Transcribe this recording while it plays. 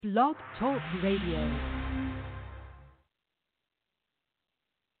Blog Talk Radio.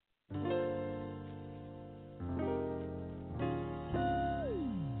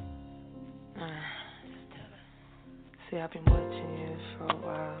 See, I've been watching you for a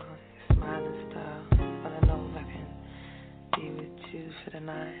while, your smiling style, but I know I can be with you for the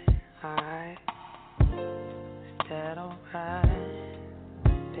night, alright? Is that alright,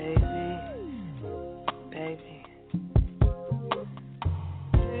 baby, baby?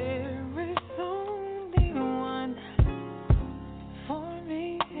 There is only one for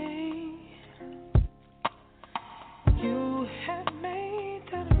me. You have made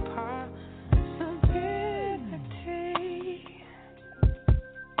that a possibility.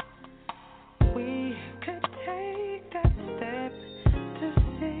 We could take that step to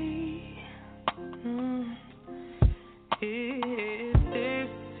see if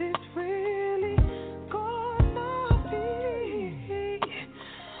this is really gonna be.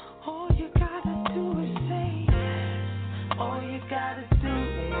 All you gotta do is say yes. All you gotta do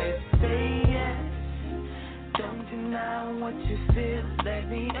is say yes. Don't deny what you feel. Let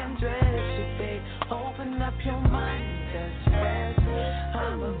me undress you, babe. Open up your mind and just rest.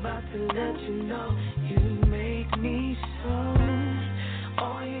 I'm about to let you know you make me so.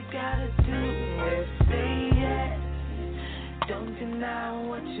 All you gotta do is say yes. Don't deny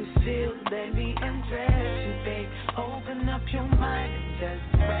what you feel. Let me undress you, babe. Open up your mind and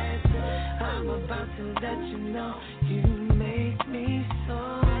just rest. I'm about to let you know you make me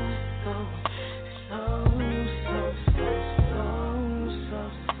so, so, so, so, so, so, so,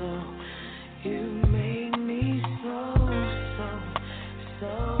 so. You make me so, so,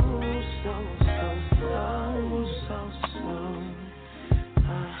 so, so, so, so, so, so.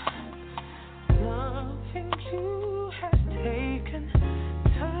 Loving you has taken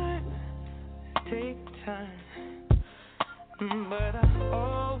time, take time. But I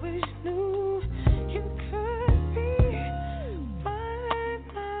always knew you could be mine.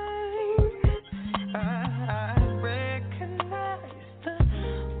 I recognize the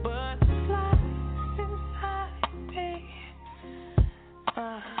butterflies inside me.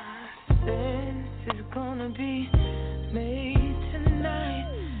 Sense is gonna be made tonight,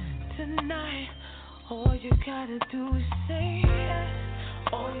 tonight. All you gotta do is say yes.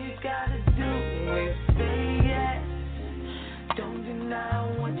 All you gotta do is say yes. Don't deny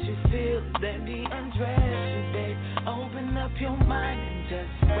what you feel. Let me undress you, babe. Open up your mind and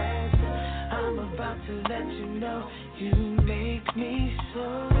just rest. I'm about to let you know you make me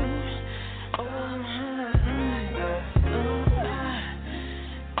so.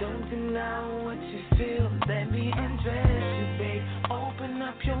 Don't deny what you feel. Let me undress you, babe. Open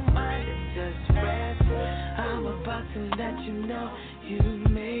up your mind and just rest. I'm about to let you know you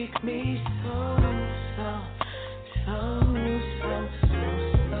make me so, so, so, so,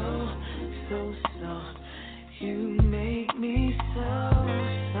 so, so, so. You make me so,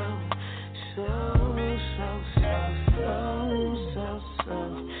 so, so, so, so, so, so, so.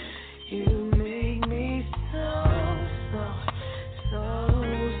 You make me so, so, so,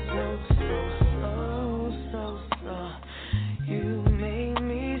 so, so, so, so. You make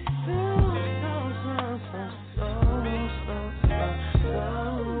me so, so, so, so, so, so, so,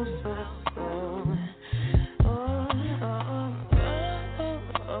 so, so.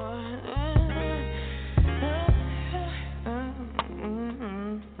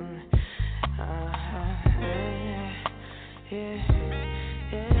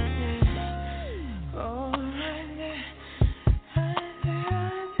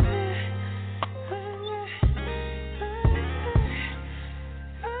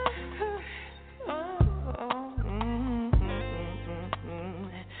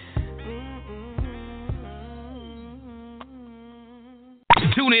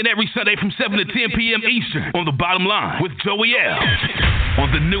 Tune in every Sunday from 7 to 10 p.m. Eastern on The Bottom Line with Joey L.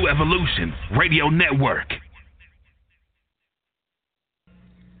 on the New Evolution Radio Network.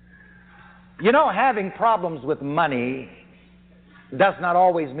 You know, having problems with money does not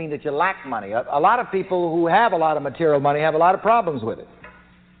always mean that you lack money. A lot of people who have a lot of material money have a lot of problems with it.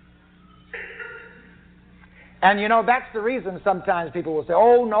 And, you know, that's the reason sometimes people will say,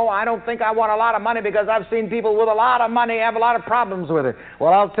 oh, no, I don't think I want a lot of money because I've seen people with a lot of money have a lot of problems with it.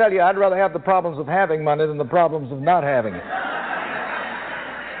 Well, I'll tell you, I'd rather have the problems of having money than the problems of not having it.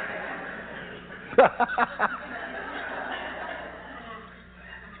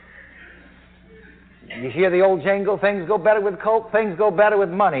 You hear the old jingle, things go better with coke, things go better with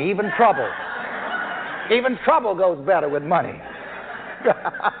money, even trouble. Even trouble goes better with money.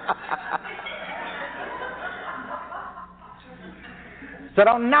 So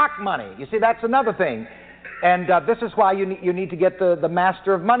don't knock money. You see, that's another thing. And this is why you need to get the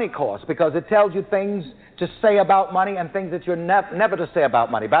Master of Money course, because it tells you things to say about money and things that you're never to say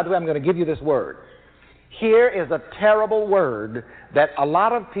about money. By the way, I'm going to give you this word. Here is a terrible word that a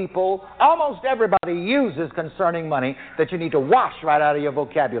lot of people, almost everybody, uses concerning money that you need to wash right out of your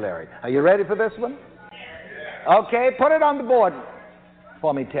vocabulary. Are you ready for this one? Okay, put it on the board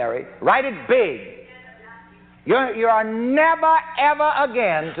for me, Terry. Write it big. You are never, ever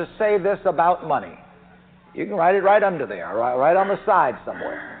again to say this about money. You can write it right under there, right on the side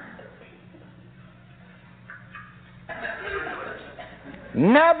somewhere.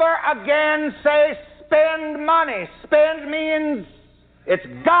 Never again say spend money. Spend means it's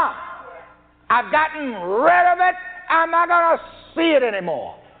gone. I've gotten rid of it. I'm not going to see it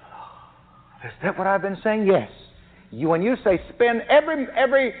anymore. Is that what I've been saying? Yes. When you say spend, as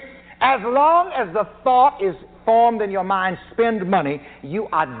long as the thought is formed in your mind, spend money, you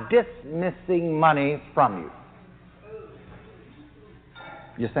are dismissing money from you.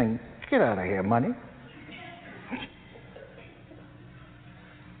 You're saying, get out of here, money.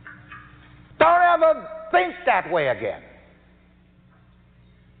 Don't ever think that way again.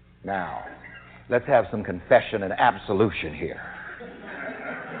 Now, let's have some confession and absolution here.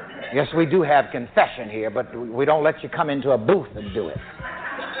 Yes, we do have confession here, but we don't let you come into a booth and do it.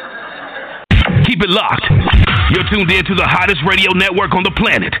 Keep it locked. You're tuned in to the hottest radio network on the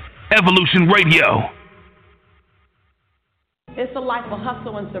planet, Evolution Radio. It's a life of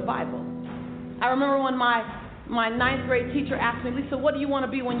hustle and survival. I remember when my ninth grade teacher asked me, Lisa, what do you want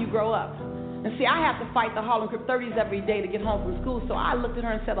to be when you grow up? And see, I have to fight the Harlem Crip 30s every day to get home from school, so I looked at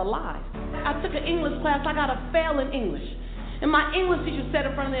her and said, alive. I took an English class. I got a fail in English. And my English teacher said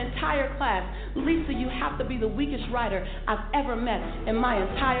in front of the entire class, Lisa, you have to be the weakest writer I've ever met in my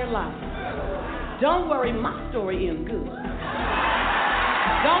entire life. Don't worry, my story ends good.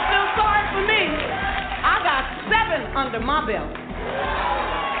 Don't feel sorry for me. I got 7 under my belt.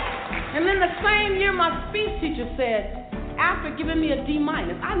 And then the same year, my speech teacher said, after giving me a D-,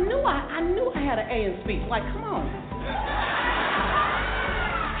 I knew I had an A in speech. Like, come on.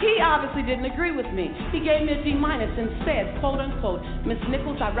 He obviously didn't agree with me. He gave me a D- and said, quote unquote, Miss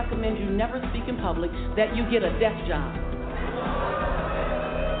Nichols, I recommend you never speak in public, that you get a desk job.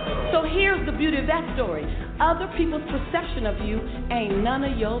 So here's the beauty of that story. Other people's perception of you ain't none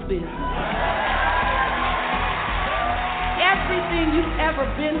of your business. Everything you've ever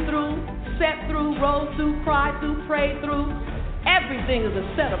been through, sat through, rode through, cried through, prayed through, everything is a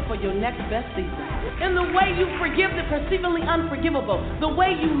setup for your next best season. And the way you forgive the perceivingly unforgivable, the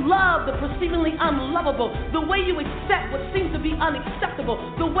way you love the perceivingly unlovable, the way you accept what seems to be unacceptable,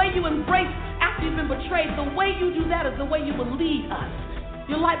 the way you embrace after you've been betrayed, the way you do that is the way you will lead us.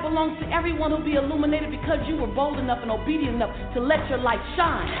 Your light belongs to everyone who'll be illuminated because you were bold enough and obedient enough to let your light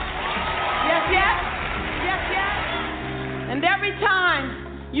shine. Yes, yes? Yes, yes? And every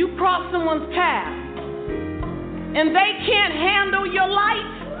time you cross someone's path and they can't handle your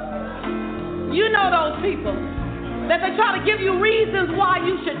light, you know those people that they try to give you reasons why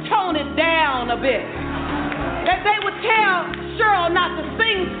you should tone it down a bit. That they would tell Cheryl not to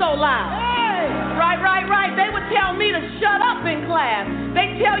sing so loud. Right. They would tell me to shut up in class.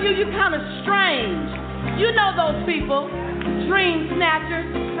 They tell you you're kind of strange. You know those people. Dream snatchers,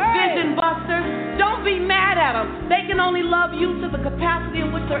 vision busters. Don't be mad at them. They can only love you to the capacity in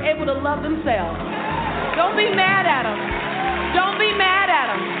which they're able to love themselves. Don't be mad at them. Don't be mad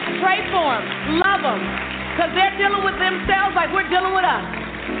at them. Pray for them. Love them. Because they're dealing with themselves like we're dealing with us.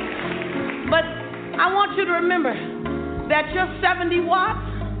 But I want you to remember that your 70 watts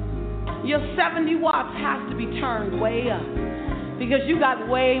has to be turned way up. Because you got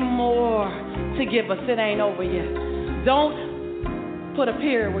way more to give us. It ain't over yet. Don't put a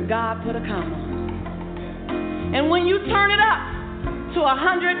period where God put a comma. And when you turn it up to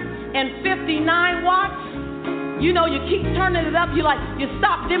 159 watts, you know, you keep turning it up. You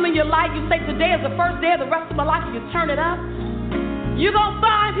stop dimming your light. You say, today is the first day of the rest of my life. You turn it up. You're going to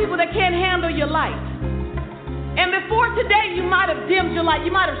find people that can't handle your light. And before today, you might have dimmed your light. You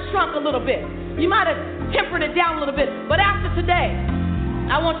might have shrunk a little bit. You might have tempered it down a little bit. But after today,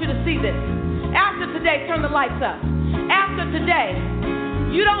 I want you to see this. After today, turn the lights up. After today,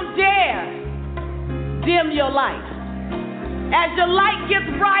 you don't dare dim your light. As your light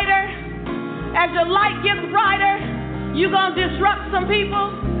gets brighter, you're going to disrupt some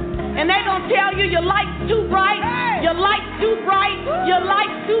people, and they're going to tell you your light's too bright, your light's too bright, your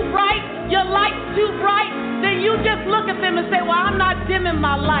light's too bright, your light's too bright. Then you just look at them and say, well, I'm not dimming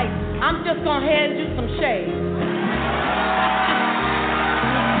my light. I'm just going to hand you some shade.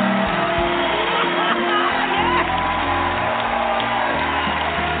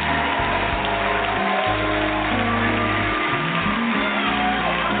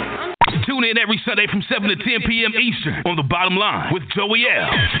 Tune in every Sunday from 7 to 10 p.m. Eastern on The Bottom Line with Joey L.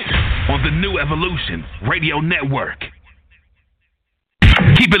 on the New Evolution Radio Network.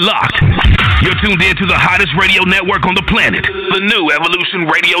 Keep it locked. You're tuned in to the hottest radio network on the planet, the New Evolution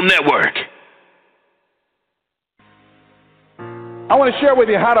Radio Network. I want to share with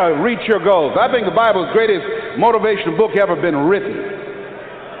you how to reach your goals. I think the Bible's greatest motivational book ever been written.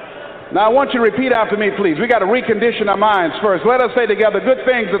 Now, I want you to repeat after me, please. We got to recondition our minds first. Let us say together, good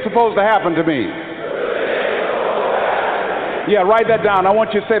things are supposed to happen to me. Yeah, write that down. I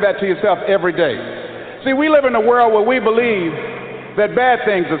want you to say that to yourself every day. See, we live in a world where we believe that bad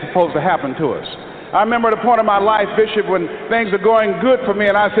things are supposed to happen to us. I remember at a point in my life, Bishop, when things are going good for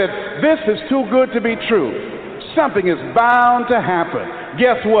me, and I said, this is too good to be true. Something is bound to happen.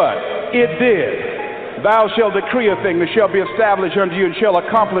 Guess what? It did. Thou shalt decree a thing that shall be established unto you and shall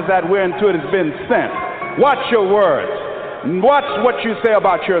accomplish that whereunto it has been sent. Watch your words. Watch what you say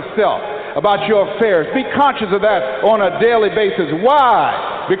about yourself, about your affairs. Be conscious of that on a daily basis.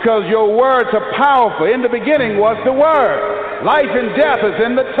 Why? Because your words are powerful. In the beginning was the Word. Life and death is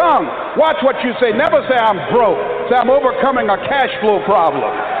in the tongue. Watch what you say. Never say I'm broke. Say I'm overcoming a cash flow problem.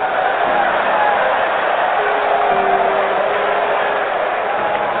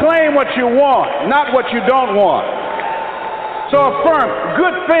 Claim what you want, not what you don't want. So affirm,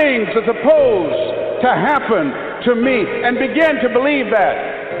 good things are supposed to happen to me, and begin to believe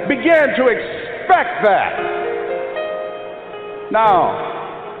that. Begin to expect that. Now,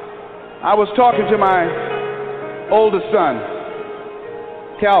 I was talking to my oldest son,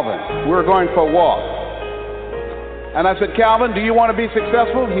 Calvin. We were going for a walk. And I said, Calvin, do you want to be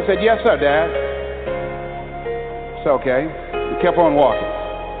successful? He said, yes, sir, Dad. It's okay. We kept on walking.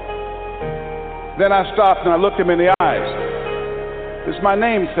 Then I stopped and I looked him in the eyes. It's my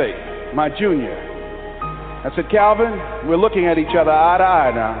namesake, my junior. I said, Calvin, we're looking at each other eye to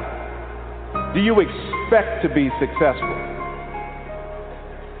eye now. Do you expect to be successful?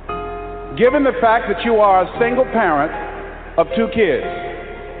 Given the fact that you are a single parent of 2 kids,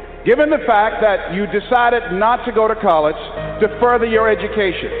 given the fact that you decided not to go to college to further your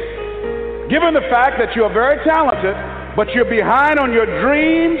education, given the fact that you are very talented, but you're behind on your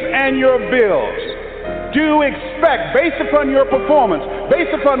dreams and your bills, do you expect, based upon your performance,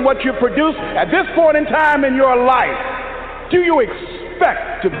 based upon what you produce at this point in time in your life, do you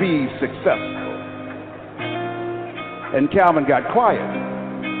expect to be successful? And Calvin got quiet.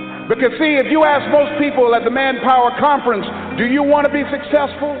 Because see, if you ask most people at the Manpower Conference, do you want to be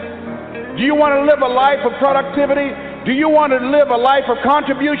successful? Do you want to live a life of productivity? Do you want to live a life of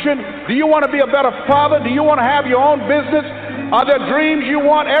contribution? Do you want to be a better father? Do you want to have your own business? Are there dreams you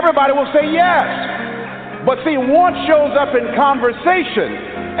want? Everybody will say yes. But see, want shows up in conversation.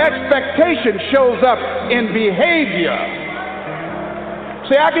 Expectation shows up in behavior.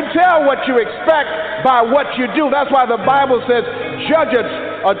 See, I can tell what you expect by what you do. That's why the Bible says, judge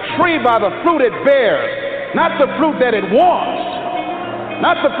a tree by the fruit it bears, not the fruit that it wants,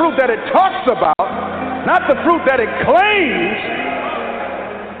 not the fruit that it talks about, not the fruit that it claims,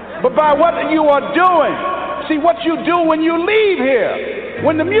 but by what you are doing. See, what you do when you leave here,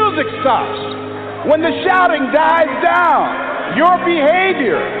 when the music stops, when the shouting dies down, your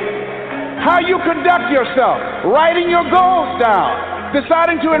behavior, how you conduct yourself, writing your goals down,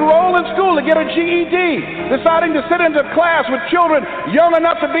 deciding to enroll in school to get a GED, deciding to sit into class with children young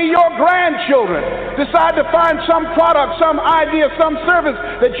enough to be your grandchildren, decide to find some product, some idea, some service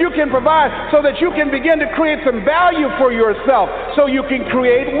that you can provide so that you can begin to create some value for yourself so you can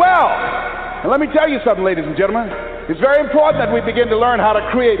create wealth. And let me tell you something, ladies and gentlemen. It's very important that we begin to learn how to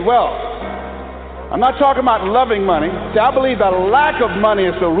create wealth. I'm not talking about loving money. See, I believe the lack of money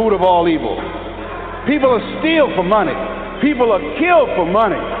is the root of all evil. People steal for money. People are killed for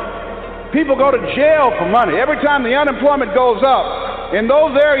money. People go to jail for money. Every time the unemployment goes up, in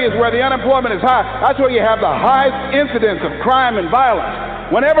those areas where the unemployment is high, that's where you have the highest incidence of crime and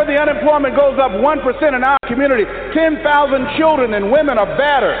violence. Whenever the unemployment goes up 1% in our community, 10,000 children and women are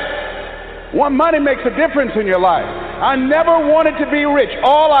battered. Money makes a difference in your life. I never wanted to be rich.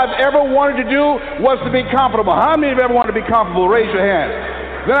 All I've ever wanted to do was to be comfortable. How many of you ever wanted to be comfortable? Raise your hand.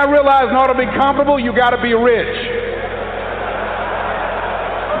 Then I realized in order to be comfortable, you got to be rich.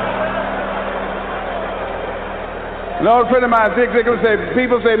 An old friend of mine, Zig Ziglar, said,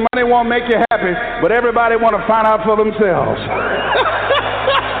 people say money won't make you happy, but everybody want to find out for themselves.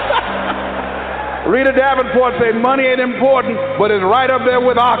 Rita Davenport said money ain't important, but it's right up there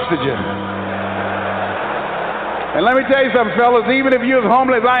with oxygen. And let me tell you something, fellas, even if you're as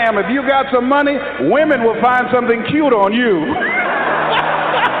homeless as I am, if you got some money, women will find something cute on you.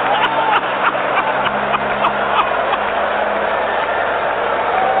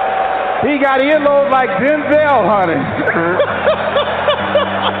 He got earlobes like Denzel, honey.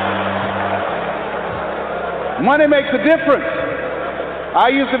 Money makes a difference. I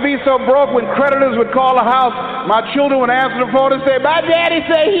used to be so broke when creditors would call the house, my children would answer the phone and say, my daddy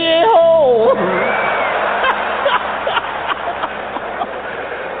say he ain't home.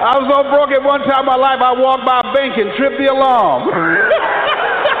 I was so broke at one time in my life, I walked by a bank and tripped the alarm.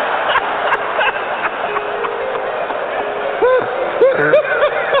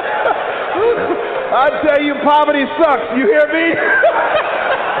 I tell you, poverty sucks. You hear me?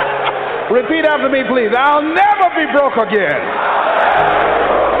 Repeat after me, please. I'll never be broke again.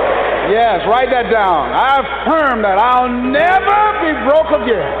 Yes, write that down. I affirm that I'll never be broke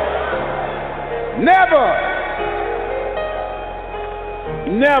again. Never.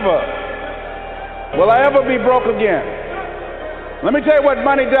 Never will I ever be broke again. Let me tell you what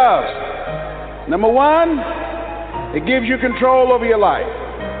money does. Number one, it gives you control over your life.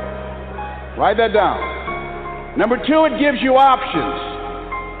 Write that down. Number two, it gives you options.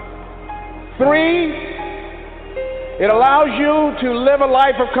 3, it allows you to live a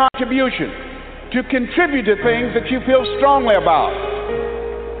life of contribution, to contribute to things that you feel strongly about.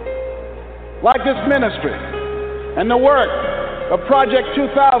 Like this ministry and the work of Project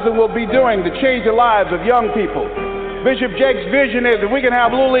 2000 will be doing to change the lives of young people. Bishop Jake's vision is that we can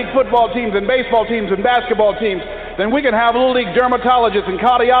have Little League football teams and baseball teams and basketball teams. Then we can have Little League dermatologists and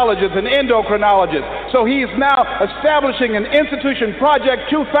cardiologists and endocrinologists. So he's now establishing an institution, Project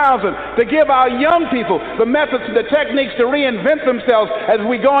 2000, to give our young people the methods and the techniques to reinvent themselves as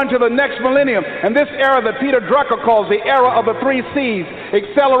we go into the next millennium. And this era that Peter Drucker calls the era of the 3 C's: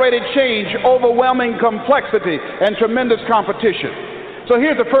 accelerated change, overwhelming complexity, and tremendous competition. So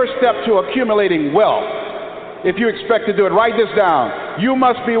here's the first step to accumulating wealth. If you expect to do it, write this down. You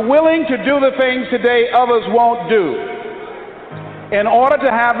must be willing to do the things today others won't do, in order to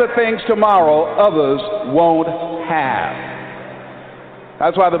have the things tomorrow others won't have.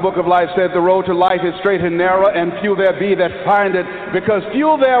 That's why the book of life said the road to life is straight and narrow, and few there be that find it, because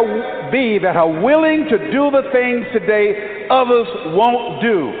few there be that are willing to do the things today others won't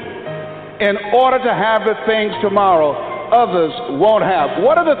do, in order to have the things tomorrow others won't have.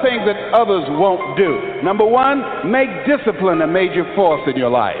 What are the things that others won't do? Number one, make discipline a major force in your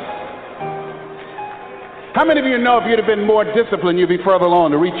life. How many of you know if you'd have been more disciplined, you'd be further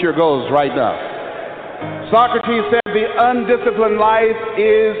along to reach your goals right now? Socrates said the undisciplined life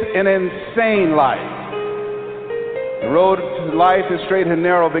is an insane life. The road to life is straight and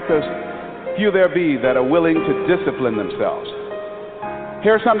narrow, because few there be that are willing to discipline themselves.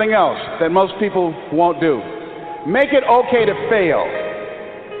 Here's something else that most people won't do. Make it okay to fail.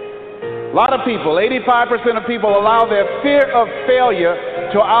 A lot of people, 85% of people, allow their fear of failure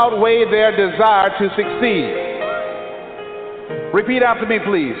to outweigh their desire to succeed. Repeat after me,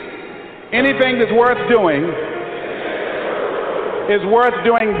 please. Anything that's worth doing is worth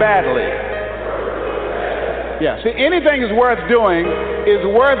doing badly. Yeah, see, anything that's worth doing is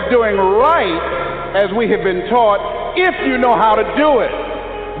worth doing right, as we have been taught, if you know how to do it.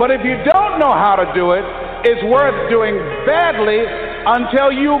 But if you don't know how to do it, it's worth doing badly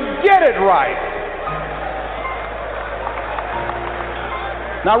until you get it right.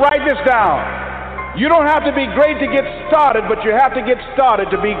 Now write this down. You don't have to be great to get started, but you have to get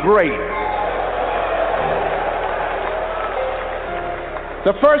started to be great.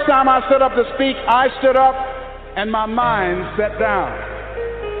 The first time I stood up to speak, I stood up and my mind sat down.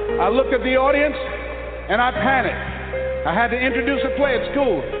 I looked at the audience and I panicked. I had to introduce a play at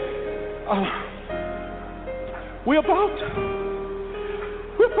school. We're about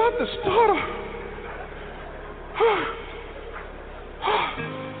to start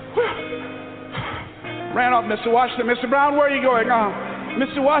Ran off, Mr. Washington. Mr. Brown, where are you going?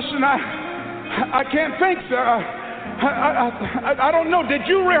 Mr. Washington, I can't think, sir. I don't know. Did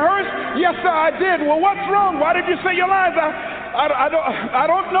you rehearse? Yes, sir, I did. Well, what's wrong? Why did you say your lines? I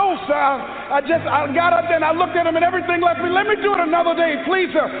don't know, sir. I got up there and I looked at him and everything left me. Let me do it another day,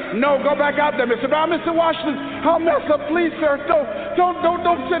 please, sir. No, go back out there, Mr. Brown. Mr. Washington, I'll mess up, please, sir. Don't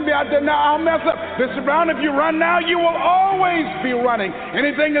send me out there now. I'll mess up. Mr. Brown, if you run now, you will always be running.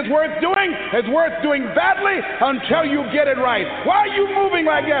 Anything that's worth doing is worth doing badly until you get it right. Why are you moving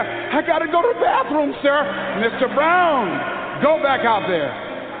like that? I got to go to the bathroom, sir. Mr. Brown, go back out there.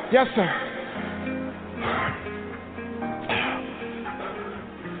 Yes, sir.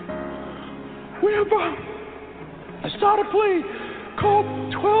 We're about to start a play called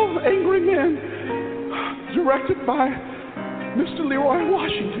 12 Angry Men, directed by Mr. Leroy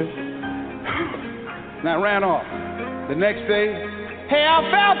Washington. And I ran off. The next day, hey,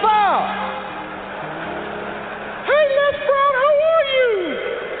 Alfalfa! Hey, Les Brown, how are you?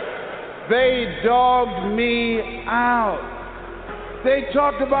 They dogged me out. They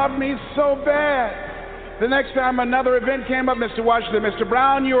talked about me so bad. The next time another event came up, Mr. Washington, Mr.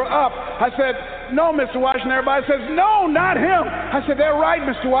 Brown, you're up. I said, no, Mr. Washington. Everybody says, no, not him. I said, they're right,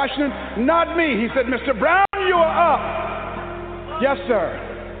 Mr. Washington, not me. He said, Mr. Brown, you are up. Yes, sir.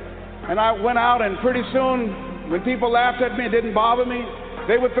 And I went out, and pretty soon, when people laughed at me, it didn't bother me.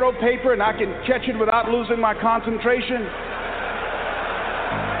 They would throw paper, and I could catch it without losing my concentration.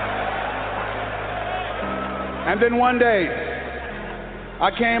 And then one day, I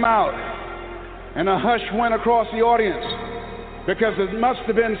came out, and a hush went across the audience, because it must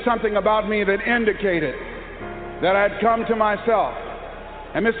have been something about me that indicated that I had come to myself.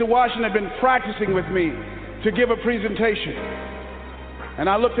 And Mr. Washington had been practicing with me to give a presentation. And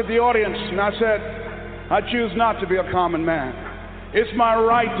I looked at the audience and I said, I choose not to be a common man. It's my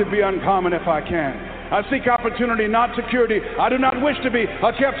right to be uncommon if I can. I seek opportunity, not security. I do not wish to be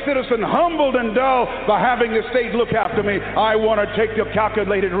a kept citizen, humbled and dull by having the state look after me. I want to take the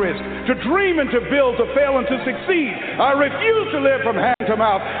calculated risk, to dream and to build, to fail and to succeed. I refuse to live from hand to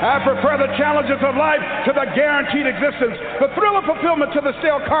mouth. I prefer the challenges of life to the guaranteed existence, the thrill of fulfillment to the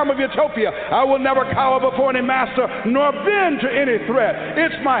stale calm of utopia. I will never cower before any master, nor bend to any threat.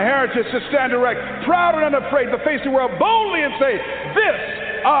 It's my heritage to stand erect, proud and unafraid, to face the world boldly and say, this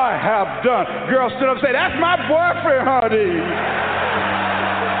I have done. Girl stood up and said, that's my boyfriend, honey.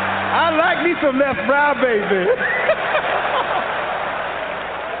 I like me some Les Brown, baby.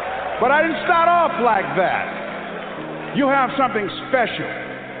 But I didn't start off like that. You have something special.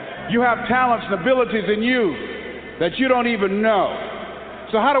 You have talents and abilities in you that you don't even know.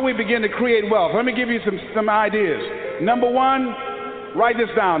 So how do we begin to create wealth? Let me give you some ideas. Number one, write this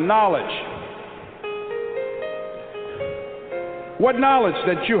down, knowledge. What knowledge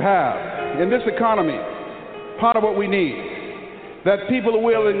that you have in this economy, part of what we need, that people are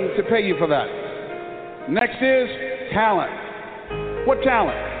willing to pay you for that. Next is talent. What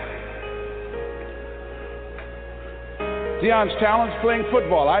talent? Dion's talent is playing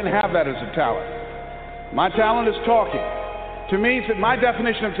football. I didn't have that as a talent. My talent is talking. To me, my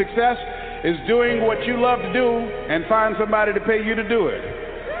definition of success is doing what you love to do and find somebody to pay you to do it.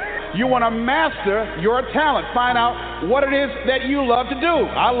 You want to master your talent. Find out what it is that you love to do.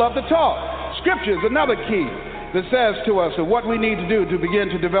 I love to talk. Scripture is another key that says to us what we need to do to begin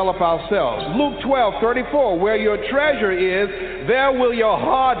to develop ourselves. Luke 12:34, where your treasure is, there will your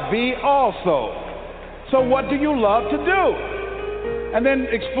heart be also. So what do you love to do? And then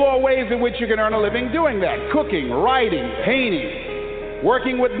explore ways in which you can earn a living doing that. Cooking, writing, painting,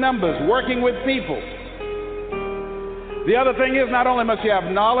 working with numbers, working with people. The other thing is, not only must you have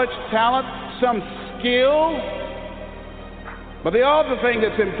knowledge, talent, some skill, but the other thing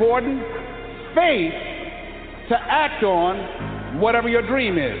that's important, faith to act on whatever your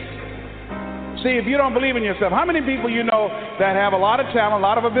dream is. See, if you don't believe in yourself, how many people you know that have a lot of talent, a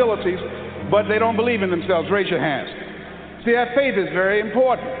lot of abilities, but they don't believe in themselves? Raise your hands. See, that faith is very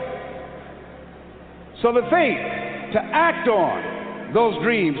important. So the faith to act on those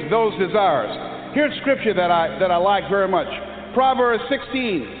dreams, those desires. Here's scripture that I like very much. Proverbs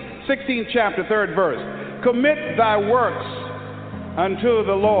 16th chapter, 3rd verse. Commit thy works unto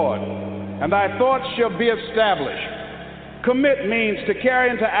the Lord, and thy thoughts shall be established. Commit means to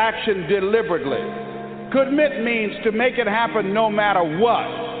carry into action deliberately. Commit means to make it happen no matter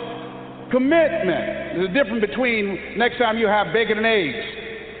what. Commitment. There's a difference between next time you have bacon and eggs.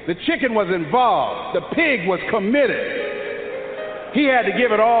 The chicken was involved. The pig was committed. He had to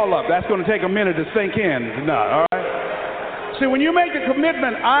give it all up. That's going to take a minute to sink in. No, all right? See, when you make a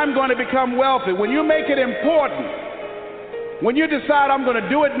commitment, I'm going to become wealthy. When you make it important, when you decide I'm going to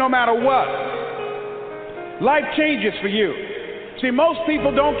do it no matter what, life changes for you. See, most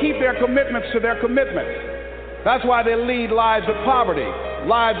people don't keep their commitments to their commitments. That's why they lead lives of poverty,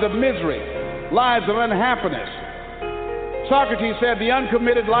 lives of misery, lives of unhappiness. Socrates said the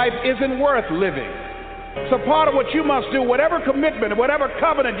uncommitted life isn't worth living. So part of what you must do, whatever commitment, whatever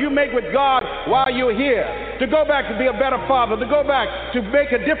covenant you make with God while you're here, to go back to be a better father, to go back to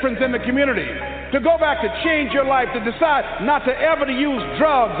make a difference in the community, to go back to change your life, to decide not to ever to use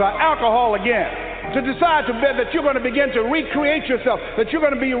drugs or alcohol again, to decide that you're going to begin to recreate yourself, that you're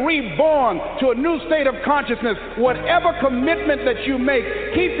going to be reborn to a new state of consciousness. Whatever commitment that you make,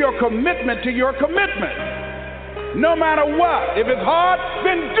 keep your commitment to your commitment. No matter what. If it's hard,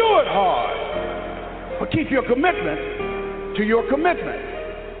 then do it hard. But keep your commitment to your commitment.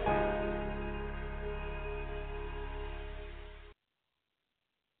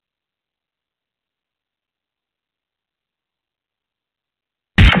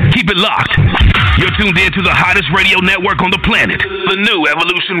 Keep it locked. You're tuned in to the hottest radio network on the planet, the New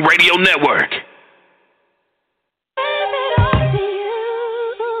Evolution Radio Network.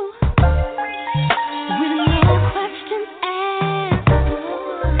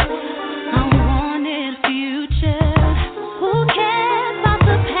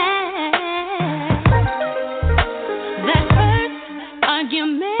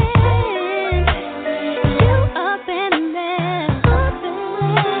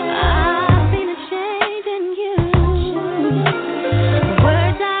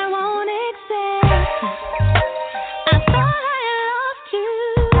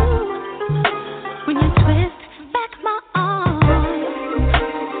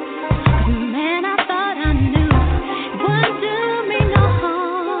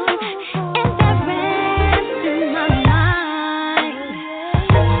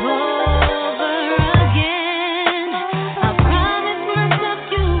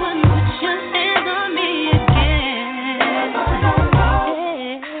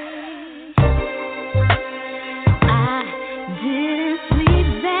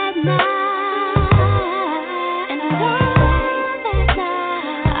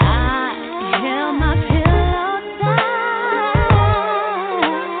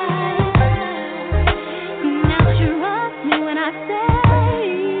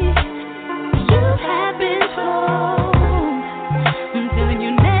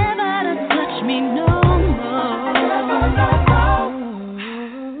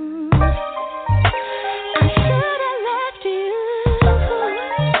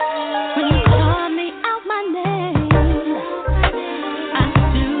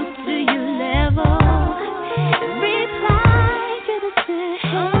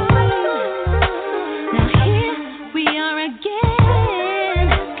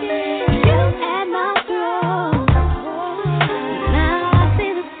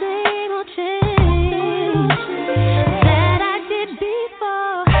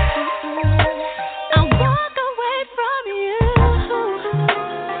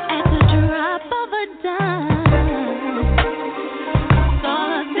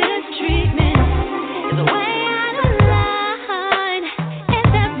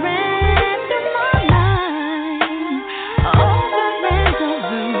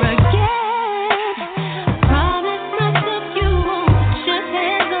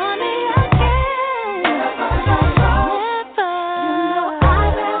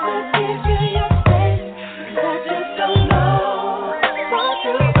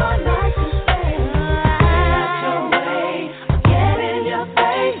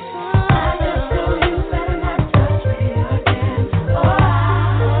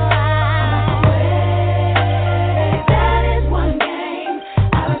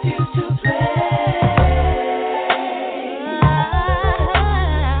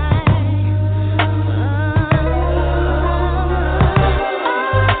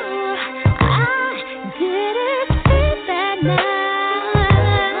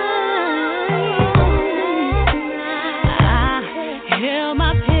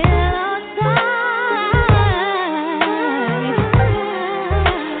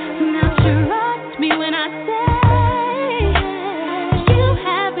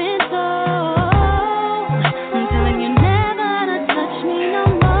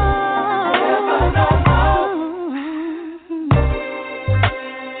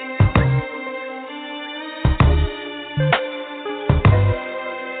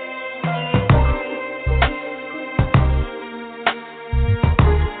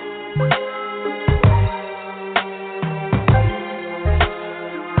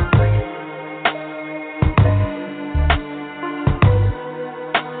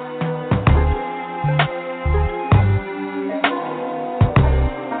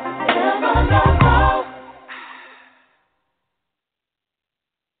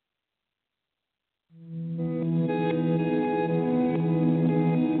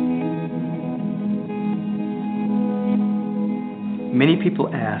 Many people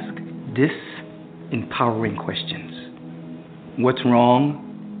ask disempowering questions. What's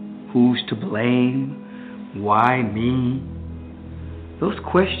wrong? Who's to blame? Why me? Those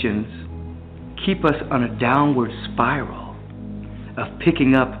questions keep us on a downward spiral of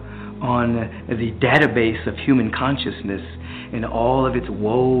picking up on the database of human consciousness and all of its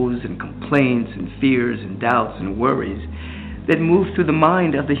woes and complaints and fears and doubts and worries that move through the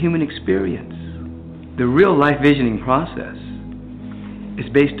mind of the human experience. The real life visioning process is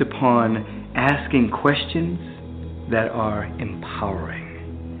based upon asking questions that are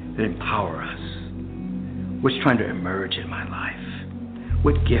empowering, that empower us. What's trying to emerge in my life?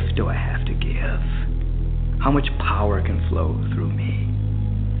 What gift do I have to give? How much power can flow through me?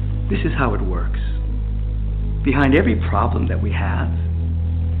 This is how it works. Behind every problem that we have,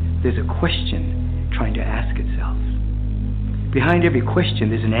 there's a question trying to ask itself. Behind every question,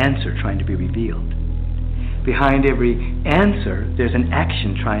 there's an answer trying to be revealed. Behind every answer, there's an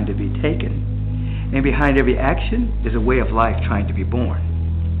action trying to be taken. And behind every action, there's a way of life trying to be born.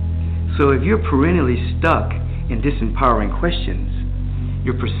 So if you're perennially stuck in disempowering questions,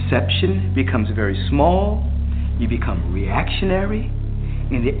 your perception becomes very small, you become reactionary,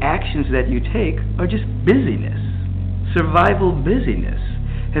 and the actions that you take are just busyness. Survival busyness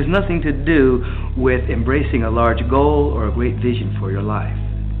has nothing to do with embracing a large goal or a great vision for your life.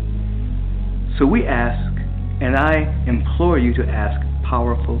 So we ask, and I implore you to ask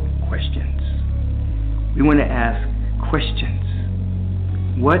powerful questions. We want to ask questions.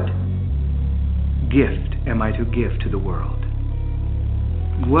 What gift am I to give to the world?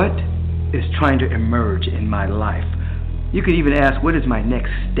 What is trying to emerge in my life? You could even ask, what is my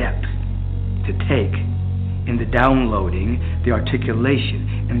next step to take in the downloading, the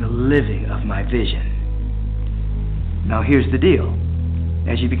articulation, and the living of my vision? Now here's the deal.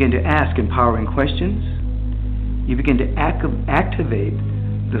 As you begin to ask empowering questions, you begin to activate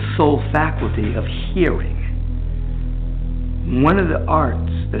the soul faculty of hearing. One of the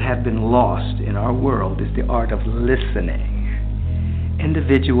arts that have been lost in our world is the art of listening.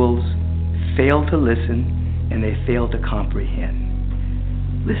 Individuals fail to listen and they fail to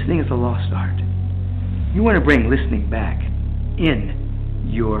comprehend. Listening is a lost art. You want to bring listening back in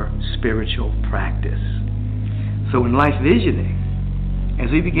your spiritual practice. So in life visioning,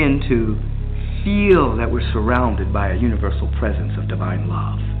 as we begin to feel that we're surrounded by a universal presence of divine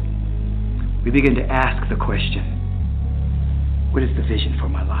love, we begin to ask the question, what is the vision for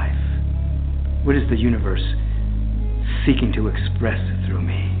my life? What is the universe seeking to express through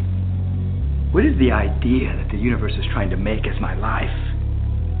me? What is the idea that the universe is trying to make as my life?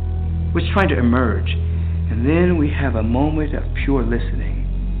 What's trying to emerge? And then we have a moment of pure listening.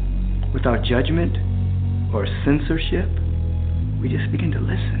 Without judgment or censorship, we just begin to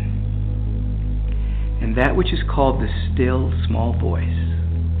listen. And that which is called the still small voice,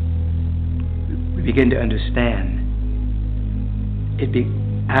 we begin to understand.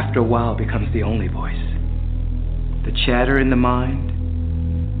 After a while, becomes the only voice. The chatter in the mind,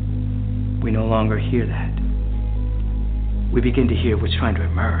 we no longer hear that. We begin to hear what's trying to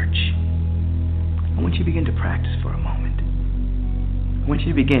emerge. I want you to begin to practice for a moment. I want you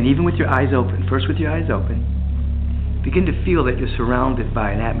to begin, even with your eyes open, first with your eyes open, begin to feel that you're surrounded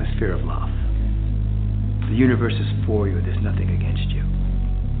by an atmosphere of love. The universe is for you, there's nothing against you.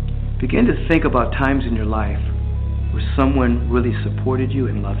 Begin to think about times in your life where someone really supported you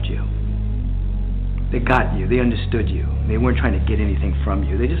and loved you. They got you, they understood you, they weren't trying to get anything from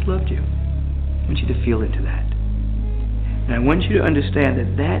you, they just loved you. I want you to feel into that. And I want you to understand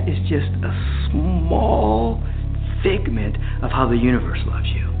that that is just a small figment of how the universe loves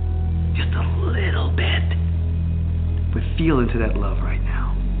you. Just a little bit. But feel into that love right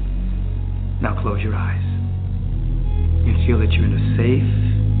now. Now close your eyes. You feel that you're in a safe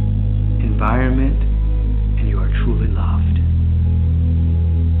environment and you are truly loved.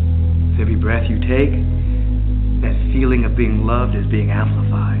 With every breath you take, that feeling of being loved is being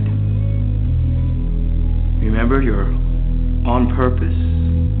amplified. Remember, you're on purpose.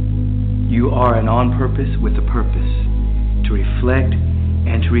 You are an on purpose with a purpose to reflect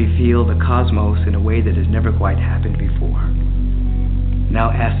and to reveal the cosmos in a way that has never quite happened before. Now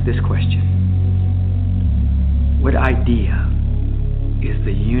ask this question. What idea is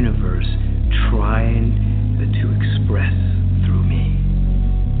the universe trying to express through me?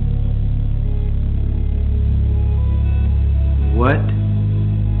 What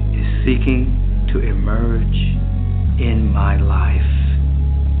is seeking to emerge in my life?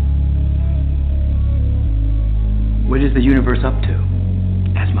 What is the universe up to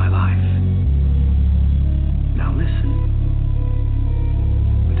as my life? Now listen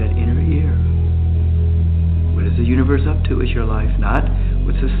with that inner ear. What is the universe up to as your life? Not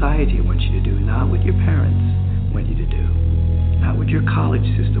what society wants you to do, not what your parents want you to do, not what your college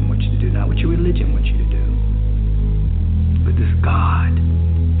system wants you to do, not what your religion wants you to do. What does God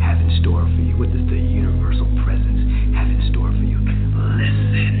have in store for you? What does the universal presence have in store for you?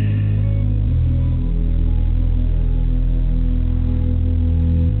 Listen.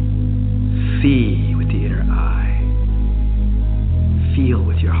 See with the inner eye. Feel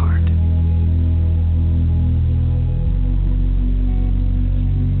with your heart.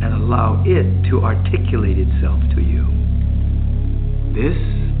 And allow it to articulate itself to you. This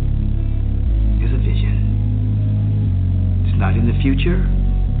is a vision. It's not in the future.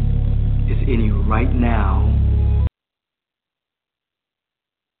 It's in you right now.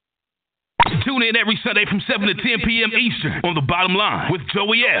 Tune in every Sunday from 7 to 10 p.m. Eastern on The Bottom Line with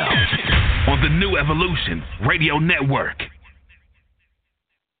Joey L. on the New Evolution Radio Network.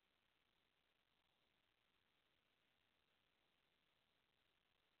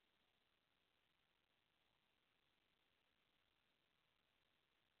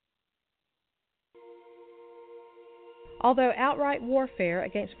 Although outright warfare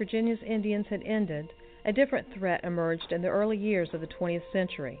against Virginia's Indians had ended, a different threat emerged in the early years of the 20th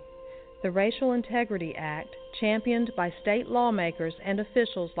century. The Racial Integrity Act, championed by state lawmakers and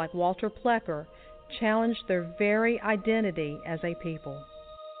officials like Walter Plecker, challenged their very identity as a people.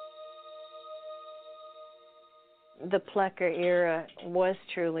 The Plecker era was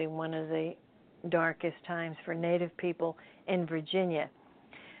truly one of the darkest times for Native people in Virginia.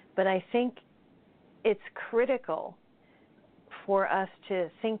 But I think it's critical for us to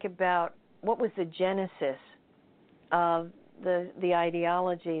think about what was the genesis of the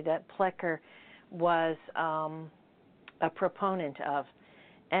ideology that Plecker was a proponent of.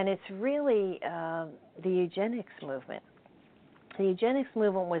 And it's really the eugenics movement. The eugenics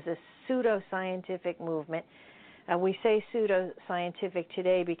movement was a pseudo-scientific movement. We say pseudo-scientific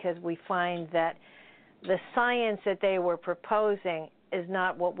today because we find that the science that they were proposing is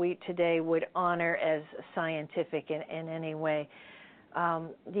not what we today would honor as scientific in any way. The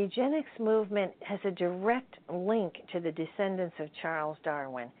eugenics movement has a direct link to the descendants of Charles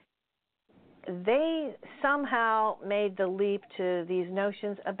Darwin. They somehow made the leap to these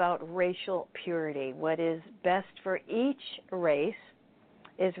notions about racial purity. What is best for each race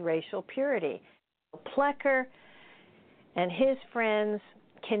is racial purity. Plecker and his friends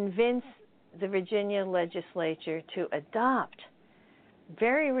convinced the Virginia legislature to adopt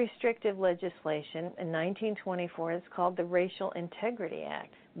very restrictive legislation in 1924. It's called the Racial Integrity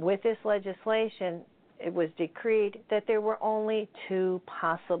Act. With this legislation, it was decreed that there were only two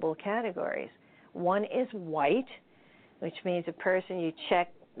possible categories. One is white, which means a person, you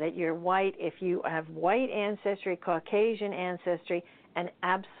check that you're white if you have white ancestry, Caucasian ancestry, and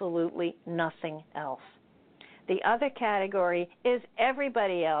absolutely nothing else. The other category is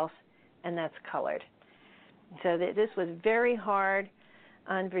everybody else, and that's colored. So this was very hard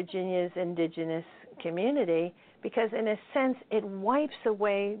on Virginia's indigenous community because, in a sense, it wipes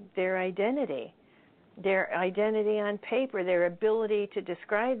away their identity on paper. Their ability to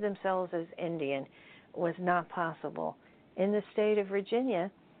describe themselves as Indian was not possible in the state of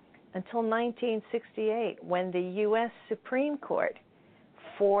Virginia until 1968, when the U.S. Supreme Court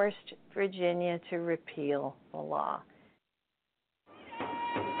forced Virginia to repeal the law.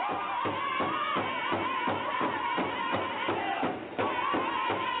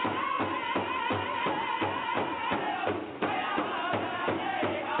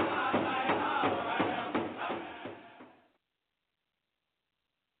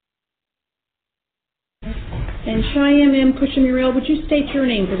 And Cheyenne M. Cushing-Muriel, would you state your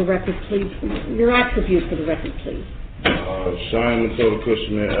name for the record, please? Your attribute for the record, please. Cheyenne Matilda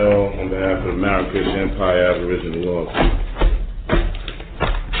Cushing-Muriel on behalf of the Marrakesh Empire Aboriginal Law.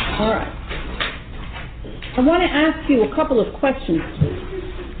 All right. I want to ask you a couple of questions, please.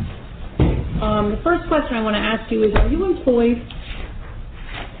 The first question I want to ask you is, are you employed?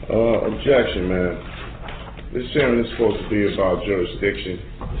 Objection, ma'am. This hearing is supposed to be about jurisdiction.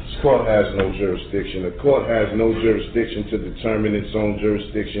 This court has no jurisdiction. The court has no jurisdiction to determine its own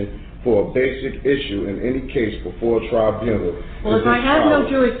jurisdiction for a basic issue in any case before a tribunal. Well, if I have no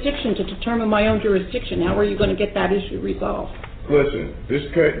jurisdiction to determine my own jurisdiction, how are you going to get that issue resolved? Listen, this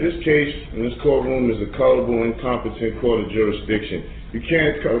case in this courtroom is a culpable, incompetent court of jurisdiction. You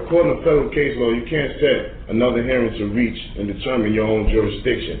can't, according to federal case law, you can't set another hearing to reach and determine your own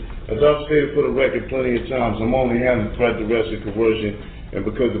jurisdiction. As I've stated for the record plenty of times, I'm only handling threat, duress, and coercion, and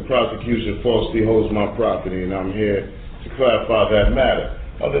because the prosecution falsely holds my property, and I'm here to clarify that matter.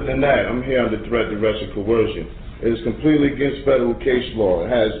 Other than that, I'm here under threat, duress, and coercion. It is completely against federal case law.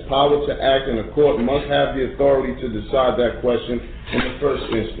 It has power to act, and the court must have the authority to decide that question in the first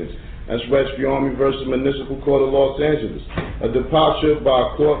instance. That's Rescue Army versus Municipal Court of Los Angeles. A departure by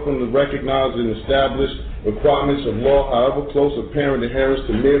a court from the recognized and established requirements of law, however close apparent adherence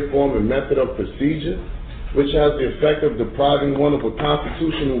to mere form and method of procedure, which has the effect of depriving one of a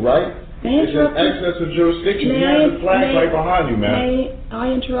constitutional right, is in excess of jurisdiction. You have the flag right behind you, ma'am. May I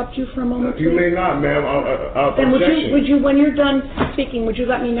interrupt you for a moment? You may not, ma'am. Then would you, when you're done speaking, would you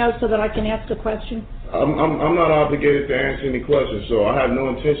let me know so that I can ask a question? I'm not obligated to answer any questions, so I have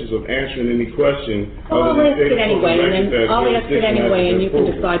no intentions of answering any question. Well, I'll ask it anyway, and you can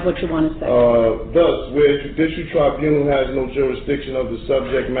decide what you want to say. Thus, where a judicial tribunal has no jurisdiction of the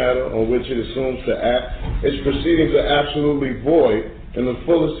subject matter on which it assumes to act, its proceedings are absolutely void, in the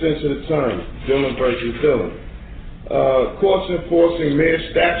fullest sense of the term, Dillon versus Dillon. Courts enforcing mere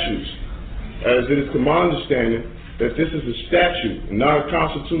statutes, as it is to my understanding that this is a statute, not a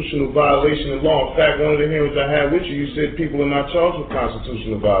constitutional violation of law. In fact, one of the hearings I had with you, you said people are not charged with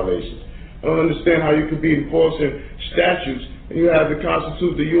constitutional violations. I don't understand how you could be enforcing statutes and you have the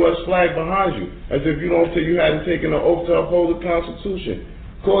Constitution, the U.S. flag behind you, as if you hadn't taken an oath to uphold the Constitution.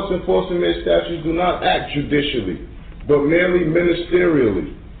 Courts enforcing their statutes do not act judicially, but merely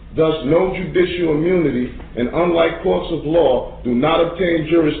ministerially. Thus, no judicial immunity, and unlike courts of law, do not obtain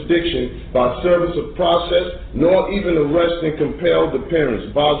jurisdiction by service of process, nor even arrest and compel the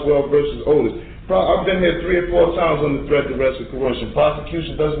parents. Boswell versus Otis. I've been here 3 or 4 times under threat of arrest or coercion.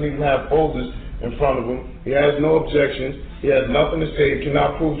 Prosecution doesn't even have Otis in front of him. He has no objections. He has nothing to say. He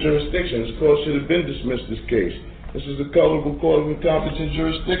cannot prove jurisdiction. This court should have been dismissed this case. This is a colorable court of incompetent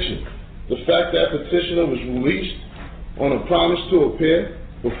jurisdiction. The fact that petitioner was released on a promise to appear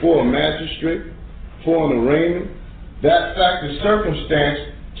before a magistrate for an arraignment, that fact is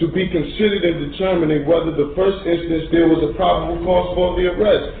circumstance to be considered in determining whether the first instance there was a probable cause for the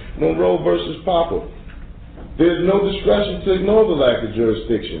arrest. Monroe versus Popper. There is no discretion to ignore the lack of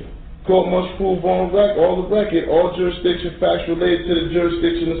jurisdiction. Court must prove on all jurisdiction facts related to the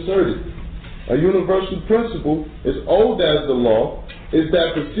jurisdiction asserted. A universal principle, as old as the law, is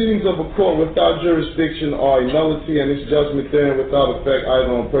that proceedings of a court without jurisdiction are a nullity and its judgment therein without effect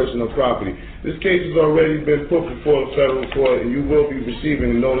either on person or property. This case has already been put before the federal court and you will be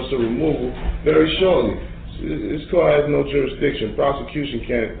receiving a notice of removal very shortly. This court has no jurisdiction. Prosecution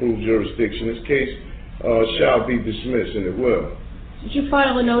can't prove jurisdiction. This case shall be dismissed, and it will. Did you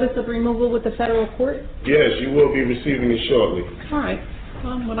file a notice of removal with the federal court? Yes, you will be receiving it shortly. All right.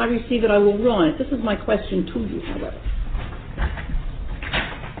 When I receive it, I will rule on it. This is my question to you, however.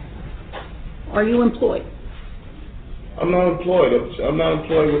 Are you employed? I'm not employed. I'm not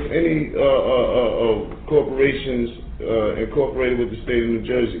employed with any corporations incorporated with the state of New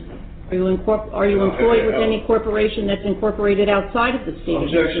Jersey. Are you employed with any corporation that's incorporated outside of the state of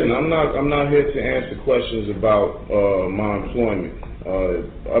New Jersey? Objection. I'm not here to answer questions about my employment.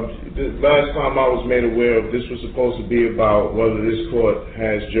 Last time I was made aware of this was supposed to be about whether this court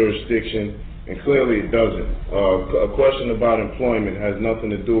has jurisdiction, and clearly it doesn't. A question about employment has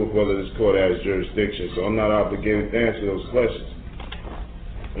nothing to do with whether this court has jurisdiction, so I'm not obligated to answer those questions.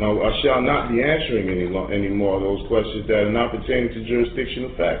 And I shall not be answering any more of those questions that are not pertaining to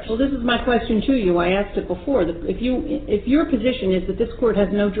jurisdictional facts. Well, this is my question to you. I asked it before. If your position is that this court has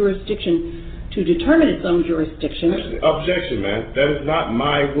no jurisdiction to determine its own jurisdiction... Objection, man. That is not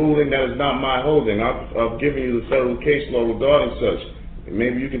my ruling. That is not my holding. I've given you the federal case law regarding such.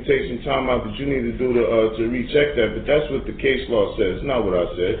 Maybe you can take some time out that you need to do to recheck that, but that's what the case law says, not what I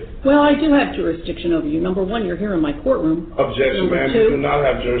said. Well, I do have jurisdiction over you. Number one, you're here in my courtroom. Objection, ma'am. You do not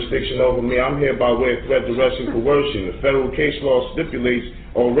have jurisdiction over me. I'm here by way of threat, duress, and coercion. The federal case law stipulates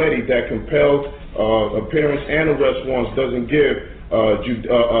already that compelled appearance and arrest warrants doesn't give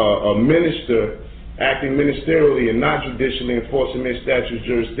a minister acting ministerially and not judicially enforcing their statute's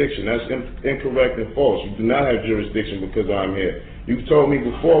jurisdiction. That's incorrect and false. You do not have jurisdiction because I'm here. You told me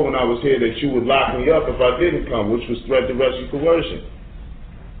before when I was here that you would lock me up if I didn't come, which was threat, duress, and coercion.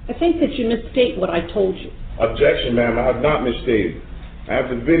 I think that you misstate what I told you. Objection, ma'am. I have not misstated. I have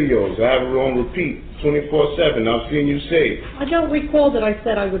the videos. I have it on repeat 24/7. I've seen you say it. I don't recall that I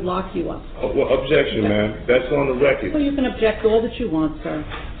said I would lock you up. Objection, ma'am. That's on the record. Well, you can object all that you want, sir.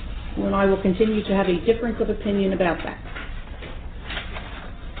 And I will continue to have a difference of opinion about that.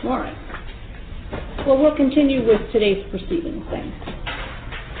 All right. Well, we'll continue with today's proceedings then.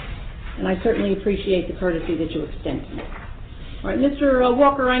 And I certainly appreciate the courtesy that you extend to me. All right, Mr.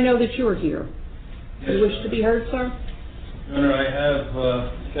 Walker, I know that you're here. Do you wish to be heard, sir? Your Honor, I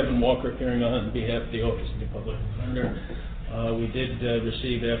have Kevin Walker appearing on behalf of the Office of the Public Defender. We did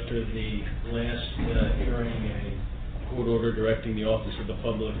receive after the last hearing a court order directing the Office of the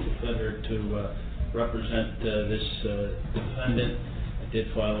Public Defender to represent this defendant. I did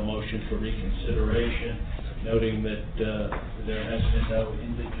file a motion for reconsideration, noting that there has been no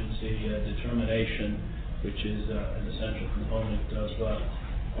indigency determination, which is an essential component of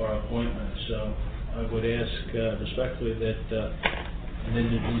our appointment. So I would ask respectfully that an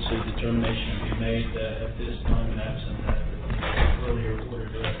indigency determination be made at this time, and absent that the earlier order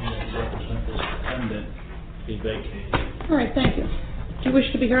directing me to represent this defendant be vacated. All right, thank you. Do you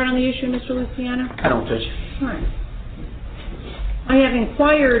wish to be heard on the issue, Mr. Luciano? I don't, Judge. All right. I have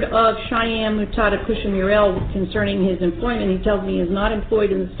inquired of Cheyenne Mutada Kushamurel concerning his employment. He tells me he is not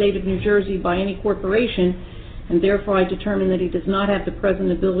employed in the state of New Jersey by any corporation, and therefore I determine that he does not have the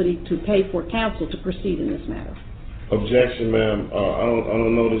present ability to pay for counsel to proceed in this matter. Objection, ma'am. I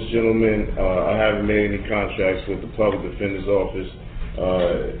don't know this gentleman. I haven't made any contracts with the Public Defender's Office.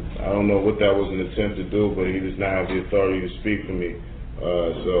 I don't know what that was an attempt to do, but he does not have the authority to speak for me.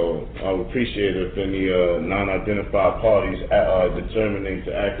 So I would appreciate it if any non-identified parties determining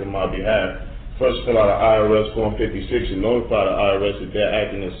to act on my behalf first fill out an IRS Form 56 and notify the IRS that they're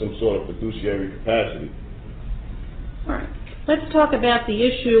acting in some sort of fiduciary capacity. All right. Let's talk about the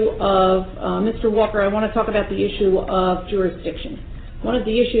issue of, Mr. Walker, I want to talk about the issue of jurisdiction. One of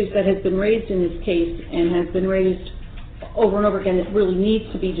the issues that has been raised in this case and has been raised over and over again that really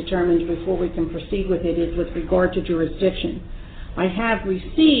needs to be determined before we can proceed with it is with regard to jurisdiction. I have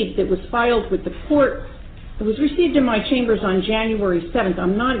received, it was filed with the court, it was received in my chambers on January 7th.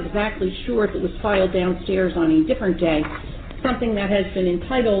 I'm not exactly sure if it was filed downstairs on a different day. Something that has been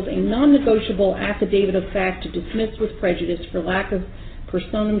entitled a non-negotiable affidavit of fact to dismiss with prejudice for lack of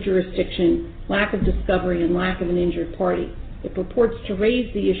personam jurisdiction, lack of discovery, and lack of an injured party. It purports to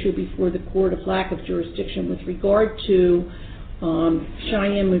raise the issue before the court of lack of jurisdiction with regard to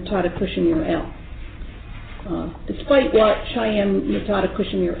Cheyenne Mutada Kushmir L. Despite what Cheyenne Mutada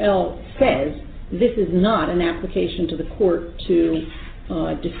Kushmir L says, this is not an application to the court to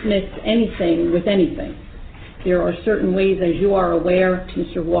dismiss anything with anything. There are certain ways, as you are aware,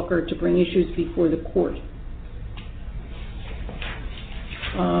 Mr. Walker, to bring issues before the court.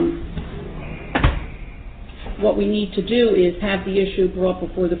 What we need to do is have the issue brought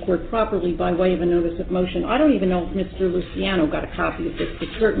before the court properly by way of a notice of motion. I don't even know if Mr. Luciano got a copy of this, but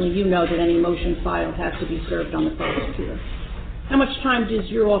certainly you know that any motion filed has to be served on the prosecutor. How much time does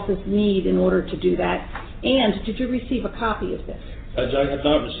your office need in order to do that? And did you receive a copy of this? Judge, I have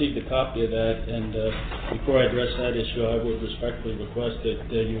not received a copy of that, and before I address that issue, I would respectfully request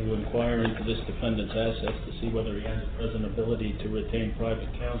that you inquire into this defendant's assets to see whether he has the present ability to retain private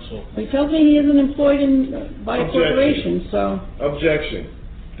counsel. He tells me he isn't employed by a corporation, so... Objection.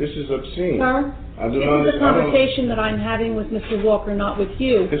 This is obscene. Sir, this is a conversation that I'm having with Mr. Walker, not with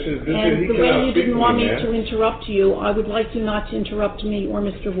you. And the way you didn't want me to interrupt you, I would like you not to interrupt me or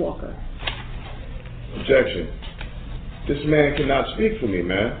Mr. Walker. Objection. This man cannot speak for me,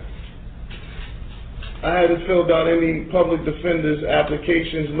 man. I haven't filled out any public defender's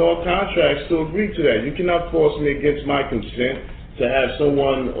applications nor contracts to agree to that. You cannot force me against my consent to have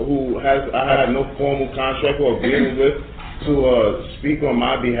someone who I have no formal contract or agreement with to speak on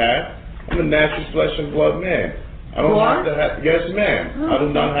my behalf. I'm a natural flesh and blood man. I don't have to have, yes ma'am. I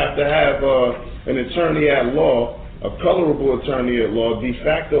do not have to have an attorney at law, a colorable attorney at law, de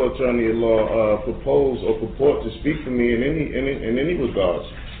facto attorney at law, propose or purport to speak for me in any regards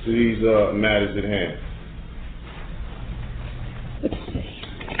to these matters at hand. Let's see.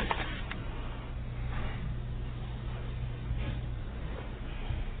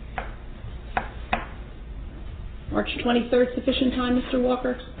 March 23rd, sufficient time, Mr.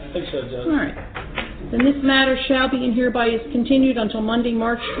 Walker? I think so, Judge. All right. Then this matter shall be and hereby is continued until Monday,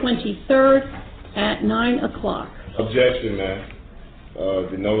 March 23rd at 9 o'clock. Objection, ma'am.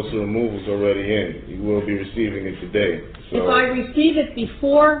 The notice of removal is already in. You will be receiving it today. So if I receive it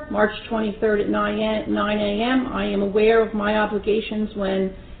before March 23rd at 9 a.m., I am aware of my obligations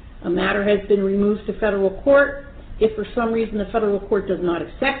when a matter has been removed to federal court. If for some reason the federal court does not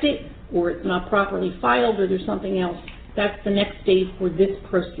accept it, or it's not properly filed, or there's something else, that's the next stage for this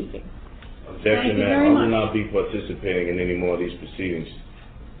proceeding. Objection, ma'am. I will not be participating in any more of these proceedings.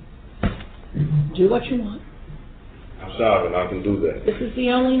 Do what you want. I'm sorry, I can do that. This is the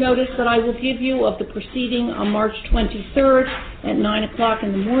only notice that I will give you of the proceeding on March 23rd at 9 o'clock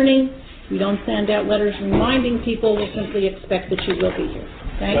in the morning. We don't send out letters reminding people. We'll simply expect that you will be here.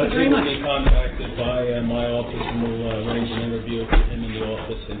 Thank you very much. He will be contacted by my office, and we'll arrange an interview with him in the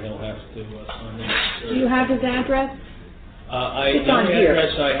office, and he'll have to sign in. Do you have his address? The only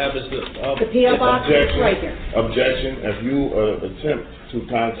address I have is the P.O. box is right here. Objection. If you attempt to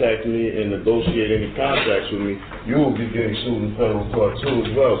contact me and negotiate any contracts with me, you will be getting sued in federal court too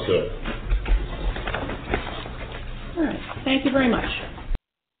as well, sir. All right. Thank you very much.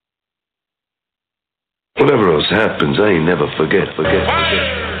 Whatever else happens, I ain't never forget.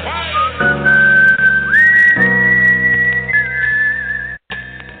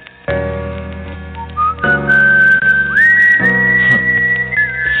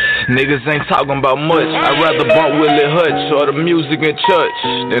 Niggas ain't talking about much. I'd rather bump Willie Hutch or the music in church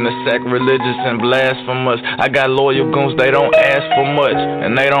than to sacrilegious and blasphemous. I got loyal goons, they don't ask for much,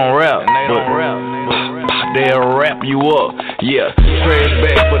 and they don't rap, but they'll wrap you up. Yeah, trash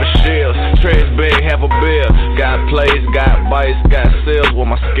bag for the shells, trash bag have a bill. Got plays, got bites, got sales with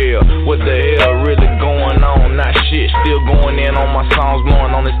my scale. What the hell really going on I'm not shit, still going in on my songs,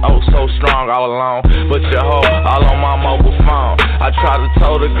 blowing on this so strong all alone. But your hoe, all on my mobile phone. I tried to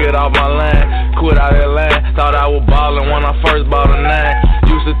told her get off my line, quit out that line. Thought I was ballin' when I first bought a 9.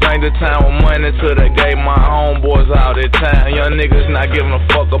 Used to think the time was money till they gave my homeboys all that time. Young niggas not giving a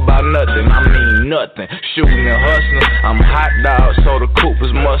fuck about nothing, I mean nothing. Shooting and hustling, I'm a hot dog, so the coupe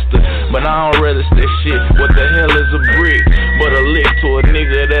is mustard. But I don't relish this shit, what the hell is a brick? But a lick to a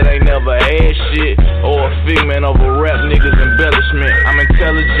nigga that ain't never had shit, or a figment of a rap nigga's embellishment. I'm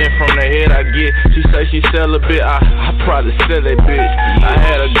intelligent from the head I get. She say she sell a bit, I probably sell that bitch. I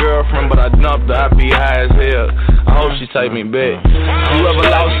had a girlfriend, but I dumped her, I be high as hell. I hope she take me back. You ever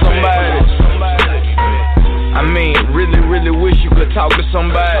lost somebody? I mean, really wish you could talk to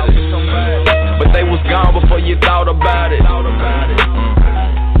somebody, but they was gone before you thought about it. You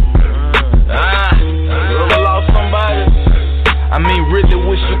ever lost somebody? I mean, really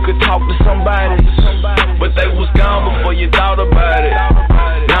wish you could talk to somebody, but they was gone before you thought about it.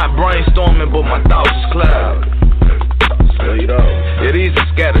 Not brainstorming, but my thoughts is clouded. Yeah, these are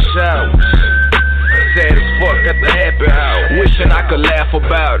scattered showers. Sad as fuck at the happy hour, wishing I could laugh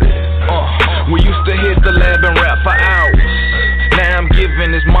about it. We used to hit the lab and rap for hours. Now I'm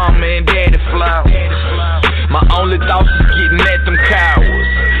giving his mama and daddy flowers. My only thoughts is getting at them cowards.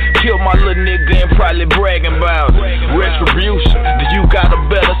 Kill my little nigga and probably bragging about it. Retribution, do you got a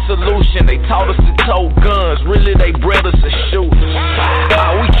better solution? They taught us to tote guns, really they bred us to shoot.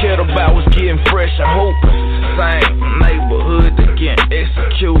 All we cared about was getting fresh and hooping. Same neighborhood that getting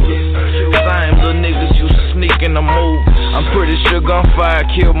executed. Same little niggas used to sneak in the move. I'm pretty sure gunfire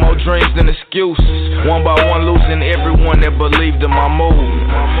killed more dreams than excuses. One by one losing everyone that believed in my movement.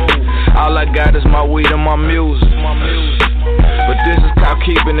 All I got is my weed and my music. But this is called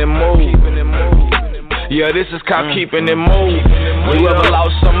keeping it moving. Yeah, this is called keeping it moving. You ever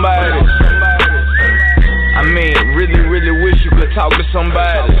lost somebody? I mean, really wish you could talk to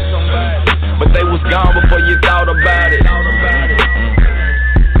somebody, but they was gone before you thought about it.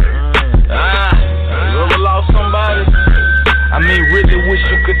 You ever lost somebody? I mean, really wish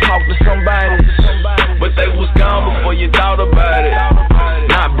you could talk to somebody, but they was gone before you thought about it.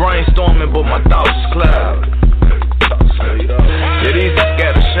 Not brainstorming, but my thoughts is clouded. Yeah, these are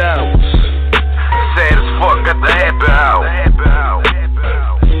scattered showers. Sad as fuck at the happy hour.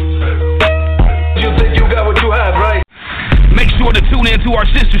 You think you got what you have, right? Make sure to tune in to our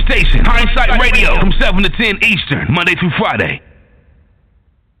sister station, Hindsight Radio, from 7 to 10 Eastern, Monday through Friday.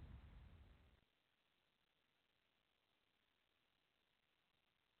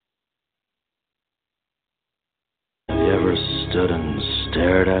 Have you ever stood and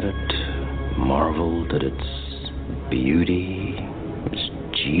stared at it, marveled at its beauty, its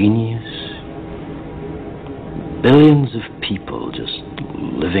genius? Billions of people just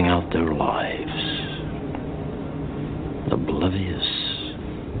living out their lives, oblivious.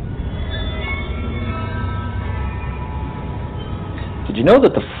 Did you know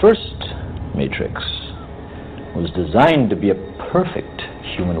that the first Matrix was designed to be a perfect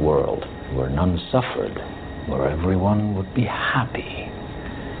human world where none suffered, where everyone would be happy?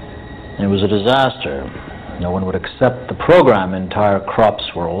 And it was a disaster. No one would accept the program. Entire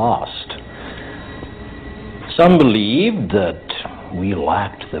crops were lost. Some believed that we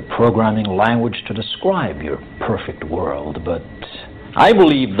lacked the programming language to describe your perfect world, but I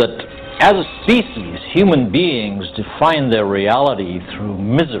believe that as a species, human beings define their reality through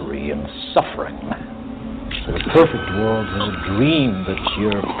misery and suffering. So the perfect world was a dream that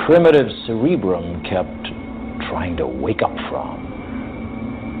your primitive cerebrum kept trying to wake up from.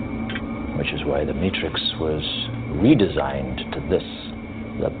 Which is why the Matrix was redesigned to this,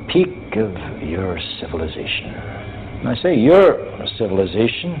 the peak of your civilization. And I say your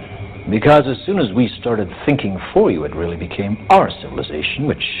civilization because as soon as we started thinking for you, it really became our civilization,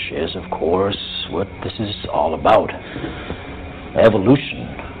 which is, of course, what this is all about. Evolution,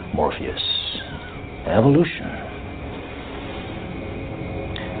 Morpheus. Evolution.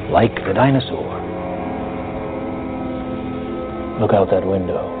 Like the dinosaur. Look out that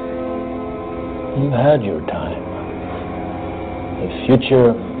window. You've had your time. The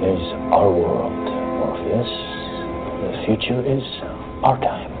future is our world, Morpheus. The future is our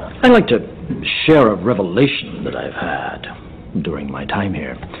time. I'd like to share a revelation that I've had during my time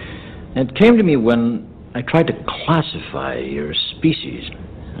here. It came to me when I tried to classify your species.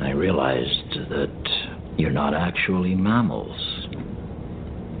 I realized that you're not actually mammals.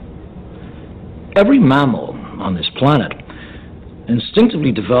 Every mammal on this planet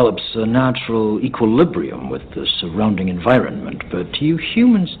instinctively develops a natural equilibrium with the surrounding environment, but you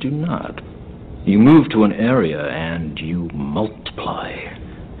humans do not. You move to an area and you multiply.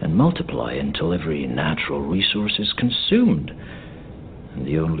 and multiply until every natural resource is consumed. And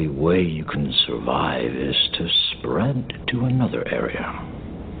the only way you can survive is to spread to another area.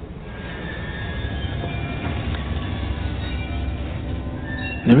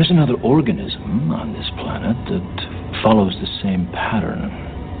 There is another organism on this planet that follows the same pattern.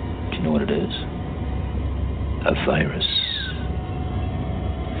 Do you know what it is? A virus.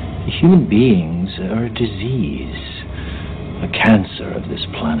 Human beings are a disease, a cancer of this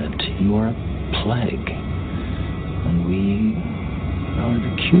planet. You are a plague, and we are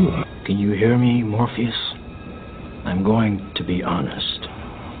the cure. Can you hear me, Morpheus? I'm going to be honest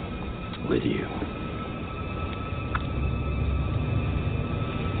with you.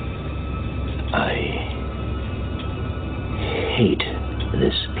 I hate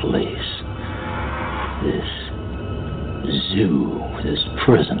this place, this zoo, this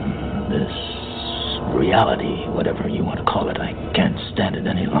prison, this reality, whatever you want to call it. I can't stand it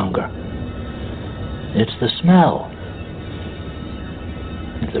any longer. It's the smell,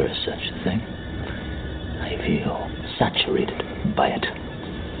 if there is such a thing. I feel saturated by it.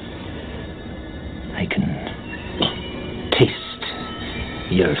 I can taste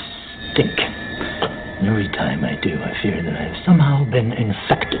your stink. And every time I do, I fear that I've somehow been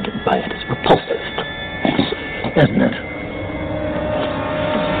infected by it. It's repulsive, isn't it?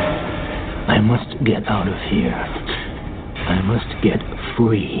 I must get out of here. I must get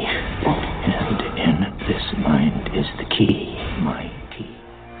free. And in this mind is the key, my key.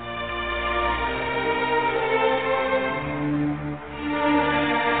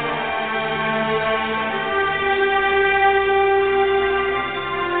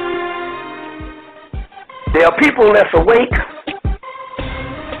 There are people that's awake,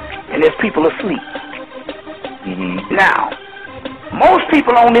 and there's people asleep. Now, most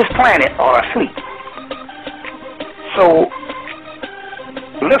people on this planet are asleep. So,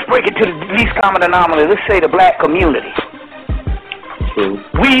 let's break it to the least common denominator. Let's say the black community.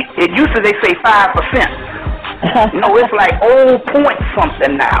 It used to, they say 5%. No, it's like point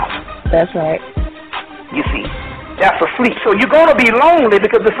something now. That's right. You see, that's asleep. So you're going to be lonely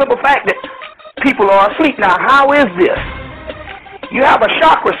because the simple fact that people are asleep. Now, how is this? You have a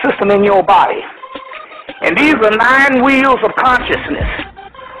chakra system in your body, and these are 9 wheels of consciousness.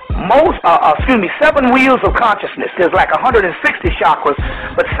 7 wheels of consciousness. There's like 160 chakras,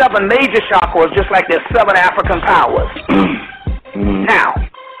 but 7 major chakras, just like there's 7 African powers. Now,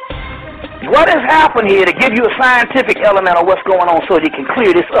 what has happened here to give you a scientific element of what's going on so you can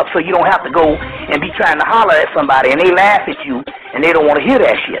clear this up so you don't have to go and be trying to holler at somebody and they laugh at you and they don't want to hear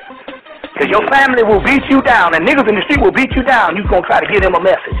that shit. Because your family will beat you down, and niggas in the street will beat you down. You're going to try to give them a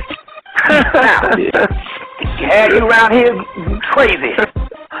message. Now, had you around here crazy.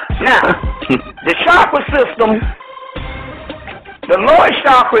 Now, the chakra system, the lowest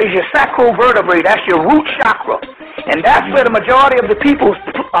chakra is your sacral vertebrae. That's your root chakra. And that's where the majority of the people's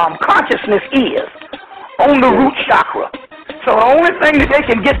consciousness is, on the root chakra. So the only thing that they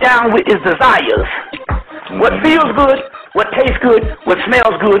can get down with is desires. What feels good, what tastes good, what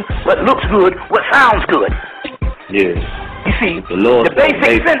smells good, what looks good, what sounds good. Yes. You see, the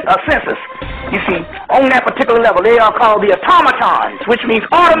basic census, you see, on that particular level, they are called the automatons, which means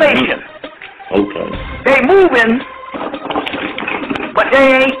automation. Okay. They moving, but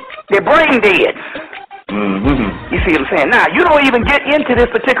they're brain dead. You see what I'm saying? Now, you don't even get into this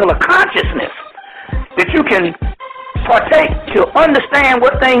particular consciousness that you can partake to understand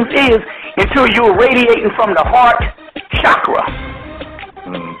what things is until you're radiating from the heart chakra.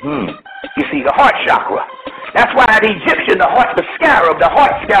 You see, the heart chakra. That's why the Egyptian, the heart scarab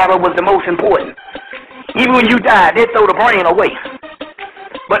was the most important. Even when you died, they throw the brain away.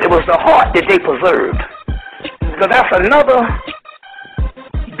 But it was the heart that they preserved. Because that's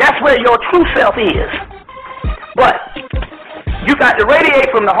where your true self is. But you got to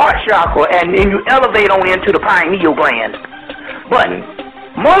radiate from the heart chakra and then you elevate on into the pineal gland. But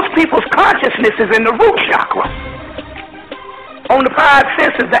most people's consciousness is in the root chakra. On the 5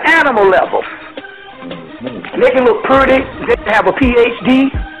 senses, the animal level. They can look pretty, they can have a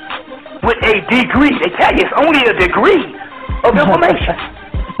PhD with a degree. They tell you it's only a degree of information.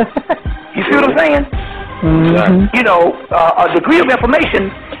 You see what I'm saying? You know, a degree of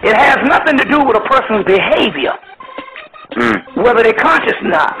information, it has nothing to do with a person's behavior, whether they're conscious or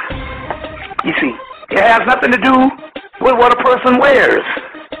not. You see, it has nothing to do with what a person wears.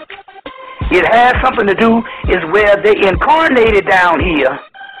 It has something to do is where they incarnated down here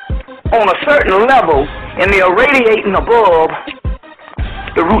on a certain level and they are radiating above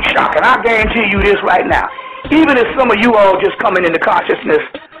the root chakra. And I guarantee you this right now. Even if some of you all just coming into consciousness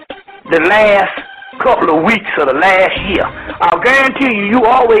the last couple of weeks of the last year. I'll guarantee you, you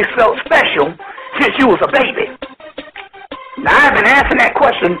always felt special since you was a baby. Now, I've been answering that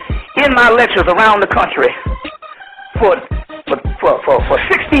question in my lectures around the country for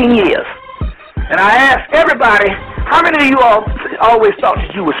 16 years. And I asked everybody, how many of you all always thought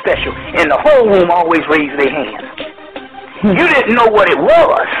that you were special? And the whole room always raised their hands. You didn't know what it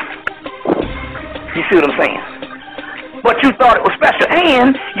was. You see what I'm saying? But you thought it was special.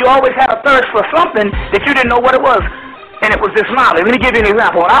 And you always had a thirst for something that you didn't know what it was. And it was this knowledge. Let me give you an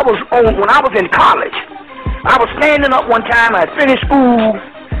example. When I was in college, I was standing up one time. I had finished school,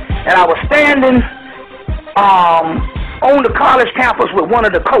 and I was standing on the college campus with one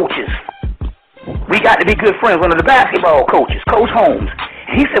of the coaches. We got to be good friends. One of the basketball coaches, Coach Holmes.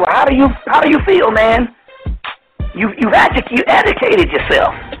 And he said, "Well, how do you feel, man? You educated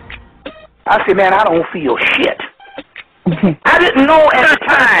yourself." I said, "Man, I don't feel shit." I didn't know at the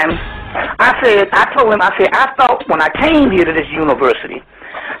time. I told him, I thought when I came here to this university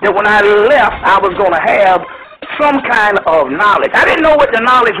that when I left, I was going to have some kind of knowledge. I didn't know what the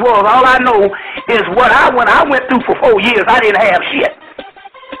knowledge was. All I know is when I went through for 4 years, I didn't have shit.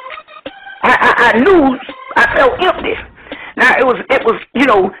 I knew I felt empty. Now it was a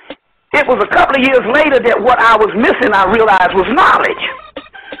couple of years later that what I was missing, I realized, was knowledge.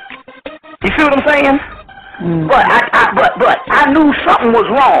 You see what I'm saying? But I knew something was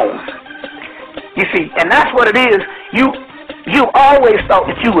wrong. You see, and that's what it is. You always thought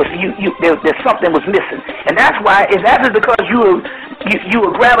that that something was missing, and that's why. Is that because you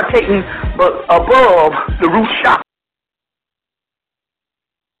were gravitating above the root chakra?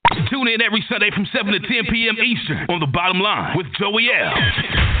 Tune in every Sunday from 7 to 10 p.m. Eastern on The Bottom Line with Joey L.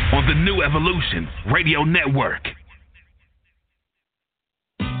 on the New Evolution Radio Network.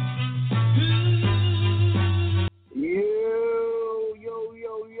 Yo.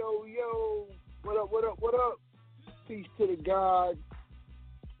 What up? Peace to the God.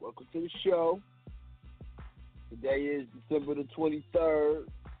 Welcome to the show. Today is December the 23rd,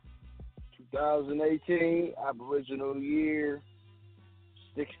 2018, Aboriginal year.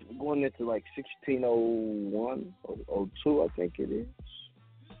 Going into like 1601 or 02, I think it is.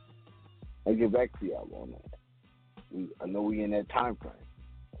 I'll get back to y'all on that. I know we in that time frame.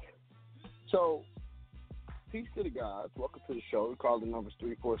 So, peace to the gods. Welcome to the show. We call the numbers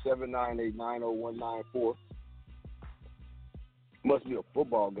 347-989-0194. Must be a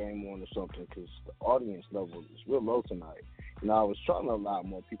football game on or something because the audience level is real low tonight. I was trying to allow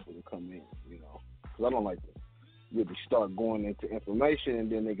more people to come in, because I don't like to really start going into information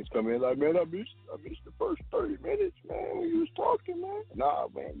and then niggas come in like, man, I missed the first 30 minutes, man, when you was talking, man. Nah,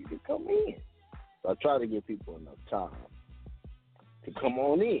 man, you can come in. So I try to give people enough time to come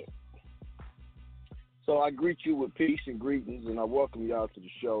on in. So I greet you with peace and greetings, and I welcome y'all to the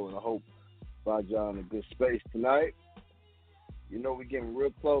show, and I hope find y'all in a good space tonight. We're getting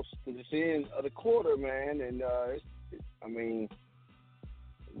real close to this end of the quarter, man, and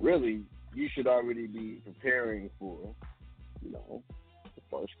really, you should already be preparing for, the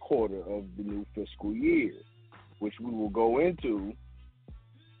first quarter of the new fiscal year, which we will go into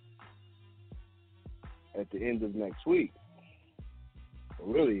at the end of next week.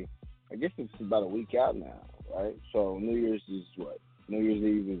 Really, I guess it's about a week out now, right? So New Year's is what? New Year's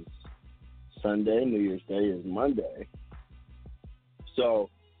Eve is Sunday. New Year's Day is Monday. So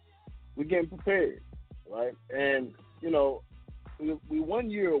we're getting prepared, right? And, we 1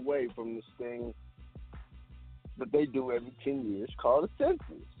 year away from this thing that they do every 10 years called a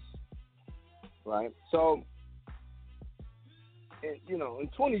census, right? So, in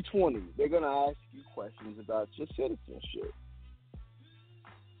 2020, they're going to ask you questions about your citizenship.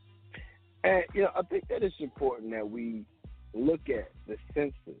 And, I think that it's important that we look at the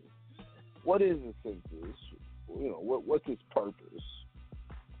census. What is a census? What's its purpose?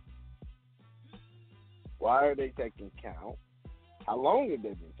 Why are they taking count? How long have they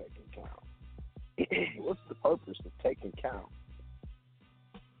been taking count? What's the purpose of taking count?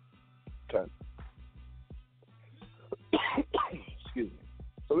 Okay. Excuse me.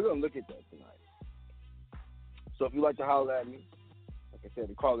 So we're going to look at that tonight. So if you'd like to holler at me, like I said,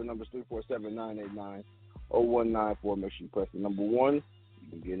 the call the number is 347-989-0194. Make sure you press the number 1. You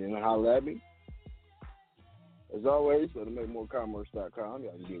can get in and holler at me. As always, go to makemorecommerce.com.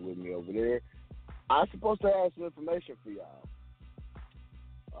 Y'all can get with me over there. I'm supposed to have some information for y'all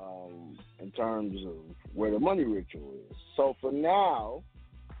in terms of where the money ritual is. So for now,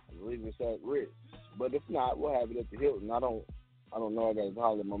 I believe it's at Ritz. But if not, we'll have it at the Hilton. I don't know. I got to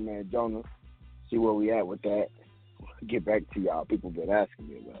holler at my man Jonah, see where we at with that. Get back to y'all. People been asking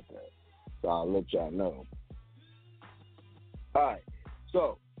me about that. So I'll let y'all know. All right.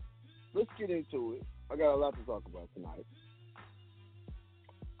 So let's get into it. I got a lot to talk about tonight.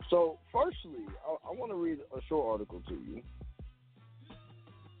 So, firstly, I want to read a short article to you.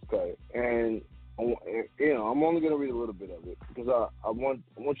 Okay, and I'm only going to read a little bit of it because I want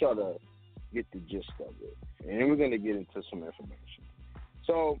y'all to get the gist of it, and then we're going to get into some information.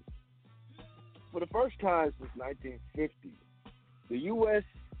 So, for the first time since 1950, the U.S.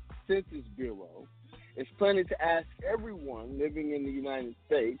 Census Bureau is planning to ask everyone living in the United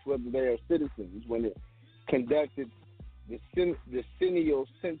States whether they are citizens when it conducted the decennial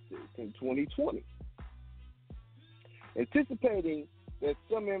census in 2020. Anticipating that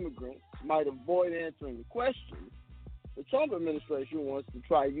some immigrants might avoid answering the question, the Trump administration wants to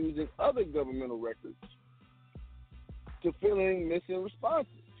try using other governmental records to fill in missing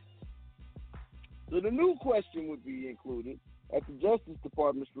responses. So the new question would be included at the Justice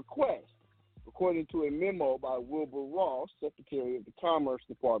Department's request, according to a memo by Wilbur Ross, Secretary of the Commerce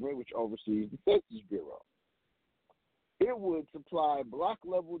Department, which oversees the Census Bureau. It would supply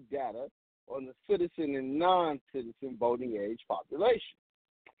block-level data on the citizen and non-citizen voting age population.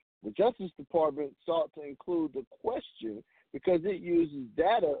 The Justice Department sought to include the question because it uses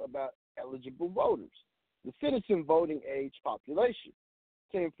data about eligible voters, the citizen voting age population,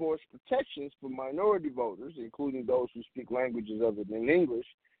 to enforce protections for minority voters, including those who speak languages other than English,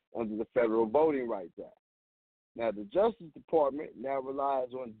 under the Federal Voting Rights Act. Now, the Justice Department now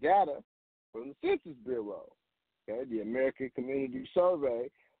relies on data from the Census Bureau, okay, the American Community Survey,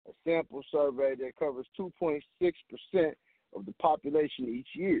 a sample survey that covers 2.6% of the population each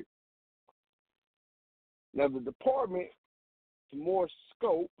year. Now, the department, to more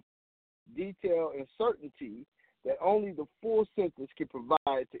scope, detail, and certainty that only the full census can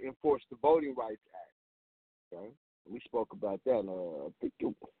provide to enforce the Voting Rights Act. Okay? We spoke about that. I think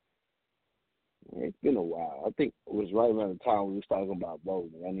it's been a while. I think it was right around the time we was talking about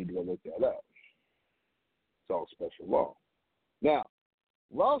voting. I need to go look that up. It's all special law. Now,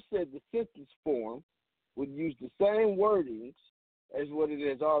 Ross said the census form would use the same wordings as what it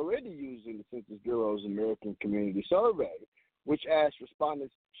has already used in the Census Bureau's American Community Survey, which asks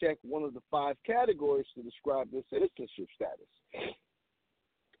respondents to check one of the 5 categories to describe their citizenship status.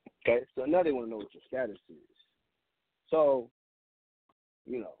 Okay, so now they want to know what your status is. So,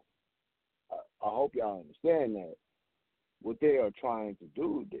 I hope y'all understand that what they are trying to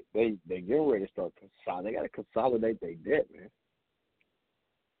do, they getting ready to start they got to consolidate their debt, man.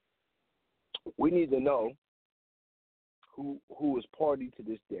 We need to know who is party to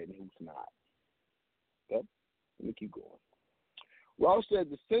this debt and who's not. Okay, let me keep going. Ross said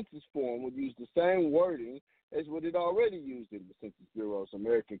the census form would use the same wording as what it already used in the Census Bureau's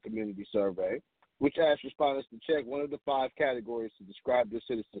American Community Survey, which asked respondents to check one of the 5 categories to describe their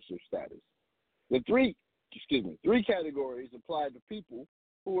citizenship status. The three categories apply to people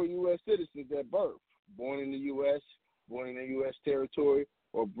who are U.S. citizens at birth, born in the U.S., born in a U.S. territory,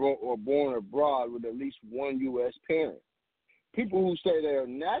 or born abroad with at least one U.S. parent. People who say they are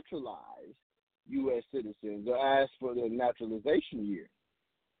naturalized U.S. citizens are asked for their naturalization year.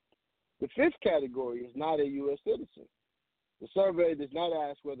 The 5th category is not a U.S. citizen. The survey does not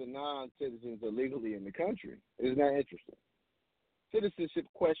ask whether non-citizens are legally in the country. Isn't that interesting? Citizenship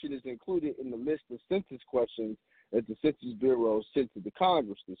question is included in the list of census questions that the Census Bureau sent to the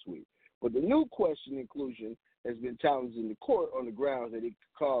Congress this week. But the new question inclusion has been challenged in the court on the grounds that it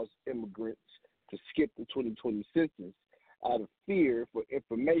could cause immigrants to skip the 2020 census out of fear for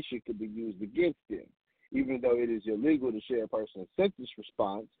information could be used against them, even though it is illegal to share a person's census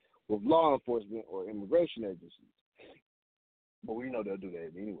response with law enforcement or immigration agencies. But we know they'll do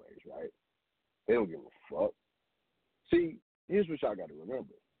that anyways, right? They don't give a fuck. See, here's what y'all got to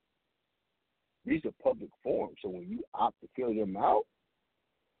remember. These are public forms, so when you opt to fill them out,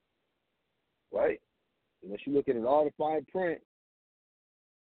 right, unless you're looking at all the fine print,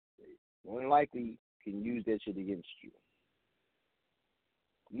 they more than likely can use that shit against you.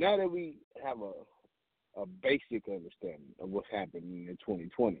 Now that we have a basic understanding of what's happening in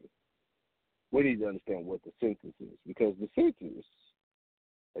 2020, we need to understand what the census is, because the census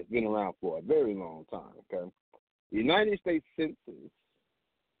has been around for a very long time, okay? The United States Census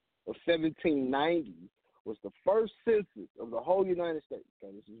of 1790 was the first census of the whole United States,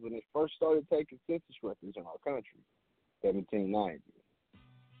 okay? This is when they first started taking census records in our country, 1790.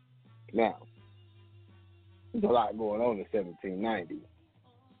 Now, there's a lot going on in 1790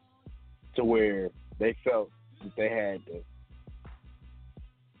 to where they felt that they had to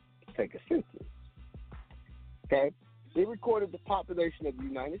take a census. Okay? They recorded the population of the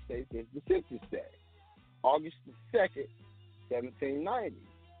United States as the Census Day, August the 2nd, 1790,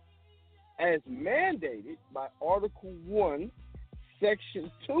 as mandated by Article 1, Section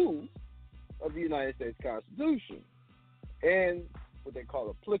 2 of the United States Constitution and what they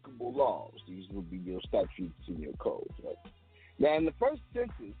call applicable laws. These would be your statutes and your codes. Right? Now, in the first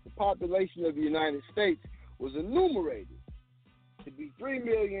census, the population of the United States was enumerated to be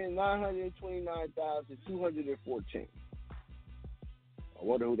 3,929,214. I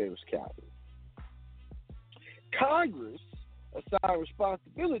wonder who they was counting. Congress assigned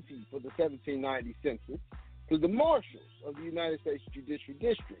responsibility for the 1790 census to the marshals of the United States judicial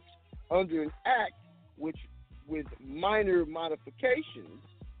districts under an act which, with minor modifications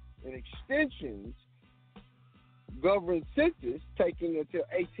and extensions, governed census taking until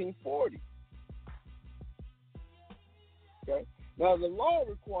 1840. Okay. Now, the law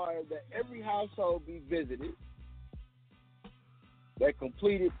required that every household be visited, that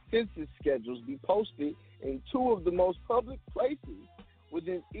completed census schedules be posted in two of the most public places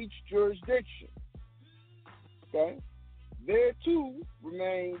within each jurisdiction. Okay? There, too,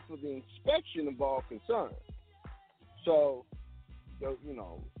 remain for the inspection of all concerned. So, you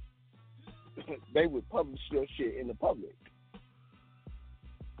know, they would publish your shit in the public.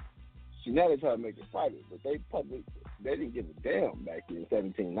 See, now they try to make it private, but they didn't give a damn back in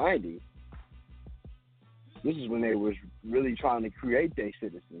 1790. This is when they was really trying to create their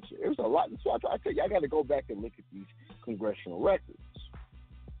citizenship. It was a lot. So I tell you, I got to go back and look at these congressional records.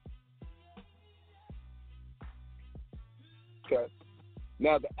 Okay.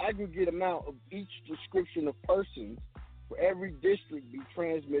 Now, the aggregate amount of each description of persons for every district be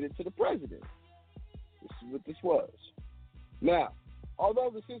transmitted to the president. This is what this was. Now, although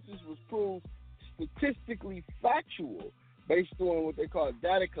the census was proved statistically factual based on what they call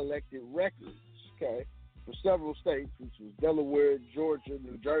data collected records, okay, for several states, which was Delaware, Georgia,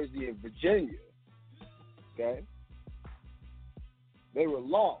 New Jersey, and Virginia, okay, they were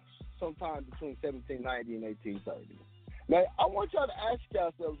lost sometime between 1790 and 1830. Now, I want y'all to ask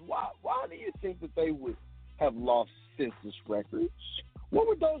yourselves, why do you think that they would have lost census records? What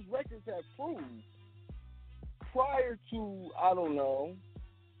would those records have proved prior to, I don't know,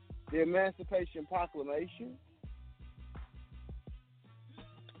 the Emancipation Proclamation?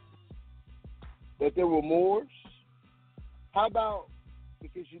 That there were Moors? How about,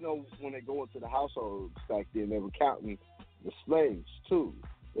 because, you know, when they go into the households back then, they were counting the slaves, too.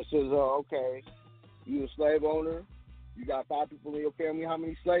 It says, okay, you a slave owner, you got 5 people in your family, how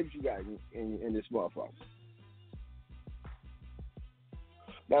many slaves you got in this motherfucker?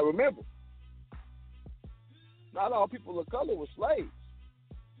 Now, remember, not all people of color were slaves.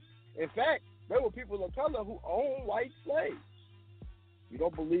 In fact, there were people of color who owned white slaves. You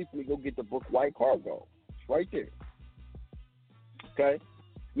don't believe me, go get the book White Cargo. It's right there. Okay?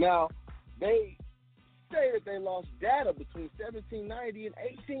 Now, they say that they lost data between 1790 and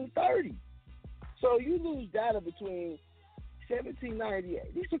 1830. So you lose data between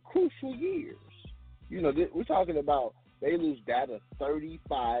 1798. These are crucial years. You know, we're talking about they lose data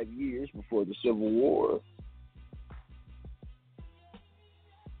 35 years before the Civil War.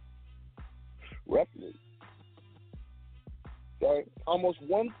 Roughly. Okay? Almost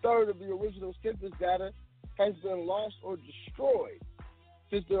 1/3 of the original census data has been lost or destroyed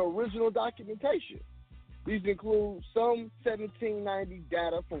since the original documentation. These include some 1790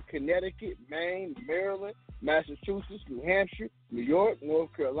 data from Connecticut, Maine, Maryland, Massachusetts, New Hampshire, New York,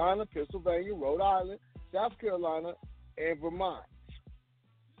 North Carolina, Pennsylvania, Rhode Island, South Carolina, and Vermont.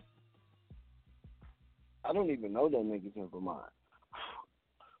 I don't even know them niggas in Vermont.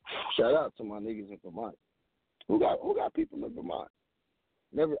 Shout out to my niggas in Vermont. Who got people in Vermont?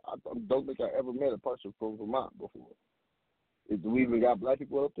 Never. I don't think I ever met a person from Vermont before. Do we even got black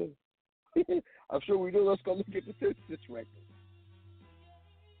people up there? I'm sure we do. Let's go look at the census record.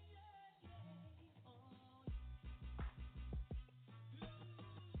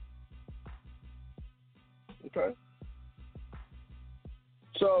 Okay.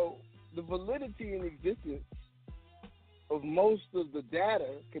 So the validity and existence of most of the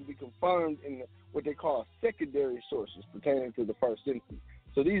data can be confirmed in what they call secondary sources pertaining to the first census.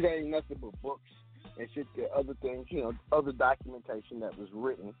 So these ain't nothing but books and shit, that other things, you know, other documentation that was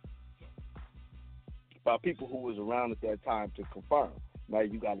written by people who was around at that time to confirm. Now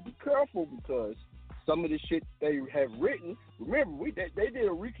you got to be careful because some of the shit they have written. Remember, they did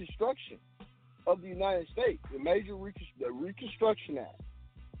a reconstruction of the United States, the Reconstruction Act.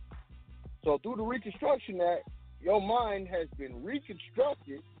 So through the Reconstruction Act, your mind has been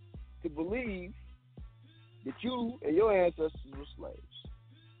reconstructed to believe that you and your ancestors were slaves.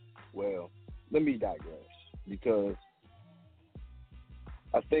 Well, let me digress, because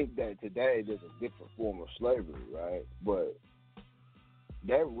I think that today there's a different form of slavery, right? But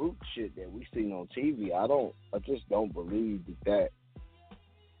that root shit that we seen on TV, I just don't believe that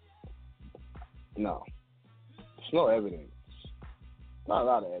No. There's no evidence. Not a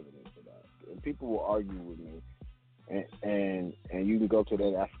lot of evidence for that. And people will argue with me. And you can go to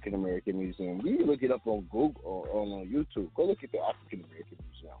that African American Museum. You can look it up on Google or on YouTube. Go look at the African American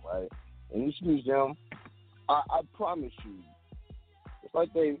Museum, right? In this museum, I promise you, it's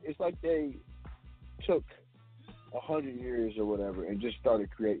like they took 100 years or whatever and just started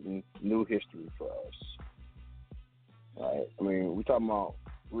creating new history for us. Right? I mean, we're talking about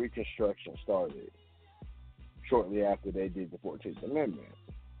Reconstruction started shortly after they did the 14th Amendment.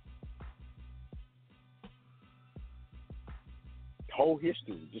 Whole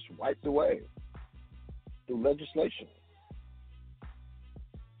history just wiped away through legislation.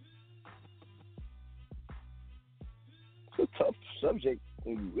 It's a tough subject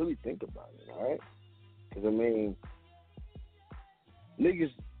when you really think about it, all right? Because, I mean,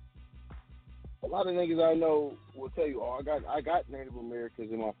 niggas, a lot of niggas I know will tell you, oh, I got Native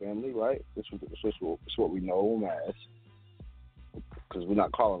Americans in my family, right? That's what we know them as, because we're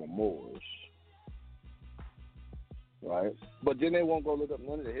not calling them Moors. Right? But then they won't go look up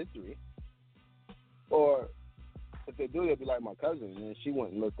none of the history. Or if they do, they'll be like my cousin, and she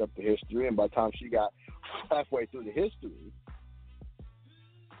went and looked up the history, and by the time she got halfway through the history,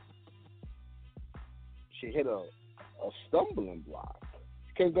 she hit a stumbling block.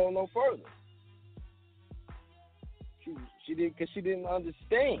 She couldn't go no further. She didn't, because she didn't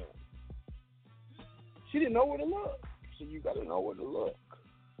understand. She didn't know where to look. So you got to know where to look.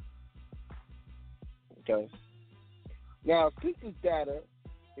 Okay? Now, census data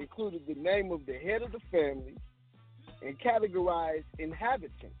included the name of the head of the family and categorized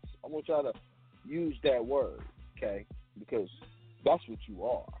inhabitants. I want y'all to use that word, okay? Because that's what you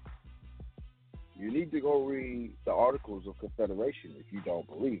are. You need to go read the Articles of Confederation if you don't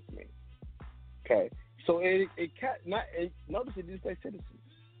believe me. Okay? So notice it didn't say citizens.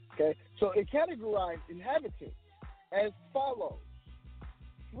 Okay? So it categorized inhabitants as follows: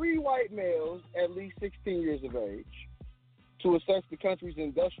 free white males at least 16 years of age, to assess the country's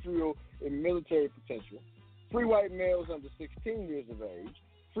industrial and military potential. Free white males under 16 years of age.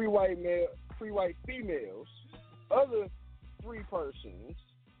 Free white females. Other free persons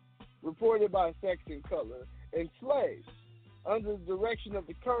reported by sex and color, and slaves under the direction of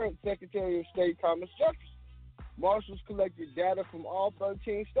the current Secretary of State Thomas Jefferson. Marshals collected data from all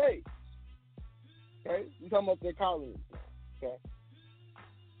 13 states. Okay, we're talking about their colonies now. Okay,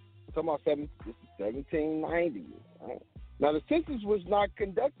 we're talking about 1790. Right? Now, the census was not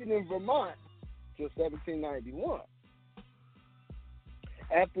conducted in Vermont until 1791,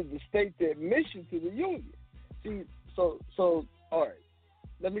 after the state's admission to the Union. See, so all right,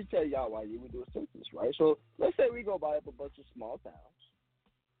 let me tell y'all why you would do a census, right? So let's say we go buy up a bunch of small towns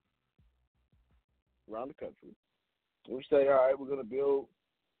around the country. And we say, all right, we're going to build.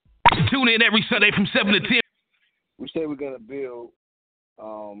 Tune in every Sunday from 7 to 10. We say we're going to build,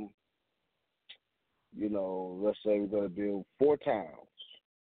 let's say we're going to build 4 towns.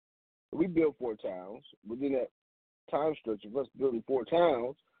 We build 4 towns. Within that time stretch of us building 4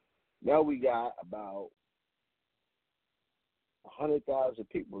 towns, now we got about 100,000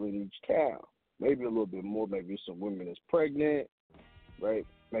 people in each town. Maybe a little bit more. Maybe some women is pregnant, right?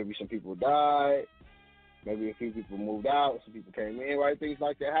 Maybe some people died. Maybe a few people moved out. Some people came in, right? Things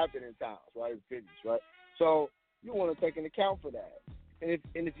like that happen in towns, right? In cities, right? So you want to take an account for that. And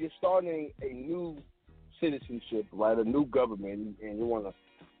if you're starting a new citizenship, right, a new government, and you want to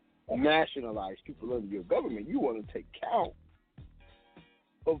nationalize people under your government, you want to take count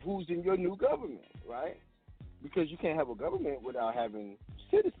of who's in your new government, right? Because you can't have a government without having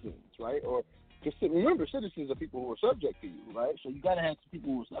citizens, right? Or because remember, citizens are people who are subject to you, right? So you got to have some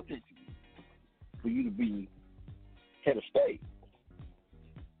people who are subject to you for you to be head of state.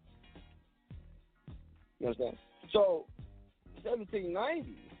 You understand? So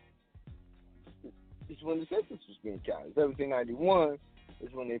 1790 is when the census was being counted. 1791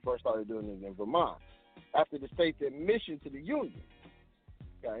 is when they first started doing it in Vermont, after the state's admission to the Union.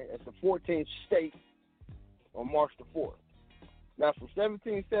 Okay, as the 14th state on March the 4th. Now, from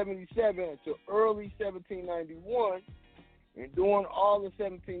 1777 until early 1791, and during all of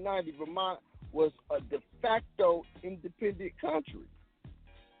 1790, Vermont was a de facto independent country,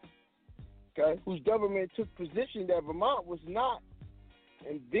 okay, whose government took position that Vermont was not,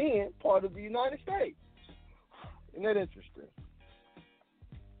 and then, part of the United States. Isn't that interesting?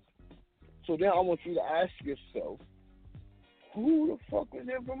 So then I want you to ask yourself, who the fuck was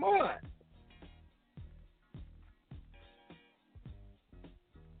in Vermont?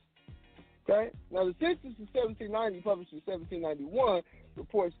 Okay? Now, the census in 1790, published in 1791,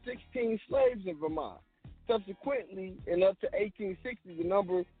 reports 16 slaves in Vermont. Subsequently, and up to 1860, the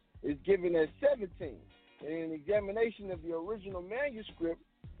number is given as 17. And an examination of the original manuscript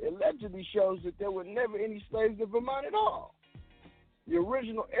allegedly shows that there were never any slaves in Vermont at all. The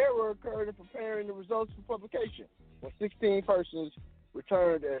original error occurred in preparing the results for publication, when 16 persons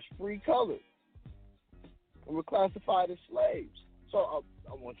returned as free colored and were classified as slaves. So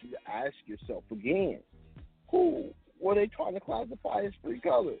I want you to ask yourself again, who were they trying to classify as free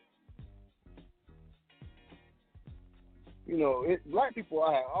colored? You know, black people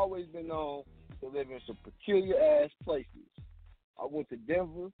I have always been known to live in some peculiar-ass places. I went to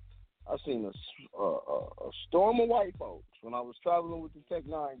Denver. I seen a storm of white folks when I was traveling with the Tech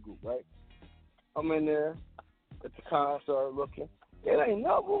 9 group, right? I'm in there at the concert looking. It ain't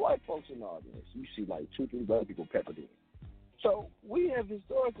nothing but white folks in the audience. You see like 2-3 black people peppered in. So we have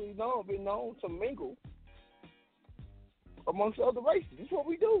historically been known to mingle amongst other races. That's what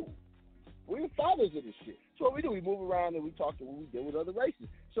we do. We're fathers of this shit. That's what we do. We move around and we talk to what we deal with other races.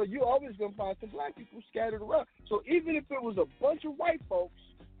 So you're always going to find some black people scattered around. So even if it was a bunch of white folks,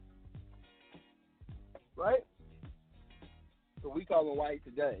 right? So we call them white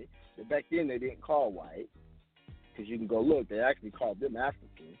today. But back then they didn't call white. Because you can go look. They actually called them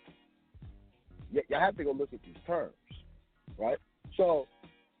African. You have to go look at these terms, right? So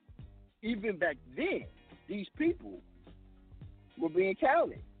even back then, these people were being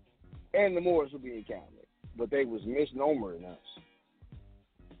counted. And the Moors were being counted. But they was misnomering us.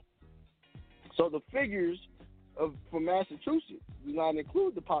 So the figures from Massachusetts do not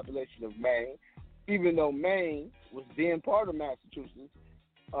include the population of Maine, even though Maine was then part of Massachusetts.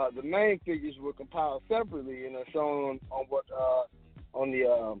 The Maine figures were compiled separately and are shown on what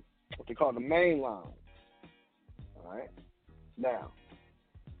they call the Maine line. All right. Now,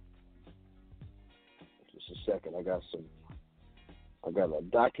 just a second. I got a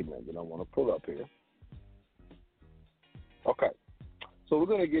document that I want to pull up here. Okay. So we're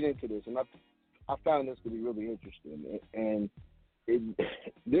going to get into this, and I found this to be really interesting, and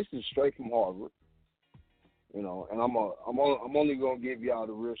this is straight from Harvard, you know. And I'm only going to give y'all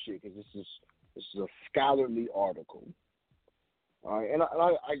the real shit because this is a scholarly article. All right, and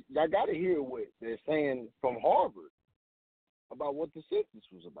I got to hear what they're saying from Harvard about what the census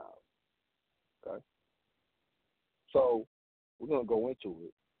was about. Okay, so we're going to go into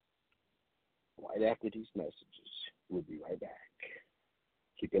it right after these messages. We'll be right back.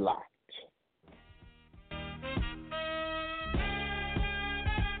 Keep it locked.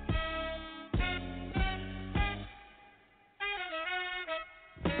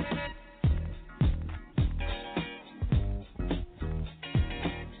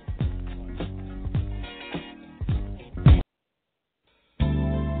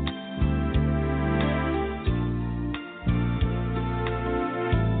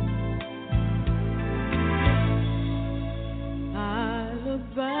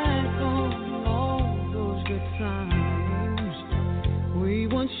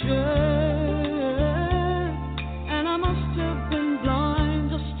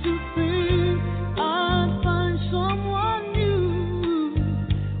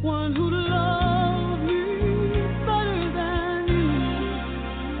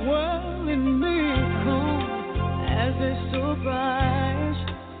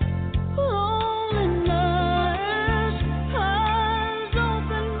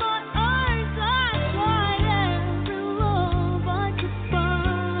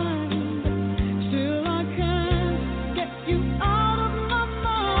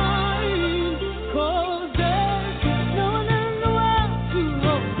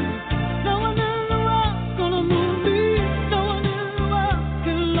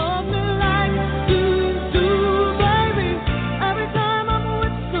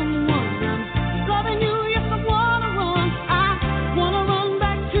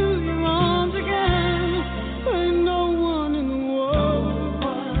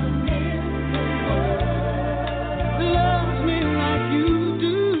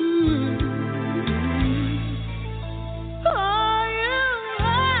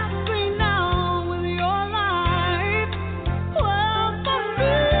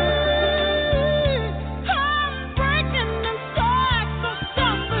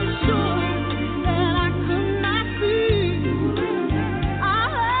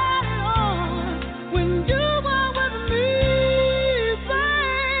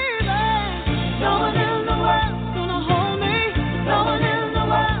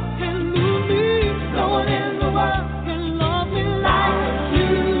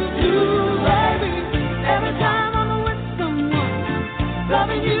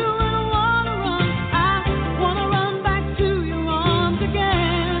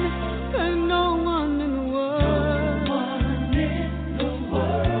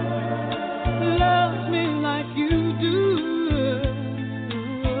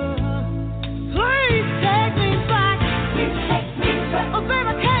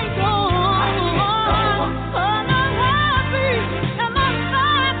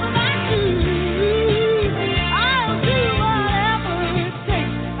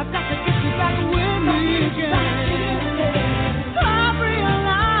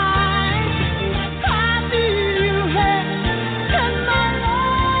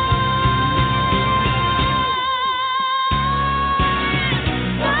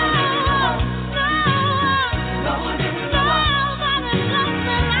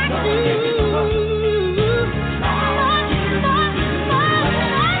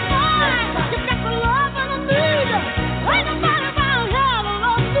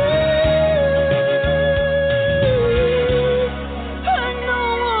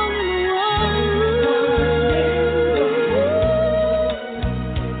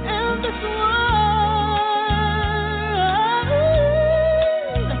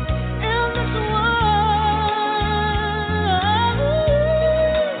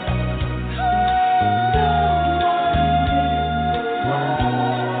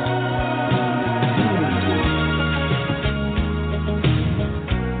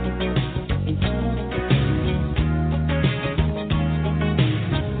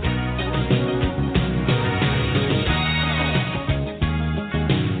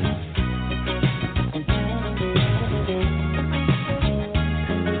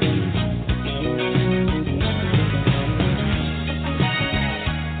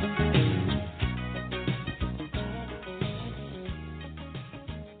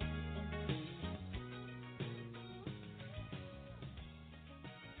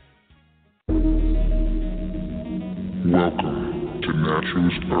 Welcome to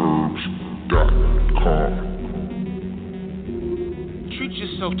naturalsherbs.com. Treat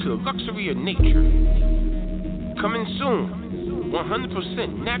yourself to the luxury of nature. Coming soon,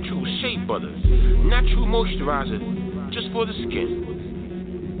 100% natural shea butter, natural moisturizer, just for the skin.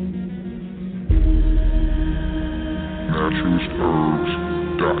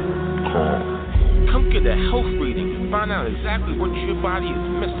 naturalsherbs.com. Come get a health reading and find out exactly what your body is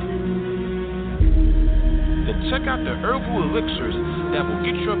missing. Then check out the herbal elixirs that will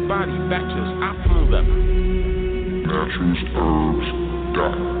get your body back to its optimal level.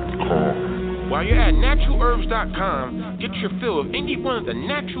 naturalsherbs.com. While you're at naturalherbs.com, get your fill of any one of the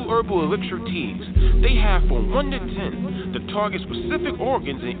natural herbal elixir teas. They have from 1 to 10 to target specific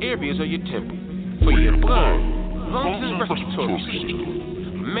organs and areas of your temple. For your blood, lungs and respiratory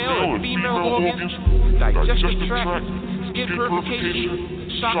system, male and female organs, digestive tract, skin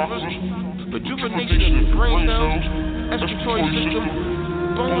purification, chakras, rejuvenation of your brain cells, excretory system,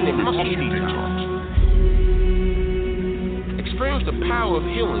 bone and muscle detox. Experience the power of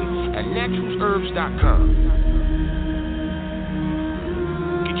healing at naturalherbs.com.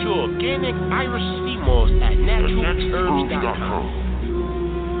 Get your organic Irish sea moss at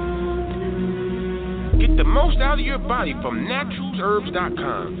naturalherbs.com. Get the most out of your body from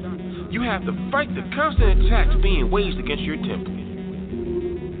naturalherbs.com. You have to fight the constant attacks being waged against your temple.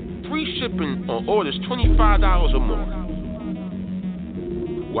 Free shipping on orders $25 or more.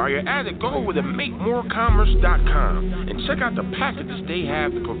 While you're at it, go over to MakeMoreCommerce.com and check out the packages they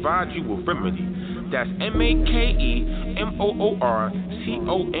have to provide you with remedy. That's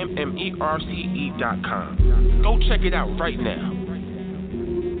MakeMoreCommerce.com. Go check it out right now.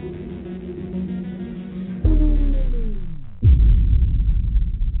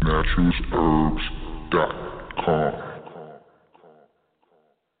 naturalsherbs.com.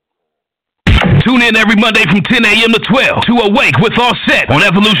 Tune in every Monday from 10 a.m. to 12 to Awake with Offset on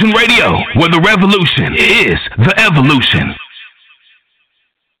Evolution Radio, where the revolution is the evolution.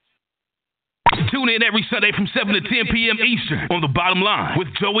 Tune in every Sunday from 7 to 10 p.m. Eastern on The Bottom Line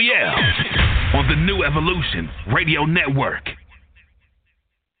with Joey L. on the New Evolution Radio Network.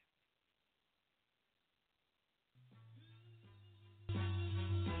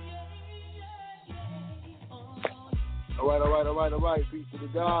 All right. Peace to the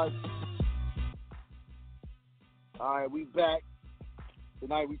gods. All right, we back.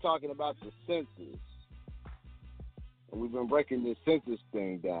 Tonight we talking about the census. And we've been breaking this census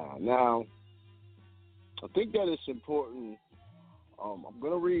thing down. Now, I think that it's important. I'm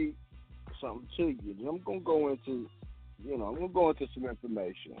going to read something to you. And I'm going to go into, some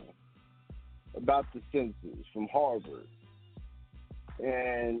information about the census from Harvard.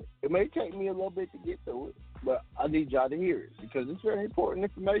 And it may take me a little bit to get through it, but I need y'all to hear it because it's very important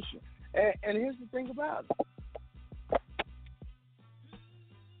information. And here's the thing about it.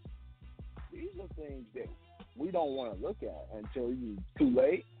 These are things that we don't want to look at until it's too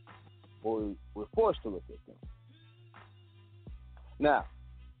late or we're forced to look at them. Now,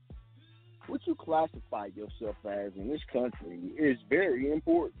 what you classify yourself as in this country is very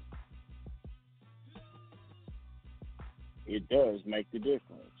important. It does make the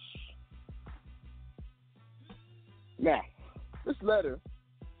difference. Now, this letter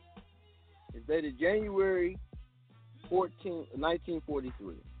is dated January 14,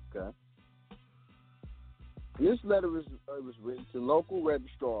 1943, okay? And this letter was written to local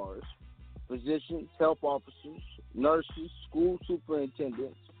registrars, physicians, health officers, nurses, school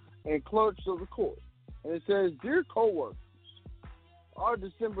superintendents, and clerks of the court. And it says, "Dear co-workers, our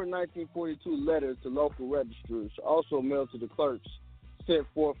December 1942 letter to local registrars, also mailed to the clerks, set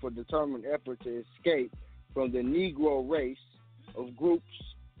forth a determined effort to escape from the Negro race of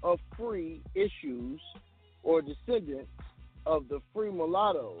groups of free issues or descendants of the free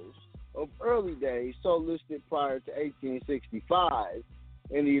mulattoes of early days so listed prior to 1865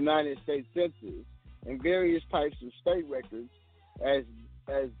 in the United States Census and various types of state records as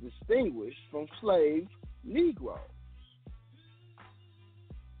distinguished from slave Negroes."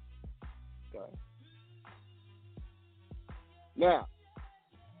 Okay. Now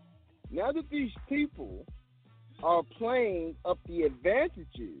that these people are playing up the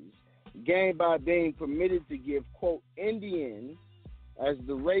advantages gained by being permitted to give, quote, Indian as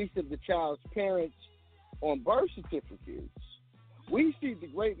the race of the child's parents on birth certificates, we see the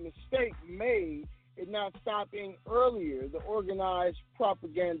great mistake made in not stopping earlier the organized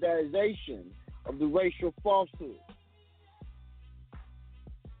propagandization of the racial falsehood.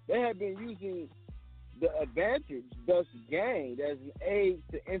 They have been using the advantage thus gained as an aid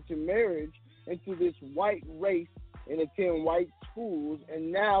to intermarriage into this white race and attend white schools,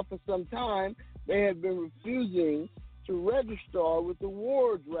 and now for some time they have been refusing to register with the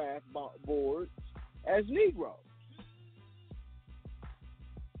war draft boards as Negroes.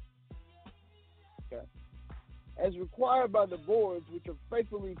 Okay. As required by the boards, which are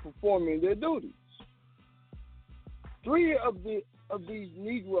faithfully performing their duties. 3 of these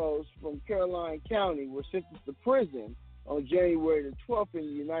Negroes from Caroline County were sentenced to prison on January the 12th in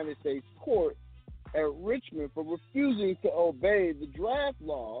the United States Court at Richmond for refusing to obey the draft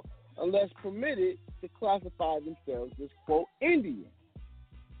law unless permitted to classify themselves as, quote, Indian.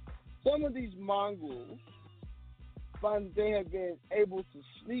 Some of these mongrels find that they have been able to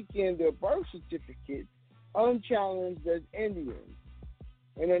sneak in their birth certificates unchallenged as Indians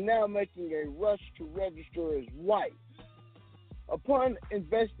and are now making a rush to register as white. Upon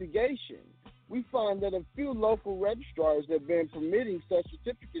investigation, we find that a few local registrars have been permitting such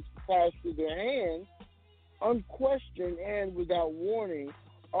certificates to pass through their hands, unquestioned and without warning,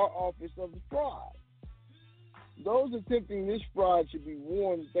 our office of the fraud. Those attempting this fraud should be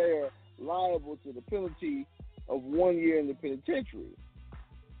warned they are liable to the penalty of 1 year in the penitentiary.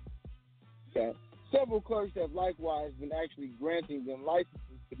 Okay. Several clerks have likewise been actually granting them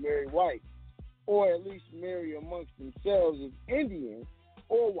licenses to marry white, or at least marry amongst themselves as Indian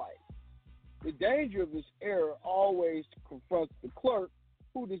or white. The danger of this error always confronts the clerk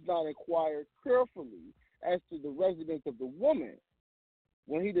who does not inquire carefully as to the residence of the woman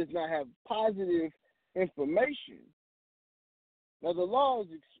when he does not have positive information. Now, the law is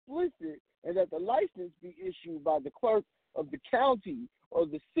explicit in that the license be issued by the clerk of the county or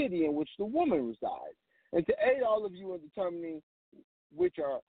the city in which the woman resides. And to aid all of you in determining which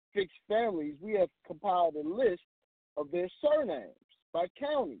are fixed families, we have compiled a list of their surnames by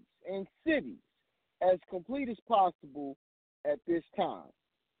counties and cities as complete as possible at this time.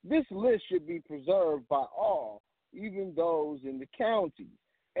 This list should be preserved by all, even those in the counties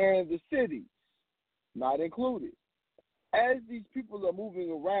and the cities, not included, as these people are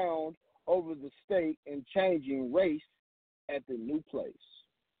moving around over the state and changing race at the new place.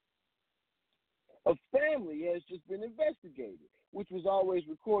 A family has just been investigated, which was always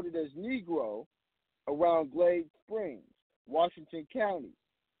recorded as Negro around Glade Springs, Washington County,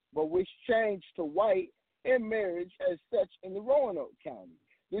 but which changed to white in marriage as such in the Roanoke County.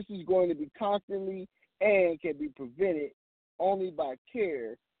 This is going to be constantly and can be prevented only by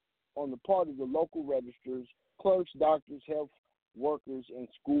care on the part of the local registrars, clerks, doctors, health workers, and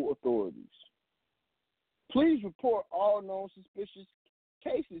school authorities. Please report all known suspicious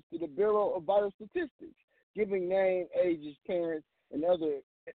cases to the Bureau of Vital Statistics, giving name, ages, parents, and other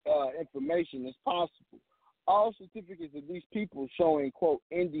information as possible. All certificates of these people showing, quote,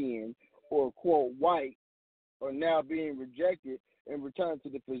 Indian or, quote, white are now being rejected and returned to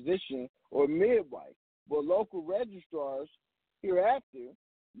the physician or midwife. But local registrars hereafter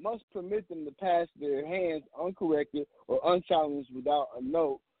must permit them to pass their hands uncorrected or unchallenged without a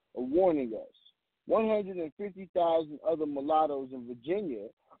note of warning us. 150,000 other mulattoes in Virginia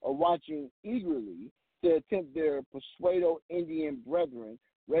are watching eagerly to attempt their Persuado Indian brethren,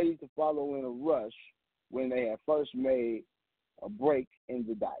 ready to follow in a rush when they have first made a break in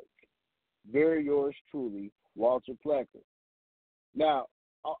the dike. Very yours truly, Walter Plecker. Now,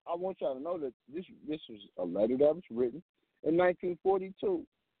 I want y'all to know that this was a letter that was written in 1942.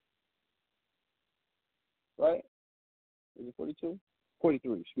 Right? Is it 42?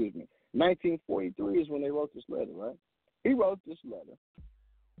 43, excuse me. 1943 is when they wrote this letter, right? He wrote this letter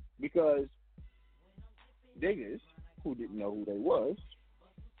because diggers, who didn't know who they was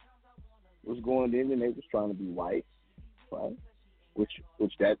going in and they was trying to be white, right? Which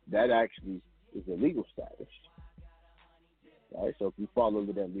that actually is a legal status, right? So if you fall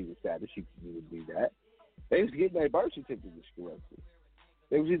under that legal status, you would be that. They was getting their birth certificates corrected.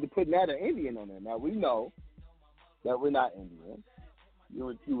 They was either putting that or Indian on there. Now we know that we're not Indian.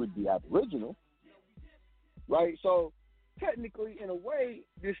 You would be Aboriginal, right? So technically, in a way,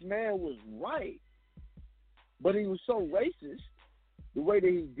 this man was right, but he was so racist the way that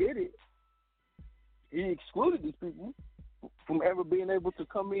he did it. He excluded these people from ever being able to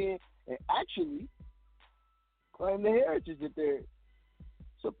come in and actually claim the heritage that they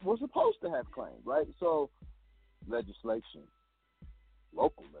were supposed to have claimed, right? So legislation,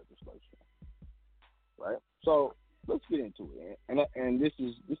 local legislation, right? So let's get into it, and this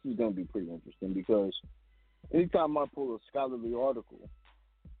is going to be pretty interesting because anytime I pull a scholarly article,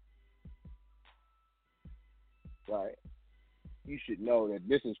 right, you should know that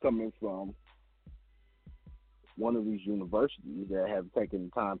this is coming from one of these universities that have taken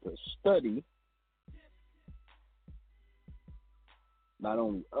the time to study not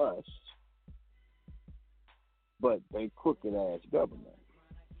only us, but they crooked ass government.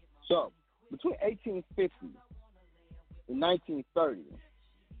 So between 1850 in 1930,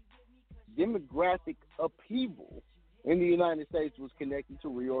 demographic upheaval in the United States was connected to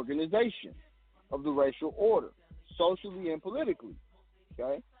reorganization of the racial order, socially and politically.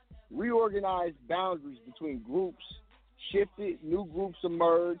 Okay? Reorganized boundaries between groups shifted, new groups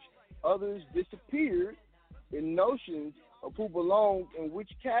emerged, others disappeared, and notions of who belonged in which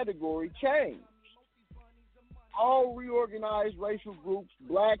category changed. All reorganized racial groups,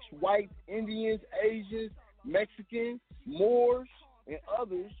 blacks, whites, Indians, Asians, Mexicans, Moors, and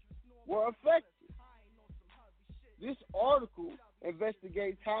others, were affected. This article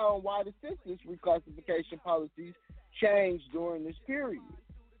investigates how and why the census reclassification policies changed during this period,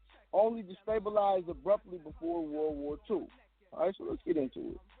 only to stabilize abruptly before World War II. All right, so let's get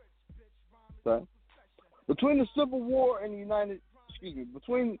into it. Okay. Between Civil War and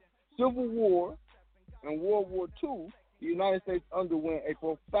World War II, the United States underwent a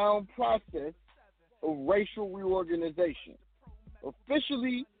profound process of racial reorganization.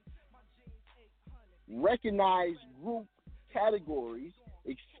 Officially recognized group categories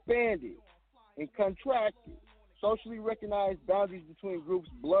expanded and contracted. Socially recognized boundaries between groups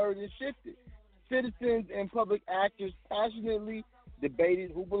blurred and shifted. Citizens and public actors passionately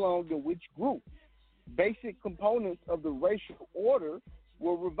debated who belonged in which group. Basic components of the racial order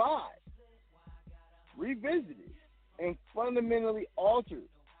were revived, revisited, and fundamentally altered.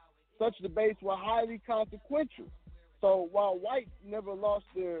 Such debates were highly consequential. So while whites never lost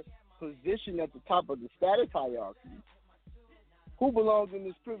their position at the top of the status hierarchy, who belonged in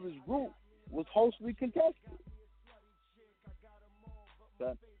this privileged group was hotly contested.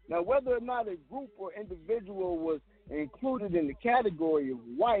 Okay. Now, whether or not a group or individual was included in the category of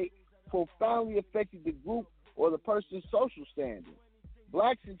white profoundly affected the group or the person's social standing.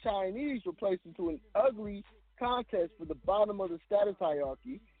 Blacks and Chinese were placed into an ugly contest for the bottom of the status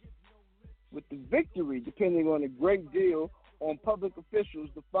hierarchy, with the victory depending on a great deal on public officials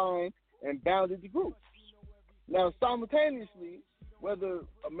defined and bounded the groups. Now, simultaneously, whether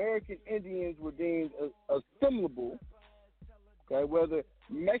American Indians were deemed assimilable, okay, whether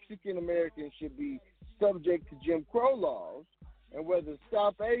Mexican Americans should be subject to Jim Crow laws, and whether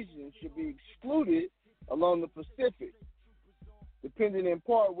South Asians should be excluded along the Pacific, depending in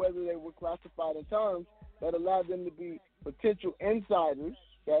part whether they were classified in terms that allowed them to be potential insiders,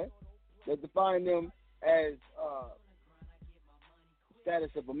 okay, that define them as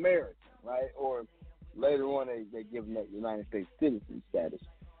status of American, right? Or later on they give them that United States citizen status.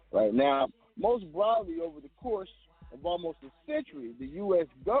 Right now, most broadly over the course of almost a century, the U.S.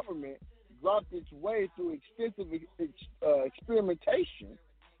 government dropped its way through extensive experimentation,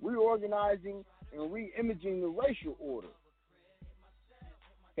 reorganizing and re-imaging the racial order,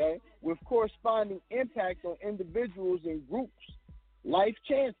 okay, with corresponding impact on individuals and groups' life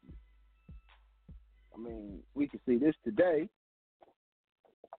chances. I mean, we can see this today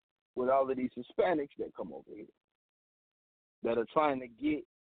with all of these Hispanics that come over here that are trying to get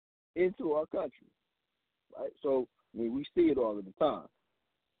into our country, right? So, I mean, we see it all of the time.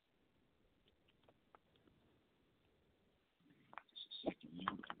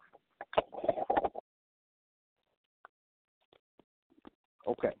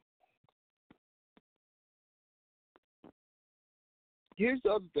 Okay. Here's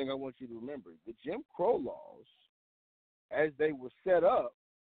the other thing I want you to remember. The Jim Crow laws, as they were set up,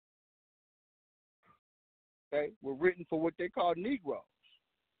 okay, were written for what they called Negroes.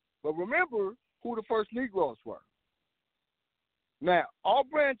 But remember who the first Negroes were. Now, all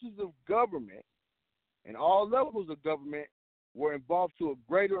branches of government and all levels of government were involved to a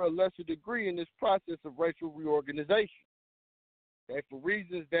greater or lesser degree in this process of racial reorganization, okay, for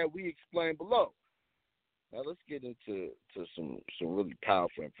reasons that we explain below. Now, let's get into some really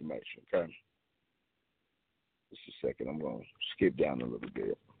powerful information, okay? Just a second. I'm going to skip down a little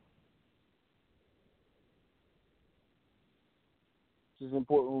bit. This is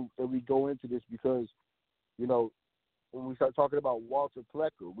important that we go into this because, you know, when we start talking about Walter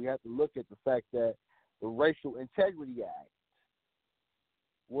Plecker, we have to look at the fact that the Racial Integrity Act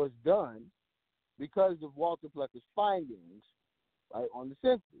was done because of Walter Plecker's findings, right, on the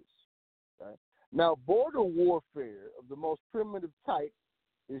census. Right? Now, border warfare of the most primitive type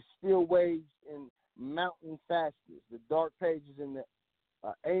is still waged in mountain fastest. The dark pages in the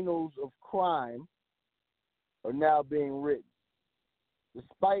annals of crime are now being written.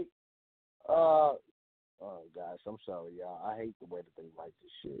 Despite, oh gosh, I'm sorry, y'all. I hate the way that they write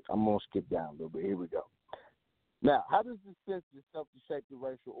this shit. I'm going to skip down a little bit. Here we go. Now, how does the census help to shape the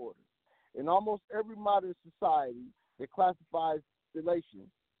racial order? In almost every modern society that classifies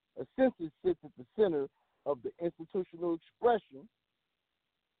relation, a census sits at the center of the institutional expression,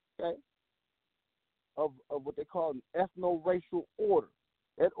 okay, of what they call an ethno-racial order.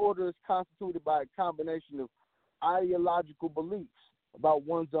 That order is constituted by a combination of ideological beliefs about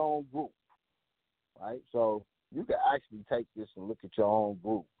one's own group, right? So you can actually take this and look at your own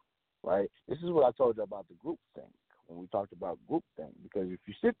group, right? This is what I told you about the group thing when we talked about group thing, because if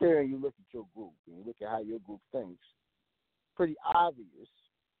you sit there and you look at your group and you look at how your group thinks, pretty obvious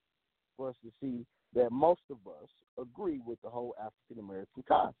for us to see that most of us agree with the whole African American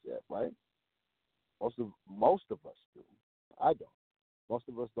concept, right? Most of us do. I don't. Most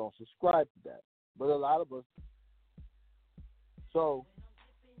of us don't subscribe to that, but a lot of us. So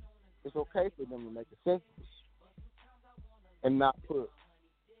it's okay for them to make a census and not put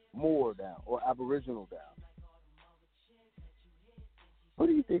Moor down or Aboriginal down. Who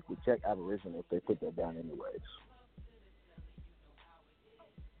do you think would check Aboriginal if they put that down anyways?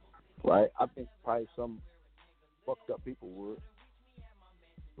 Right? I think probably some fucked up people would,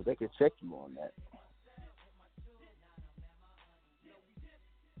 but they could check you on that.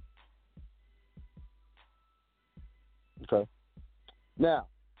 Okay. Now,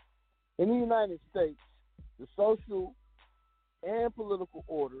 in the United States, the social and political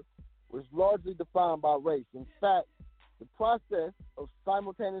order was largely defined by race. In fact, the process of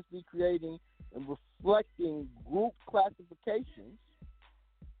simultaneously creating and reflecting group classifications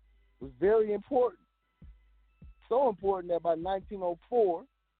was very important. So important that by 1904,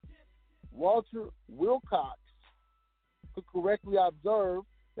 Walter Wilcox could correctly observe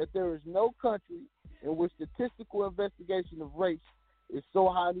that there is no country in which statistical investigation of race is so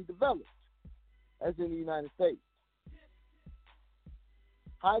highly developed as in the United States.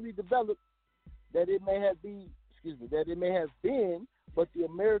 Highly developed that it may have been, but the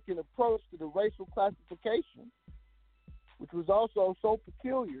American approach to the racial classification, which was also so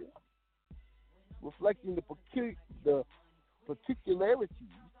peculiar, reflecting the particularities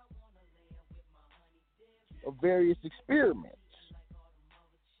of various experiments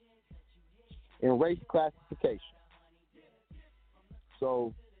in race classification.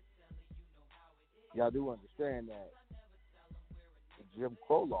 So, y'all do understand that the Jim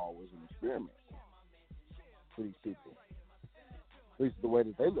Crow law was an experiment for these people. At least the way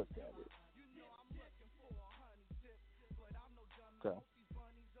that they looked at it. Okay.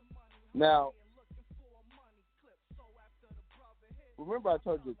 Now, remember I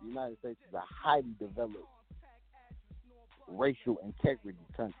told you that the United States is a highly developed racial integrity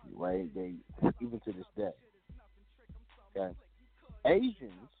country, right? They, even to this day. Okay.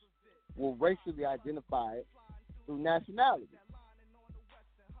 Asians were racially identified through nationality.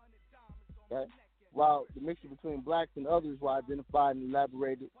 Okay. While the mixture between blacks and others were identified and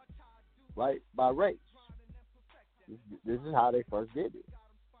elaborated, right, by race. This is how they first did it.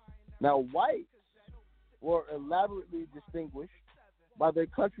 Now, whites were elaborately distinguished by their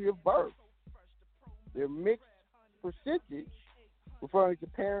country of birth. Their mixed percentage referring to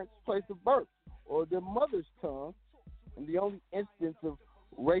parents' place of birth or their mother's tongue, and the only instance of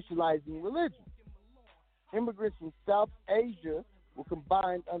racializing religion. Immigrants from South Asia were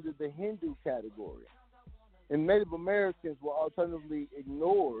combined under the Hindu category, and Native Americans were alternatively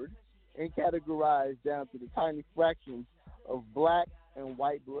ignored and categorized down to the tiny fractions of black and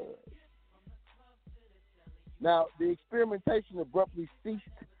white blood. Now, the experimentation abruptly ceased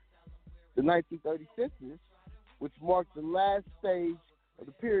the 1930 census, which marked the last stage of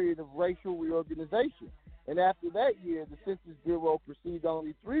the period of racial reorganization. And after that year, the Census Bureau perceived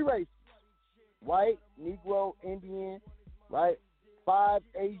only 3 races: white, Negro, Indian, right? 5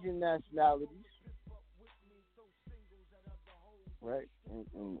 Asian nationalities, right?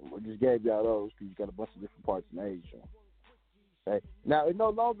 And we just gave y'all those because you got a bunch of different parts in Asia. Okay. Now, it no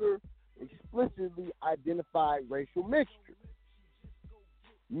longer explicitly identified racial mixture,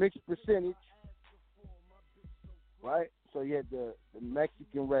 mixed percentage, right? So you had the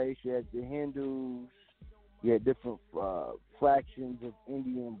Mexican race, you had the Hindus, you had different fractions of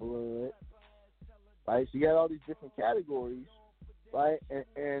Indian blood, right? So you had all these different categories, right?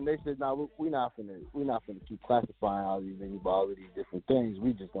 And they said, no, we're not finna keep classifying all these different things.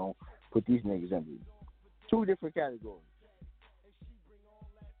 We just gonna put these niggas in 2 different categories.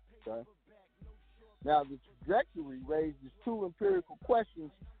 Okay. Now the trajectory raises 2 empirical questions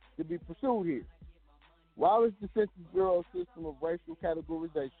to be pursued here. Why is the Census Bureau system of racial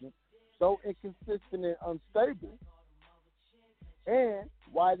categorization so inconsistent and unstable? And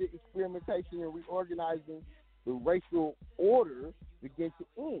why did experimentation in reorganizing the racial order begin to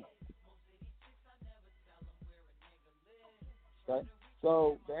end? Okay,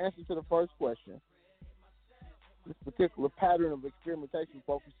 so the answer to the first question, this particular pattern of experimentation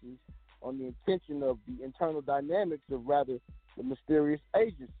focuses on the intention of the internal dynamics of rather the mysterious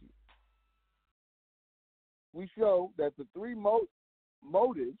agency. we show that the three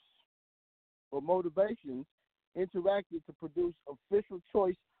motives or motivations interacted to produce official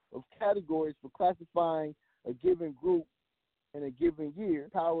choice of categories for classifying a given group in a given year: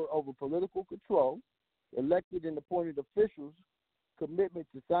 power over political control, elected and appointed officials, commitment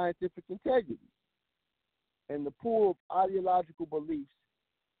to scientific integrity, and the pool of ideological beliefs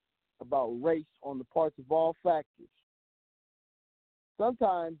about race on the parts of all factors.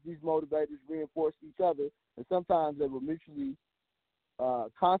 Sometimes these motivators reinforce each other, and sometimes they were mutually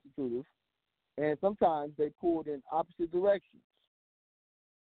constitutive, and sometimes they pulled in opposite directions.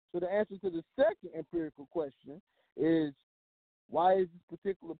 So the answer to the second empirical question is, why is this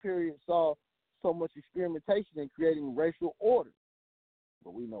particular period saw so much experimentation in creating racial order?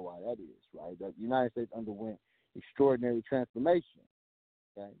 But we know why that is, right? The United States underwent extraordinary transformation.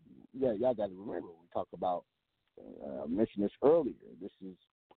 Okay? Yeah, y'all got to remember, we talked about, I mentioned this earlier, this is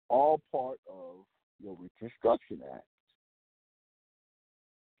all part of your Reconstruction Act.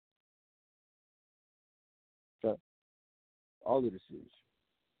 Okay? All of this is.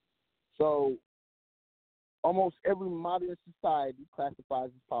 So almost every modern society classifies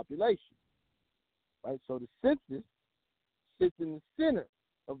its population, right? So the census sits in the center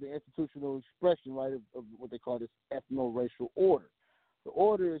of the institutional expression, right, of what they call this ethno-racial order. The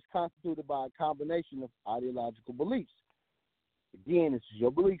order is constituted by a combination of ideological beliefs. Again, this is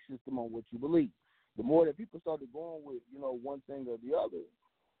your belief system on what you believe. The more that people started going with, one thing or the other,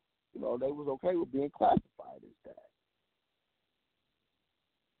 they was okay with being classified as that.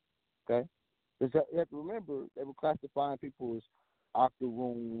 Okay? Because you have to remember, they were classifying people as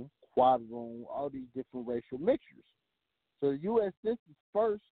octoroon, quadroon, all these different racial mixtures. So the U.S. Census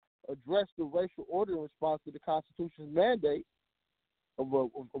first addressed the racial order in response to the Constitution's mandate of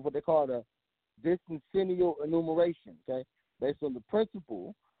what they call the decennial enumeration, okay, based on the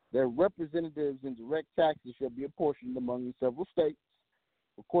principle that representatives in direct taxes shall be apportioned among the several states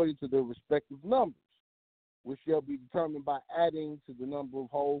according to their respective numbers, which shall be determined by adding to the number of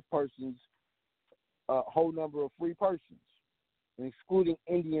whole number of free persons, and excluding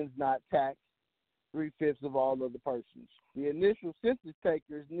Indians not taxed, 3/5 of all other persons. The initial census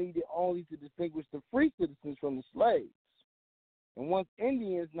takers needed only to distinguish the free citizens from the slaves. And once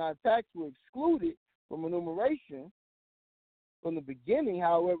Indians not taxed were excluded from enumeration from the beginning,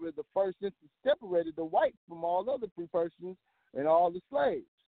 however, the first census separated the whites from all other free persons and all the slaves,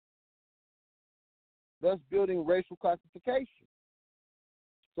 thus building racial classification.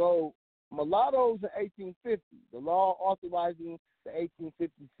 So mulattoes in 1850, the law authorizing the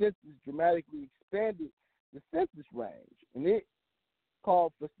 1850 census dramatically expanded the census range, and it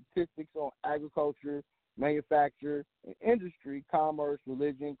called for statistics on agriculture, manufacture, and industry, commerce,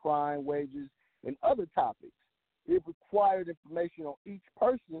 religion, crime, wages, and other topics. It required information on each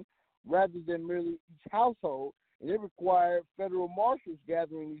person rather than merely each household, and it required federal marshals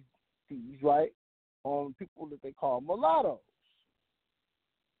gathering these fees, right, on people that they call mulattoes.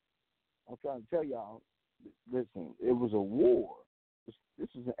 I'm trying to tell y'all, listen, it was a war. This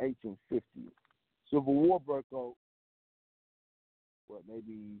was in 1850. Civil War broke out, when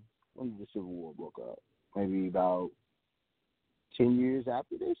did the Civil War broke out? Maybe about 10 years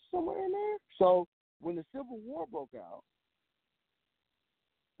after this, somewhere in there. So when the Civil War broke out,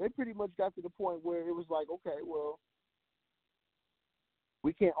 they pretty much got to the point where it was like, okay, well,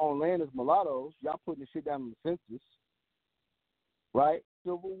 we can't own land as mulattoes. Y'all putting the shit down in the census, right?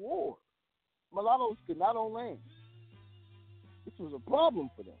 Civil War. Mulattoes could not own land. This was a problem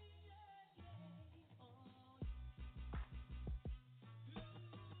for them.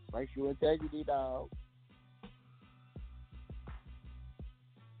 Racial integrity, dog.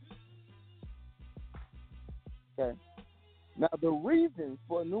 Okay. Now, the reasons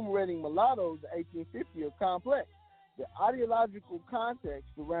for enumerating mulattoes in 1850 are complex. The ideological context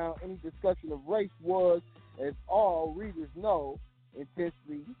around any discussion of race was, as all readers know,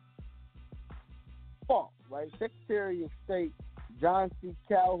 intensely false, right? Secretary of State John C.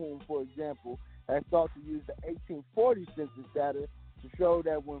 Calhoun, for example, has sought to use the 1840 census data to show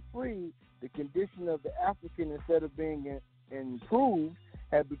that when freed, the condition of the African, instead of being improved,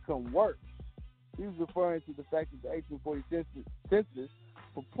 had become worse. He was referring to the fact that the 1840 census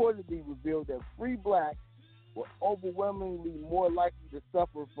purportedly revealed that free blacks were overwhelmingly more likely to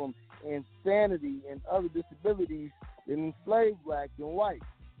suffer from insanity and other disabilities than enslaved blacks and whites,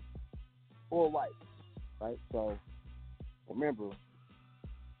 or whites, right? So, remember,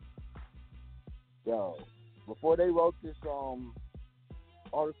 before they wrote this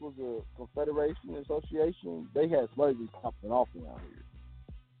Articles of Confederation and Association, they had slavery popping off around here.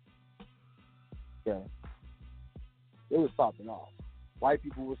 Okay? It was popping off. White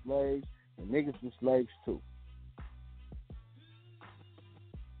people were slaves, and niggas were slaves too.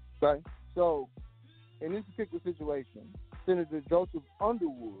 Okay? So, in this particular situation, Senator Joseph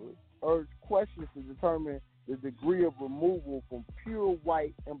Underwood urged questions to determine the degree of removal from pure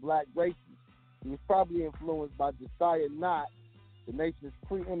white and black races. He was probably influenced by Josiah Nott, the nation's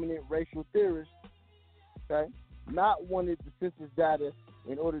preeminent racial theorist, okay? Nott wanted the census data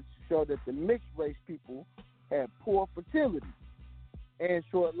in order to show that the mixed race people had poor fertility and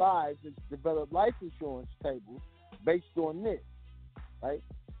short lives, and to develop life insurance tables based on this, right?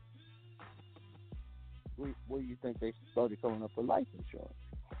 Where do you think they started coming up with life insurance?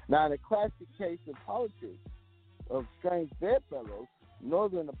 Now, in a classic case of politics of strange bedfellows,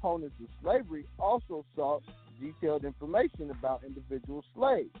 Northern opponents of slavery also sought detailed information about individual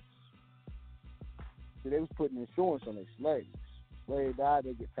slaves. So they was putting insurance on their slaves. Slave died,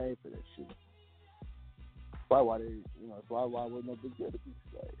 they get paid for that shit. Why they, that's why it wasn't no big deal to be a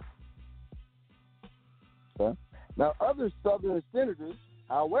slave. Okay? Now, other Southern senators,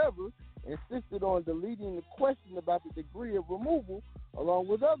 however, insisted on deleting the question about the degree of removal, along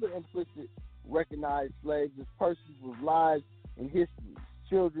with other implicit recognized slaves as persons with lives and histories,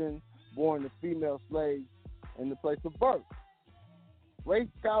 children born to female slaves in the place of birth. Race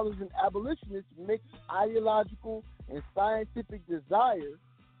scholars and abolitionists mixed ideological and scientific desire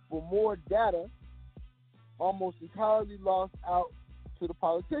for more data almost entirely lost out to the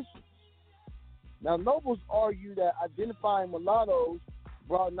politicians. Now, nobles argue that identifying mulattoes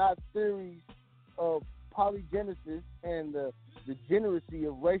brought not theories of polygenesis and the degeneracy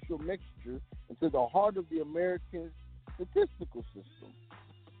of racial mixture into the heart of the American statistical system.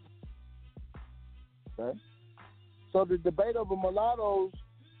 Okay? So the debate over mulattoes,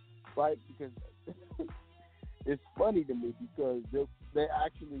 right, because it's funny to me because they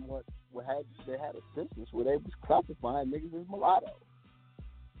actually they had a census where they was classifying niggas as mulattoes.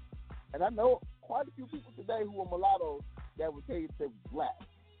 And I know quite a few people today who are mulattoes that would tell you if they were black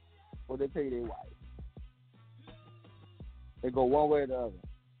or they tell you they white. They go one way or the other.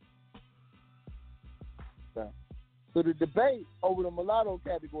 Okay. So the debate over the mulatto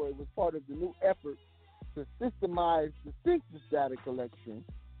category was part of the new effort to systemize the census data collection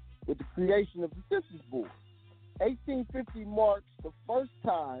with the creation of the Census Board. 1850 marks the first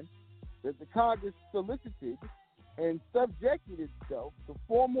time that the Congress solicited and subjected itself to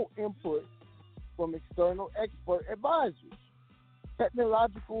formal input from external expert advisors.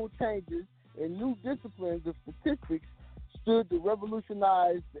 Technological changes and new disciplines of statistics stood to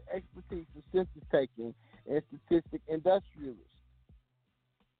revolutionize the expertise of census taking and statistic industrialists.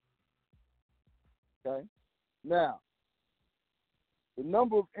 Okay? Now, the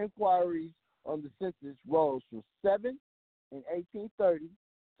number of inquiries on the census rose from 7 in 1830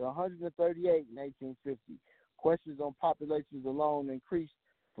 to 138 in 1850. Questions on populations alone increased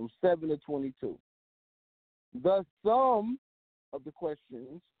from 7 to 22. Thus, some of the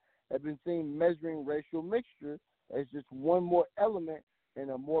questions have been seen measuring racial mixture as just one more element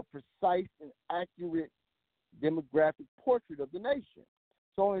in a more precise and accurate demographic portrait of the nation.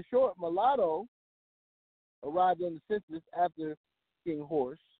 So, in short, mulatto arrived on the census after King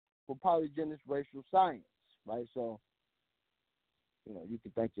Horse for polygynous racial science, right? So, you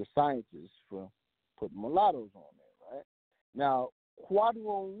can thank your scientists for putting mulattoes on there, right? Now,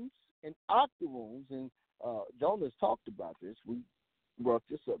 quadroons and octoroons, and Jonas talked about this. We brought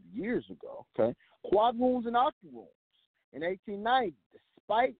this up years ago, okay? Quadroons and octoroons in 1890,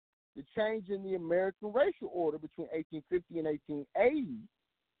 despite the change in the American racial order between 1850 and 1880,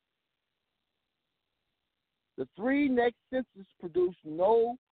 the three next census produced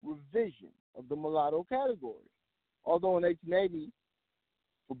no revision of the mulatto category. Although in 1880,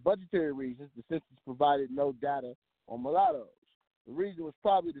 for budgetary reasons, the census provided no data on mulattoes. The reason was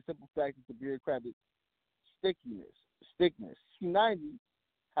probably the simple fact that the bureaucratic stickness. In 1990,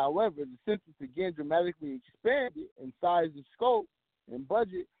 however, the census again dramatically expanded in size and scope and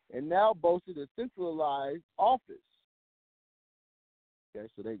budget and now boasted a centralized office. Okay,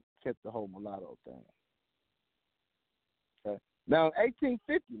 so they kept the whole mulatto thing. Okay. Now, in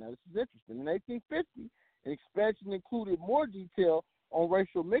 1850, this is interesting. In 1850, an expansion included more detail on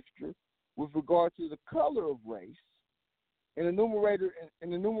racial mixture with regard to the color of race, and the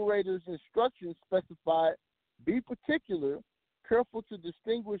enumerator's instructions specified, be particular, careful to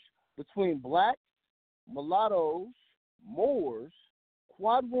distinguish between blacks, mulattoes, Moors,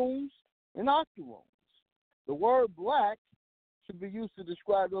 quadroons, and octoroons. The word black should be used to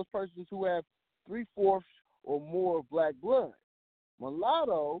describe those persons who have 3/4 or more of black blood.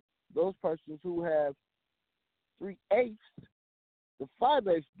 Mulatto, those persons who have 3/8 to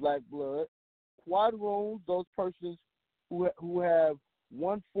 5/8 black blood. Quadroons, those persons who have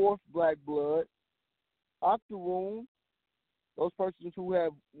 1/4 black blood. Octoroon, those persons who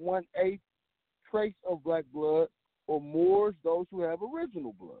have 1/8 trace of black blood, or Moors, those who have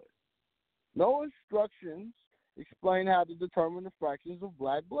original blood. No instructions explain how to determine the fractions of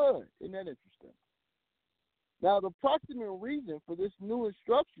black blood. Isn't that interesting? Now, the approximate reason for this new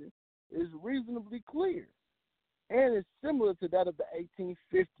instruction is reasonably clear, and it's similar to that of the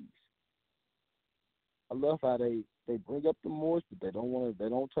 1850s. I love how they bring up the Moors, but they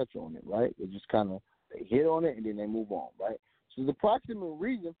don't touch on it, right? They just kind of they hit on it and then they move on, right? So the approximate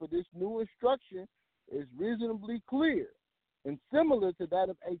reason for this new instruction is reasonably clear and similar to that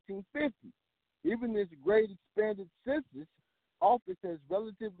of 1850. Even this great expanded census office has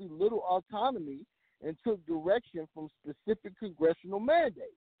relatively little autonomy and took direction from specific congressional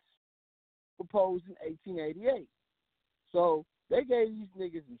mandates proposed in 1888. So they gave these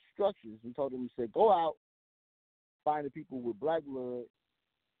niggas instructions and told them to say, go out, find the people with black blood,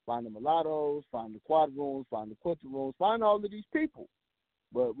 find the mulattoes, find the quadroons, find the quintaroons, find all of these people.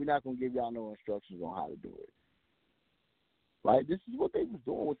 But we're not going to give y'all no instructions on how to do it. Right? This is what they was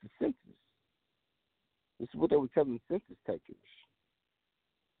doing with the census. This is what they were telling census takers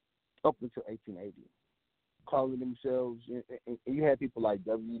up until 1880. Calling themselves, and you had people like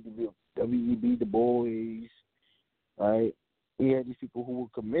W.E.B. Du Bois, right? We had these people who were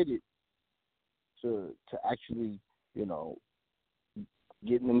committed to actually,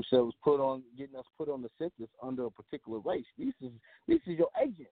 getting us put on the census under a particular race. This is your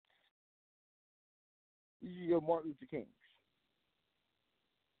agents. These are your Martin Luther Kings.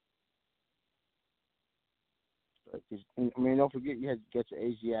 Don't forget you had to get your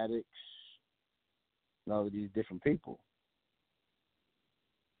Asiatics and all of these different people.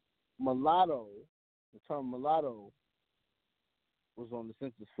 Mulatto, the term mulatto was on the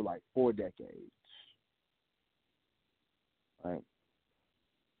census for like 4 decades. Right.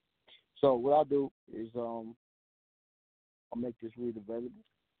 So what I'll do is I'll make this read available.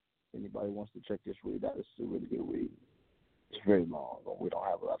 Anybody wants to check this read out, it's a really good read. It's very long. We don't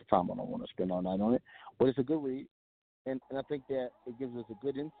have a lot of time. I don't want to spend all night on it. But it's a good read. And I think that it gives us a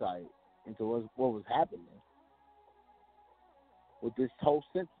good insight into what was happening with this whole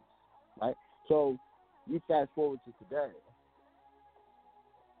census, right? So you fast forward to today,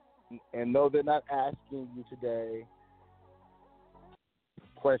 and no, they're not asking you today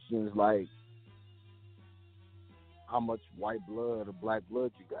questions like how much white blood or black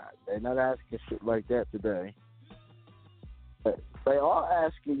blood you got. They're not asking shit like that today. But they are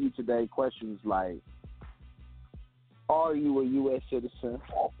asking you today questions like, are you a U.S. citizen?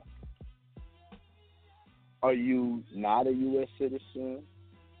 Are you not a U.S. citizen?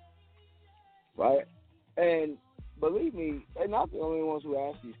 Right? And believe me, they're not the only ones who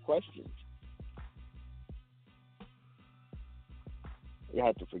ask these questions. You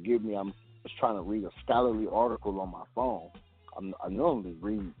have to forgive me. I'm just trying to read a scholarly article on my phone. I normally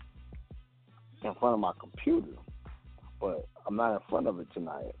read in front of my computer, but I'm not in front of it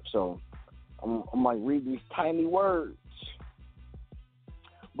tonight. So I'm like, read these tiny words.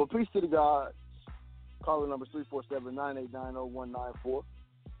 But peace to the gods. Caller number 347-989-0194. We're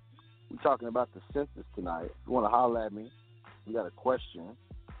talking about the census tonight. If you want to holler at me, you got a question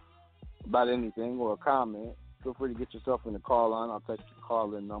about anything or a comment, feel free to get yourself in the call line. I'll text your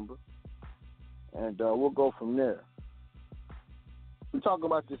call-in number, and we'll go from there. We're talking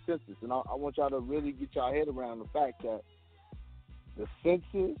about the census, and I want y'all to really get y'all head around the fact that the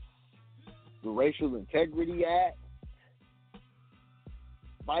census, the Racial Integrity Act,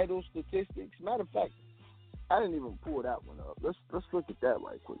 vital statistics. Matter of fact, I didn't even pull that one up. Let's look at that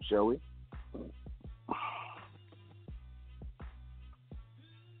right quick, shall we?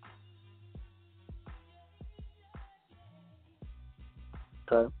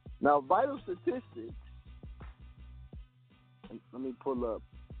 Okay. Now, vital statistics. Let me pull up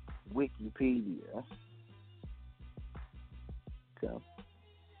Wikipedia. Okay.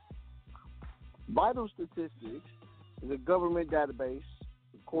 Vital statistics is a government database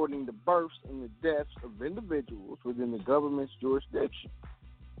recording the births and the deaths of individuals within the government's jurisdiction.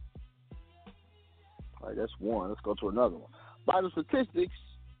 All right, that's one. Let's go to another one. Vital statistics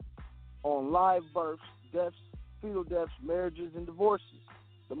on live births, deaths, fetal deaths, marriages, and divorces.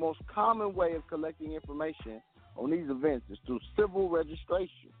 The most common way of collecting information on these events is through civil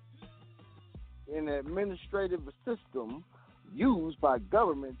registration, an administrative system used by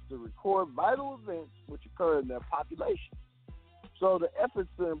governments to record vital events which occur in their population. So the efforts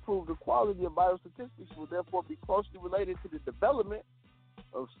to improve the quality of vital statistics will therefore be closely related to the development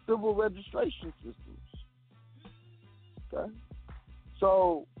of civil registration systems. Okay?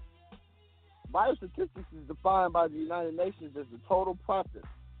 So vital statistics is defined by the United Nations as the total process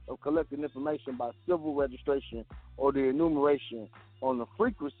of collecting information by civil registration or the enumeration on the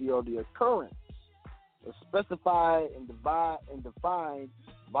frequency or the occurrence of specified and defined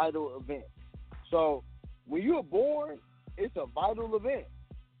vital event. So when you're born, it's a vital event.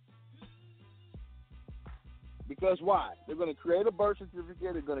 Because why? They're going to create a birth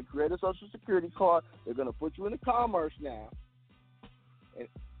certificate. They're going to create a social security card. They're going to put you into commerce now. And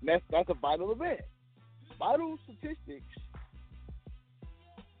that's a vital event. Vital statistics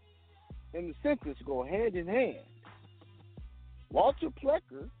and the census go hand in hand. Walter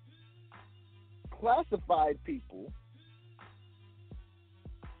Plecker classified people,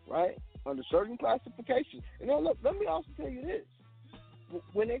 right, under certain classifications. And now, look, let me also tell you this.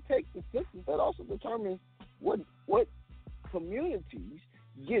 When they take the census, that also determines what communities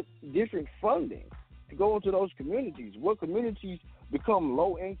get different funding to go into those communities. What communities become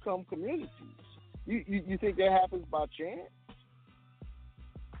low-income communities? You think that happens by chance?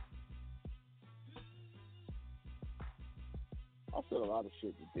 I've said a lot of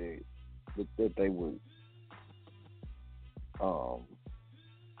shit that they would,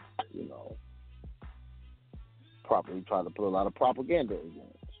 properly try to put a lot of propaganda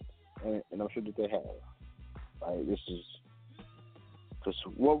against, and I'm sure that they have. Right? This is because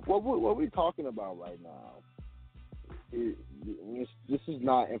what we're talking about right now. This is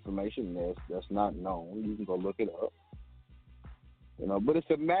not information that's not known. You can go look it up. But it's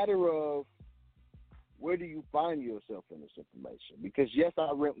a matter of where do you find yourself in this information? Because yes,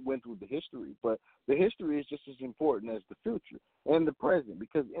 I went through the history, but the history is just as important as the future and the present.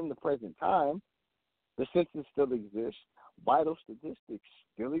 Because in the present time, the census still exists, vital statistics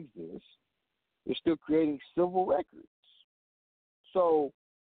still exist. They're still creating civil records. So,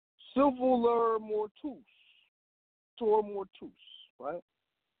 civiler mortus, tor mortus, right?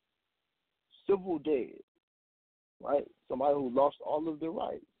 Civil dead, right? Somebody who lost all of their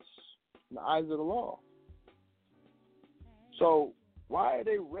rights in the eyes of the law. So, why are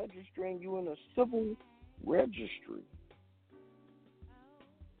they registering you in a civil registry?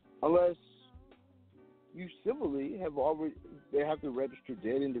 Unless you civilly they have to register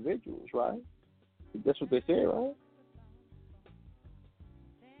dead individuals, right? That's what they say, right?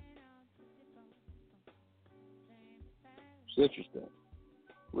 It's interesting.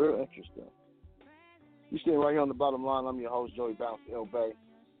 Real interesting. You stay right here on the bottom line. I'm your host, Joey Bounce L. Bay.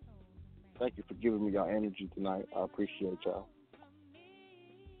 Thank you for giving me your energy tonight. I appreciate y'all.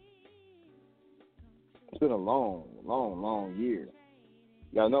 It's been a long, long, long year.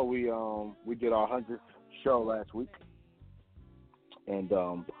 Y'all know we did our 100th show last week. And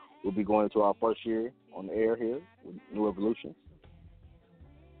we'll be going into our first year on the air here with New Evolution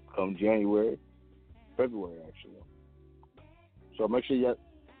come February actually. So make sure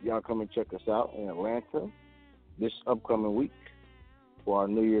y'all come and check us out in Atlanta this upcoming week for our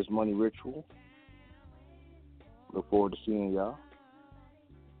New Year's Money Ritual. Look forward to seeing y'all.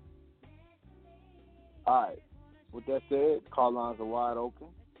 All right. With that said, call lines are wide open.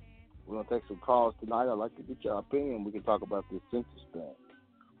 We're going to take some calls tonight. I'd like to get your opinion. We can talk about this census thing.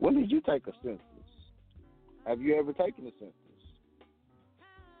 When did you take a census? Have you ever taken a census?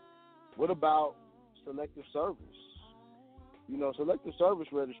 What about selective service? Selective service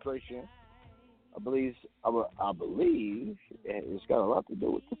registration, I believe it's got a lot to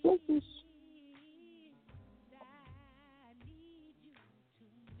do with the census.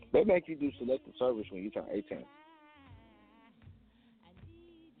 They make you do selective service when you turn 18.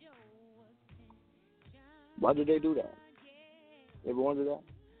 Why did they do that? Ever wonder that?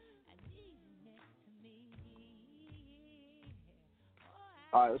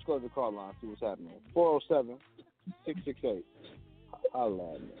 All right, let's go to the call line, see what's happening. 407-668.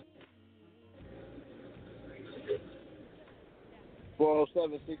 Holla at me.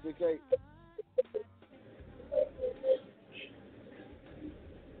 407-668.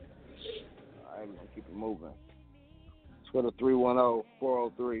 All right, we're going to keep it moving. Let's go to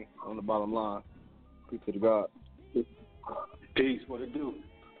 310-403 on the bottom line. Peace to the God. Peace, what it do?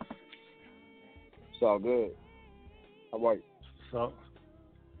 It's all good. How are you? So,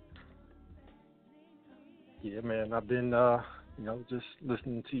 yeah, man, I've been, just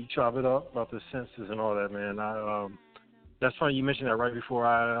listening to you chop it up about the census and all that, man. That's funny you mentioned that right before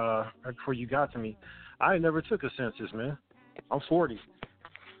you got to me. I never took a census, man. I'm 40.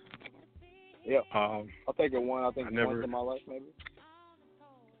 Yeah. I'll take it once in my life, maybe.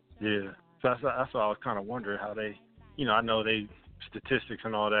 Yeah. So that's why I was kind of wondering how they, I know they statistics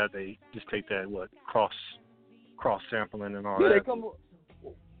and all that. They just take that cross sampling and all that. They come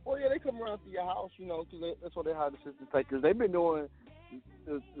around to your house, because that's what they hire the census takers. They've been doing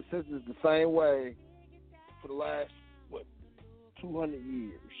the census the same way for the last 200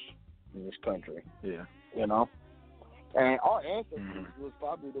 years in this country. Yeah. You know? And our ancestors was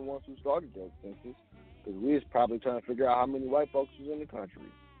probably the ones who started that census, because we was probably trying to figure out how many white folks was in the country.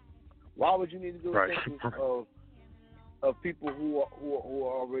 Why would you need to do a census of people who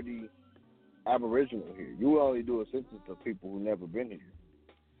are already Aboriginal here? You would only do a census of people who never been here.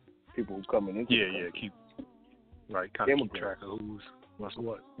 People who coming into the country. Keep keep track of what's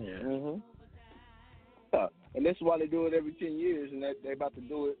what. Yeah. And this is why they do it every 10 years, and they're about to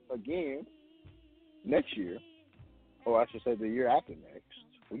do it again next year, or I should say the year after next.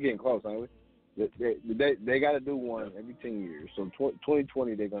 We're getting close, aren't we? They got to do one every 10 years. So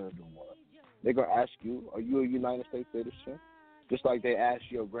 2020, they're going to do one. They're going to ask you, are you a United States citizen? Just like they asked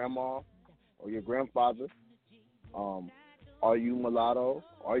your grandma or your grandfather, are you mulatto?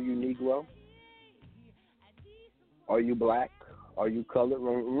 Are you Negro? Are you black? Are you colored?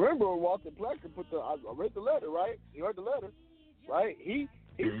 Remember, Walter Plecker I read the letter, right? You heard the letter, right? He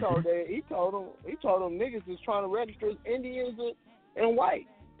told them niggas is trying to register as Indians and white.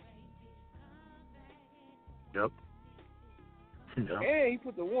 Yep. And he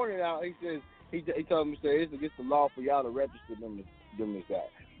put the warning out. He says he told them it's against the law for y'all to register them as that.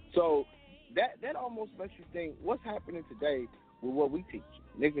 So that almost makes you think, what's happening today with what we teach?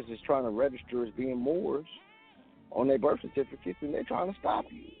 Niggas is trying to register as being Moors on their birth certificates, and they're trying to stop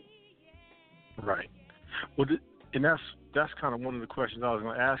you. Right. Well, and that's kind of one of the questions I was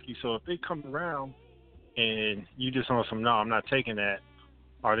going to ask you. So if they come around and you just on some, no, I'm not taking that,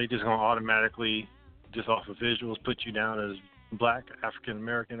 are they just going to automatically, just off of visuals, put you down as black, African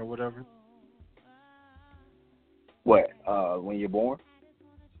American, or whatever? What? When you're born?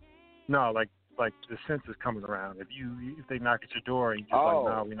 No, like the census coming around. If they knock at your door and you're just like,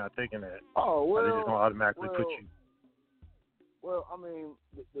 no, we're not taking that. Oh, well. Are they just going to automatically put you? Well, I mean,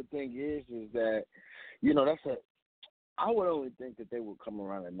 the thing is that, I would only think that they would come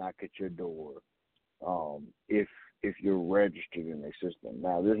around and knock at your door if you're registered in their system.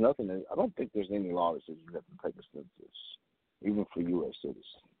 Now, there's nothing, I don't think there's any law that says you have to take a census, even for U.S.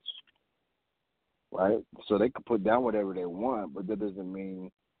 citizens, right? So they could put down whatever they want, but that doesn't mean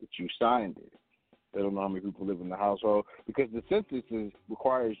that you signed it. They don't know how many people live in the household, because the census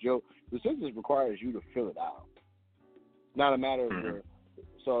requires you to fill it out. It's not a matter of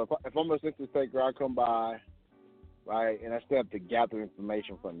so if I'm a census taker, I come by, right, and I still have to gather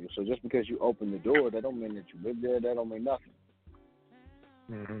information from you. So just because you open the door, that don't mean that you live there. That don't mean nothing.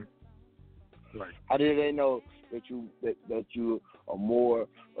 Right. How do they know that you are Moor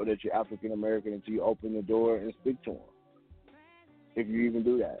or that you're African American until you open the door and speak to them? If you even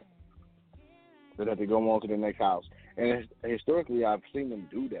do that, they'd have to go on to the next house. And historically, I've seen them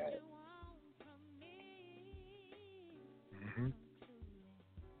do that.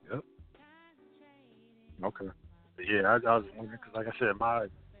 Yep. Okay. Yeah, I was wondering, because like I said,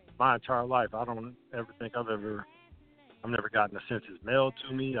 my entire life, I don't ever think I've never gotten a census mailed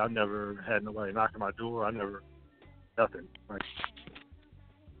to me. I've never had nobody knocking my door. Nothing. Like,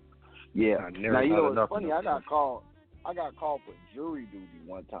 yeah. Now, you know what's funny? I got called for jury duty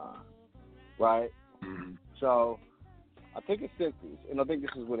one time, right? So I took a census, and I think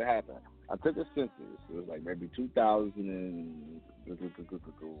this is what happened. I took a census. It was like maybe 2000 and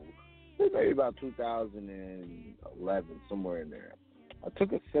maybe about 2011, somewhere in there. I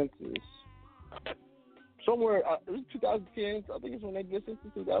took a census somewhere. It was 2010. I think it's when they did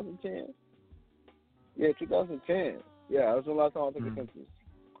census, 2010. Yeah, 2010. Yeah, that was the last time I took a census.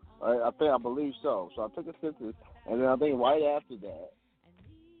 I believe so. So I took a census, and then I think right after that,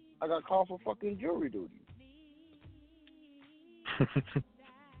 I got called for fucking jury duty.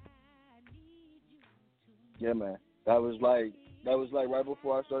 Yeah, man. That was like right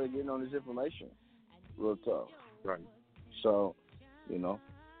before I started getting on this information. Real tough. Right. So, we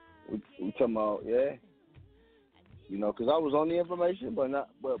talking about, yeah. Because I was on the information, but not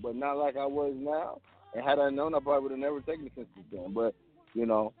like I was now. And had I known, I probably would have never taken the census then. But,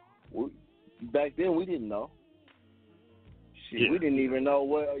 back then we didn't know. Shit, we didn't even know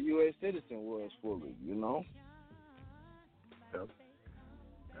what a U.S. citizen was fully, Yep.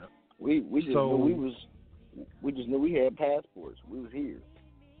 We just knew we just knew we had passports. We was here.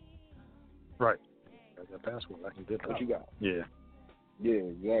 Right. Got that passport. I can get that. What you got? Yeah. Yeah,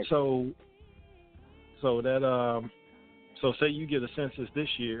 exactly. So that so say you get a census this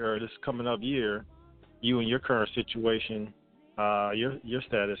year or this coming up year, you in your current situation, your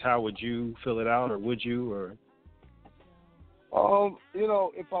status, how would you fill it out, or would you, or?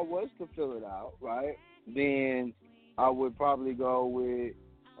 If I was to fill it out, right, then I would probably go with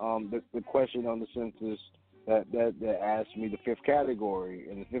the question on the census that asked me the fifth category,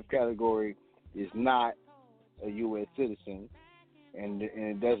 and the fifth category is not a U.S. citizen, and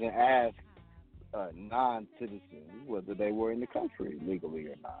it doesn't ask non-citizens whether they were in the country legally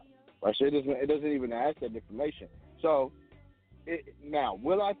or not. Right? So it doesn't even ask that information. So now,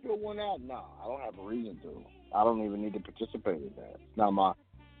 will I fill one out? No, I don't have a reason to. I don't even need to participate in that. It's not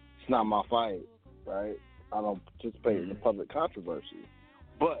my fight, right? I don't participate in the public controversy.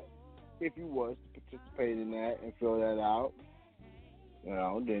 But if you was to participate in that and fill that out,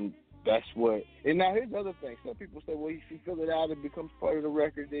 then that's what. And now here's the other thing. Some people say, well, if you fill it out, it becomes part of the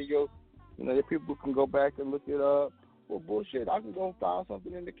record. Then the people can go back and look it up. Well, bullshit. I can go file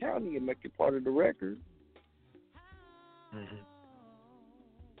something in the county and make it part of the record. Mm-hmm.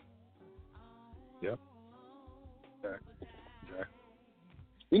 Yep. Exactly.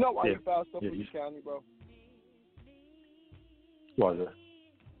 You know why you file stuff in the county, bro? Why is that?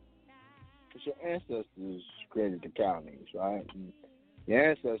 Because your ancestors created the counties, right? And your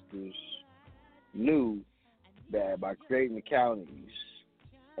ancestors knew that by creating the counties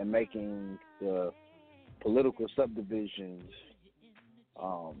and making the political subdivisions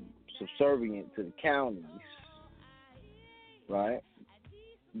subservient to the counties, right?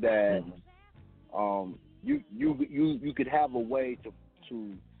 That you could have a way to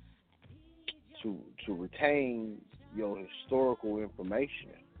retain your historical information.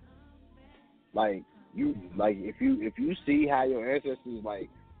 Like if you see how your ancestors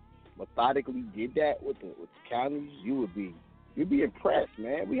methodically did that with the counties, you'd be impressed,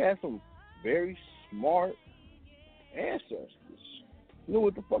 man. We had some very smart ancestors. Knew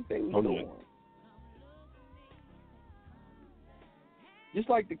what the fuck they was doing. Just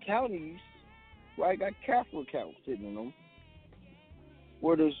like the counties, right, got capital accounts sitting in them,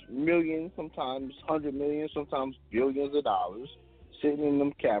 where there's millions, sometimes 100 million, sometimes billions of dollars sitting in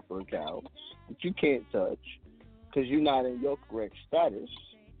them capital accounts that you can't touch because you're not in your correct status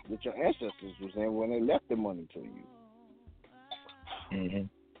that your ancestors was in when they left the money to you. Mm-hmm.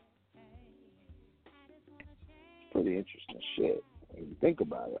 Pretty interesting shit when you think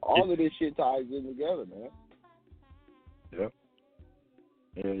about it. All of this shit ties in together, man. Yep.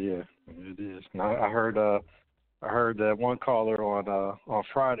 Yeah, it is. Now, I heard that one caller on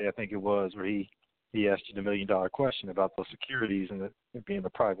Friday, I think it was, where he asked you the $1 million question about those securities and it being a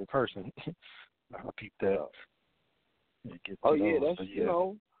private person. I peeped that. That's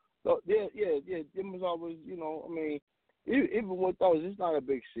Them was always, I mean, even with those, it's not a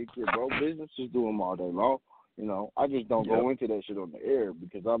big secret, bro. Businesses do them all day long. I just don't go into that shit on the air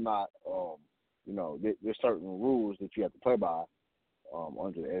because I'm not, there's certain rules that you have to play by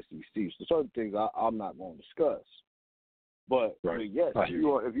under the SEC. So certain things I'm not going to discuss. But yes,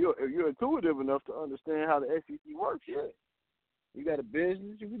 if you're intuitive enough to understand how the SEC works, you got a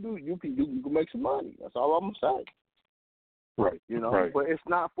business, you can make some money. That's all I'm gonna say. Right. But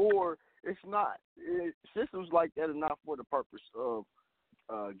systems like that are not for the purpose of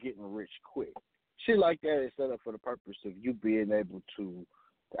getting rich quick. Shit like that is set up for the purpose of you being able to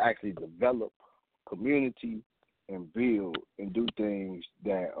actually develop community and build and do things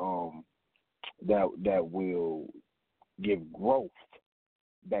that will give growth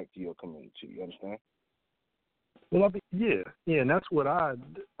back to your community. You understand? Well, and that's what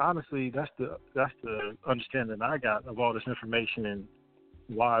honestly that's the understanding I got of all this information and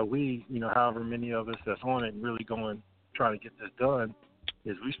why we, however many of us that's on it really going trying to get this done,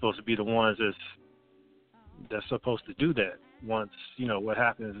 is we supposed to be the ones that's supposed to do that. Once what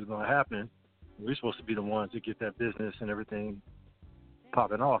happens is going to happen, we're supposed to be the ones that get that business and everything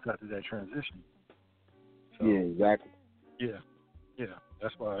popping off after that transition. So, yeah, exactly. Yeah.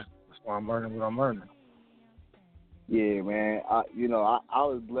 That's why I'm learning what I'm learning. Yeah, man. I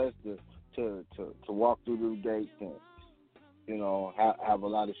was blessed to walk through the gates and have a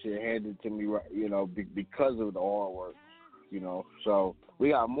lot of shit handed to me, because of the hard work. So we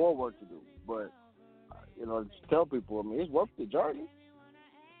got more work to do, but to tell people, I mean, it's worth the journey.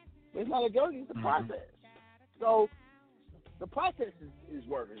 It's not a journey; it's a process. So the process is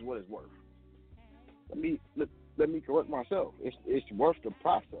what it's worth. Let me correct myself. It's worth the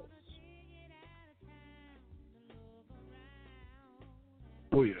process.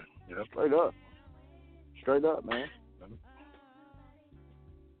 Oh yeah. Straight up, man.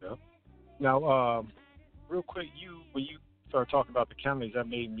 Yep. Now, real quick, when you started talking about the counties, that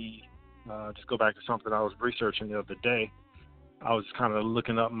made me just go back to something I was researching the other day. I was kind of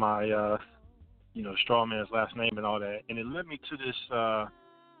looking up my, straw man's last name and all that, and it led me to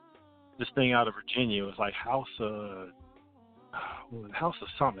this thing out of Virginia. It was like House of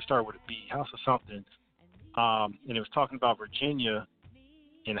something. It started with a B, House of something, and it was talking about Virginia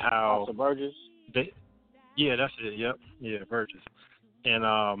and how House of Burgess. Yeah, that's it. Yep. Yeah, Burgess. And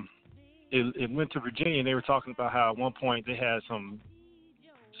it went to Virginia, and they were talking about how at one point they had some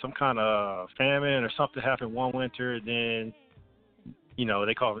kind of famine or something happened one winter, and then, you know,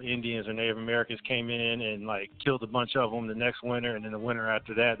 they call them Indians or Native Americans came in and, like, killed a bunch of them the next winter, and then the winter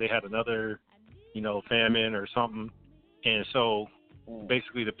after that they had another, you know, famine or something. And so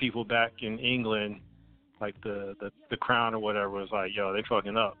basically the people back in England, like the crown or whatever, was like, yo, they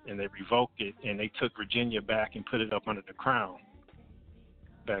fucking up, and they revoked it, and they took Virginia back and put it up under the crown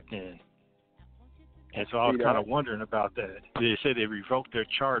back then. And so I was kind of wondering about that. They said they revoked their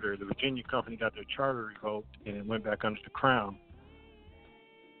charter. The Virginia company got their charter revoked, and it went back under the crown.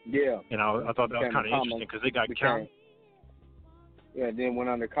 Yeah. And I thought that was kind of interesting because they got county. Yeah, then went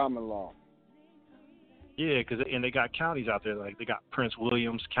under common law. Yeah, and they got counties out there. Like, they got Prince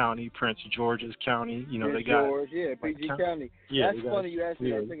William's County, Prince George's County. You know, Prince they got George, yeah, PG County. Yeah, that's funny you asked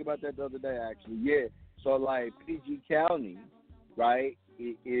me. I was thinking about that the other day, actually. Yeah, so like PG County, right?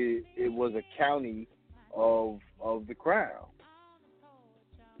 It was a county of the crown,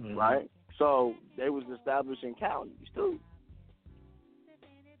 right? So they was establishing counties too.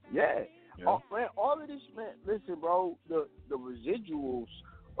 Yeah. Oh, man, all of this, man. Listen, bro. The residuals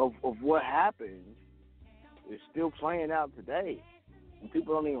of what happened is still playing out today, and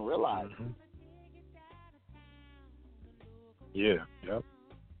people don't even realize it. Yeah. Yep.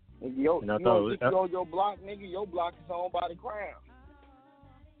 Nigga, you on your block, nigga. Your block is owned by the crown.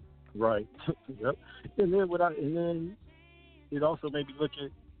 Right. Yep. And then it also made me look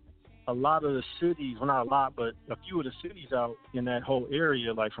at a lot of the cities, well, not a lot, but a few of the cities out in that whole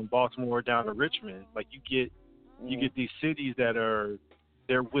area, like from Baltimore down to Richmond. Like, you get these cities that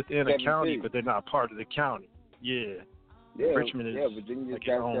they're within a county, but they're not part of the county. Yeah. Richmond is Virginia's like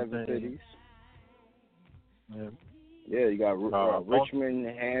got 7 cities. Yeah, you got Richmond,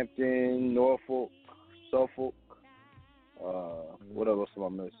 Hampton, Norfolk, Suffolk. What else am I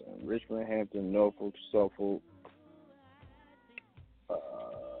missing? Richmond, Hampton, Norfolk, Suffolk.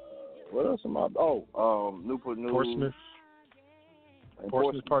 What else am I? Newport News. Portsmouth.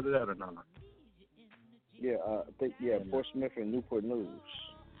 Portsmouth part of that or not? Yeah, I think Portsmouth and Newport News.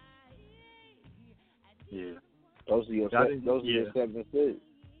 Yeah. Those are your 7 cities.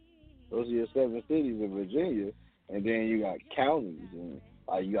 Those are your 7 cities in Virginia, and then you got counties, and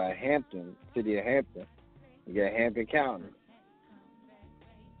you got Hampton, city of Hampton. You got Hampton County.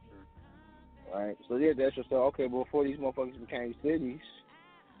 Right? So yeah, that's just okay, but before these motherfuckers became cities,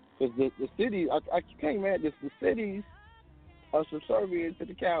 because the cities, I can't imagine this, the cities are subservient to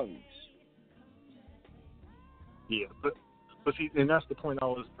the counties. Yeah, but see, and that's the point I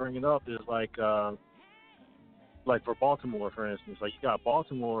was bringing up is like for Baltimore, for instance, like you got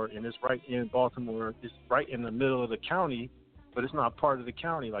Baltimore, and it's right in Baltimore, it's right in the middle of the county, but it's not part of the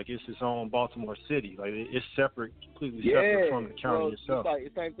county. Like, it's its own Baltimore City. Like, it's separate, completely separate from the county itself. It's like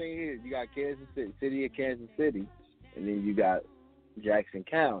the same thing here. You got Kansas City, city of Kansas City, and then you got Jackson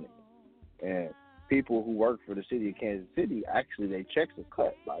County. And people who work for the city of Kansas City, actually, their checks are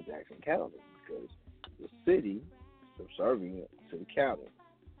cut by Jackson County because the city is subservient to the county.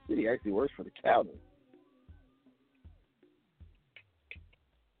 The city actually works for the county.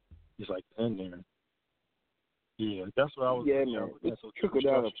 It's like in there. Yeah, that's what I was. Yeah, man. It's a trickle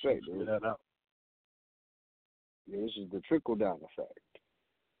down effect, dude. That out. Yeah, this is the trickle down effect.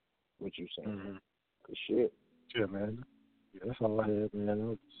 What you saying? Mm-hmm. Good shit. Yeah, man. Yeah, that's all I had, man. I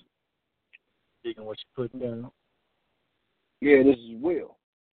was digging what you're putting down. Yeah, this is Will.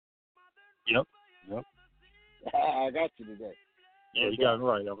 Yep. I got you today. Yeah, you got it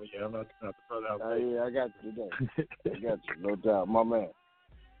right. I'm not the brother out yeah, I got you today. I got you, no doubt, my man.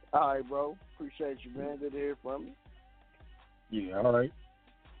 All right, bro. Appreciate you, man. Good to hear from you. Yeah, all right.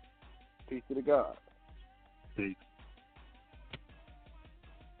 Peace to the God. Peace.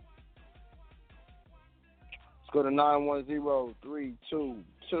 Let's go to 910-322.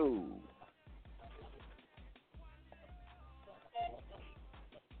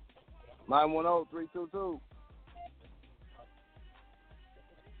 910-322.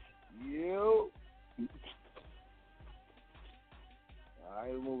 You. All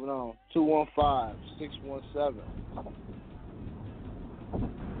right, moving on. 215-617.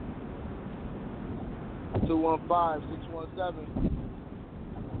 215-617.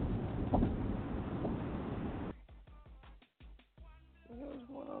 What's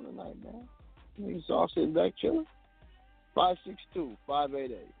going on tonight, man? Niggas all sitting back chilling.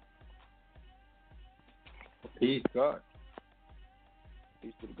 562-588. Peace, God.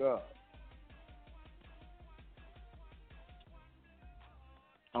 Peace to the God.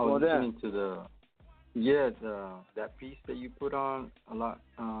 I was listening to that piece that you put on a lot.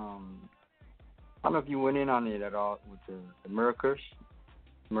 I don't know if you went in on it at all with the Americas.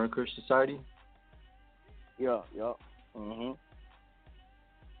 Mercury Society. Yeah, yep. Mhm.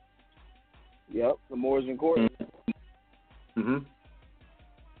 Yep, the Moors in Court. Mhm.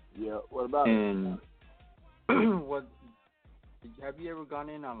 Yeah. What about and what? Have you ever gone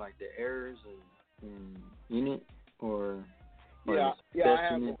in on like the errors in it or Yeah, the I have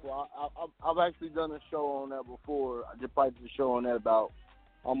steps in it? before. I've actually done a show on that before. I just probably did a show on that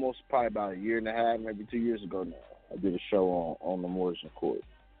probably about a year and a half, maybe 2 years ago now. I did a show on the Moors in Court.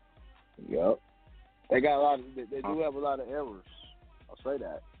 Yep. They got a lot. They do have a lot of errors. I'll say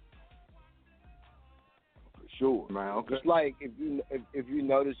that for sure. Right. Okay. Just like if you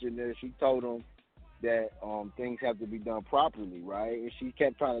notice in there, she told them that things have to be done properly, right? And she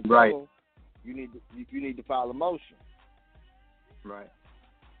kept trying to tell them you need to file a motion. Right.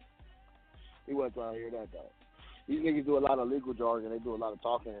 He wasn't trying to hear that though. These niggas do a lot of legal jargon. They do a lot of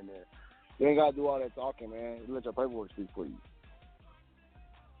talking in there. You ain't gotta do all that talking, man. You let your paperwork speak for you.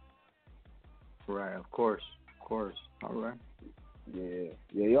 Right. Of course. All right. Yeah.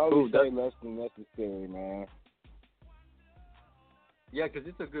 You always say less than necessary, man. Yeah, because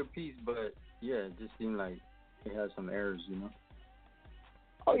it's a good piece, but yeah, it just seemed like it has some errors, you know.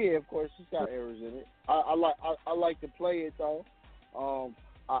 Oh yeah, of course, it's got errors in it. I like to play it though.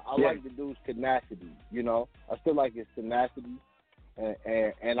 I like the dude's tenacity, you know. I still like his tenacity,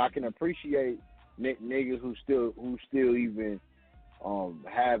 and I can appreciate niggas who still even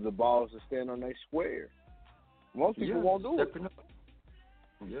have the balls to stand on their square. Most people won't do it.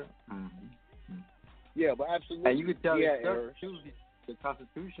 Yeah. Mm-hmm. Yeah, but absolutely. And you could tell the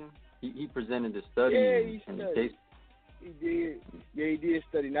Constitution. He presented the study and the case. He did. Yeah, he did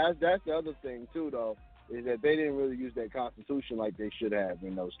study. Now that's the other thing too, though, is that they didn't really use that Constitution like they should have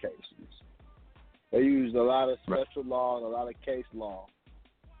in those cases. They used a lot of special law and a lot of case law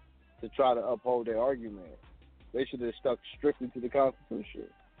to try to uphold their argument. They should have stuck strictly to the Constitution.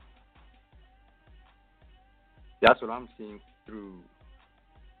 That's what I'm seeing through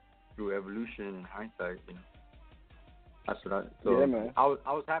evolution and hindsight, you know. That's what yeah, man. I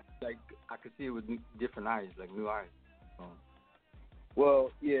was happy, like I could see it with different eyes, like new eyes.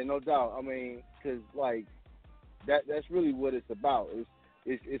 Well, yeah, no doubt. I mean, because like that's really what it's about.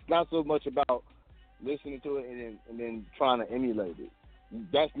 It's not so much about listening to it and then trying to emulate it.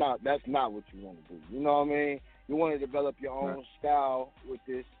 That's not what you want to do. You know what I mean? You want to develop your own style with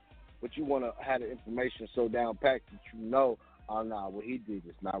this, but you want to have the information so down packed that you know, oh nah, what he did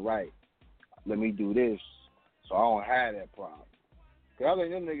is not right. Let me do this, so I don't have that problem. Cause I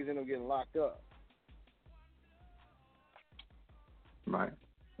think them niggas end up getting locked up. Right.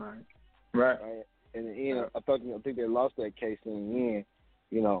 In the end, I think they lost that case in the end,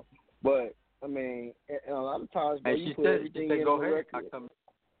 you know. But I mean, and a lot of times, bro, you put everything in the record.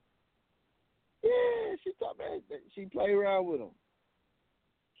 Yeah, she thought, man, she play around with them.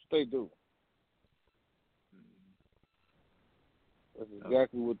 They do. That's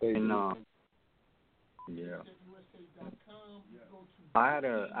exactly what they do. Yeah. I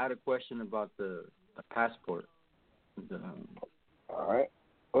had a question about the passport. All right.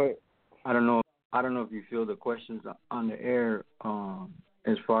 Go ahead. I don't know if you feel the questions on the air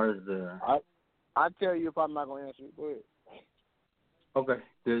as far as the. I'll tell you if I'm not gonna answer it. Go ahead. Okay.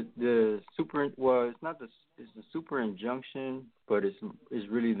 The super it's the super injunction, but it's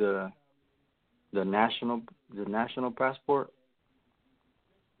really the national passport,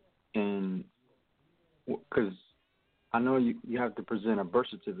 and because I know you have to present a birth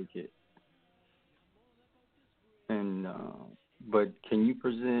certificate, and but can you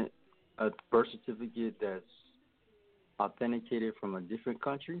present a birth certificate that's authenticated from a different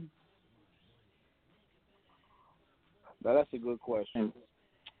country? Now that's a good question.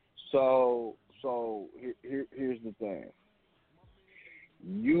 So here's the thing.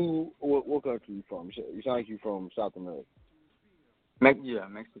 You what country you from? You sound like you from South America.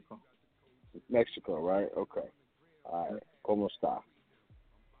 Mexico. Mexico, right? Okay. All right. ¿Cómo está?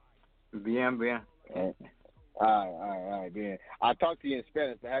 Bien. All right, bien. I talked to you in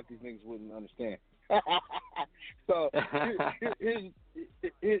Spanish, but half these niggas wouldn't understand. So here's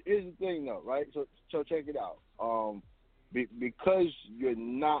the thing, though, right? So check it out. Because you're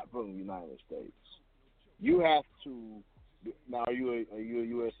not from the United States, you have to. Now, are you a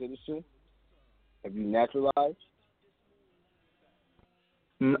U.S. citizen? Have you naturalized?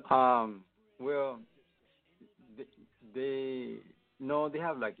 Well, they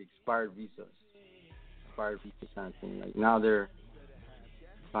have like expired visas. Expired visa kind of thing. Like now they're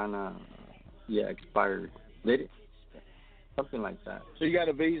kind of expired. Something like that. So you got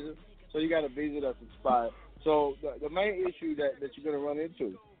a visa. That's expired. So the main issue that you're gonna run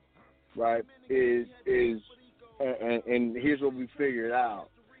into, right, is and here's what we figured out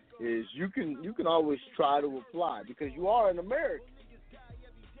is you can always try to apply because you are an American.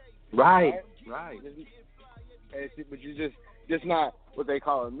 Right. But you're just not what they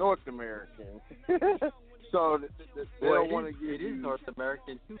call a North American. So they don't want to give it is North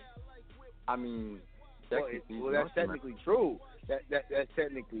American too. I mean, that's technically true. That's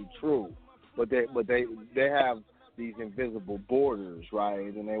technically true. But they have these invisible borders,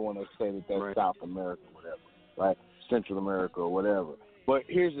 right? And they want to say that that's South America, or whatever, right? Central America or whatever. But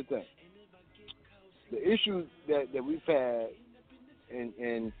here's the thing: the issue that we've had,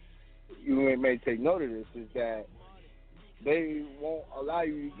 and you may take note of this, is that they won't allow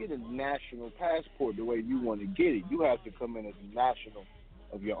you to get a national passport the way you want to get it. You have to come in as a national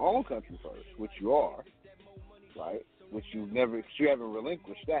of your own country first, which you are, right? Which you haven't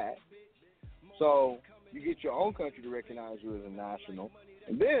relinquished that. So you get your own country to recognize you as a national,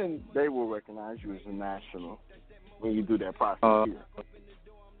 and then they will recognize you as a national when you do that process here.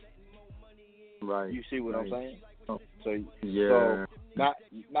 Right. You see what I'm saying? Oh. So yeah. So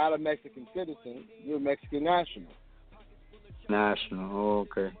not a Mexican citizen, you're a Mexican national. National. Oh,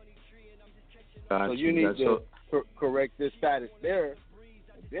 okay. Gotcha. So you need to correct this status there,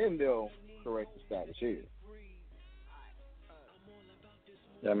 and then they'll correct the status here.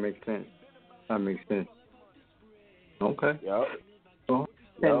 That makes sense. Okay. Yep. Well,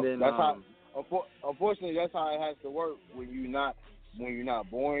 yep. And then that's how. Unfortunately, that's how it has to work when you're not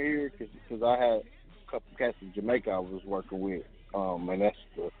born here. Because I had a couple cats in Jamaica I was working with, and that's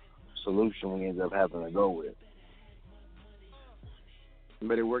the solution we ended up having to go with.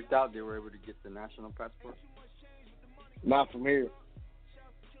 But it worked out. They were able to get the national passport. Not from here.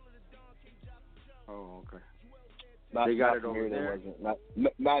 Oh, okay. They got it over there.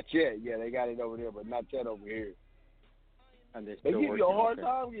 Not yet. Yeah, they got it over there, but not yet over here. And they give you a hard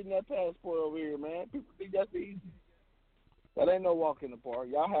time getting that passport over here, man. People think that's easy. That ain't no walk in the park.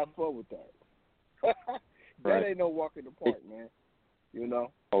 Y'all have fun with that. That ain't no walk in the park, man. You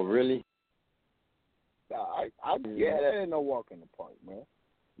know? Oh, really? Yeah, that ain't no walk in the park, man.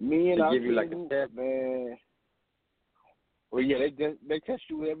 Me and they I give you like a test, man. Well, yeah, they test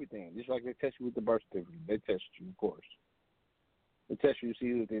you with everything, just like they test you with the birth certificate. They test you, of course. They test you to see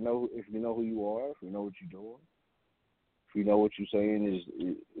if you know who you are, if you know what you're doing, if you know what you're saying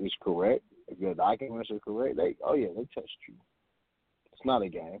is correct, if your documents are correct. They test you. It's not a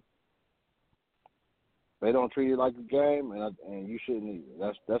game. They don't treat it like a game, and you shouldn't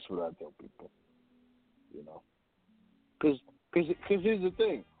either. That's what I tell people. You know, because here's the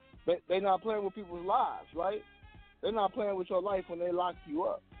thing, they're not playing with people's lives, right? They're not playing with your life when they lock you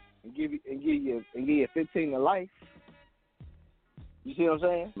up and give you 15 to life. You see what I'm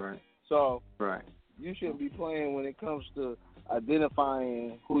saying? Right. So right. You shouldn't be playing when it comes to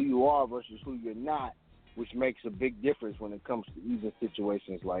identifying who you are versus who you're not, which makes a big difference when it comes to even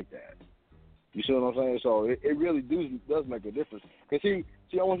situations like that. You see what I'm saying? So it really does make a difference. Because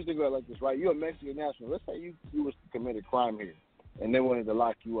see, I want you to think about it like this, right? You're a Mexican national. Let's say you was to commit a crime here, and they wanted to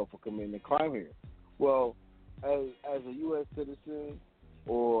lock you up for committing a crime here. Well, as a U.S. citizen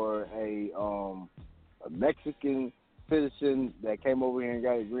or a Mexican citizen that came over here and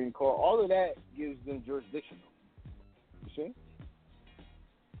got a green card, all of that gives them jurisdiction. You see?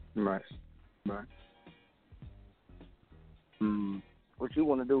 Right. What you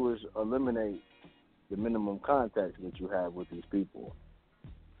want to do is eliminate the minimum contacts that you have with these people.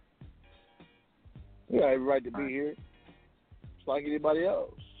 You got every right to be here, just like anybody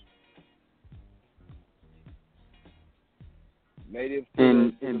else. Native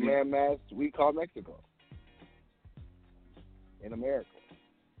to the landmass we call Mexico in America.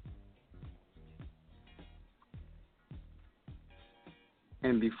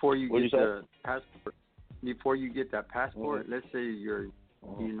 And before you get the passport, let's say you're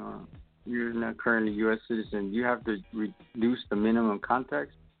not currently a U.S. citizen, you have to reduce the minimum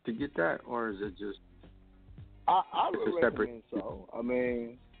contacts to get that, or is it just? I would recommend so. I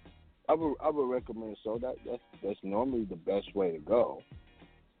mean, I would recommend so. That's normally the best way to go.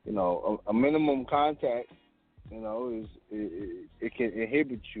 You know, a minimum contact, you know, it can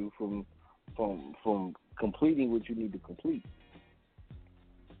inhibit you from completing what you need to complete.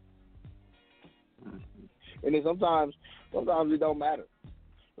 And then sometimes it don't matter.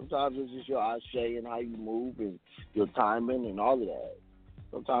 Sometimes it's just your ashe and how you move and your timing and all of that.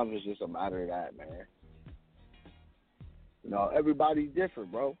 Sometimes it's just a matter of that, man. You know, everybody's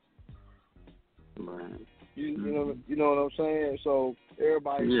different, bro. Right. You know what I'm saying? So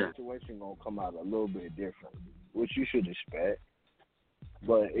everybody's situation gonna come out a little bit different, which you should expect.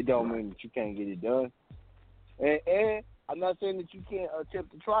 But it don't mean that you can't get it done. And I'm not saying that you can't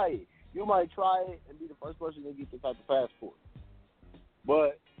attempt to try it. You might try it and be the first person to get the type of passport.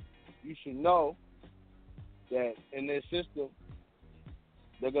 But you should know that in their system,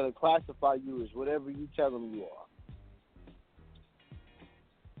 they're going to classify you as whatever you tell them you are.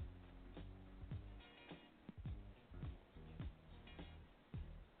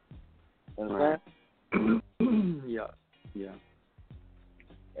 Understand? Yeah.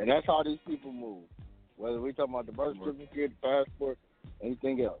 And that's how these people move. Whether we talking about the birth certificate, the passport,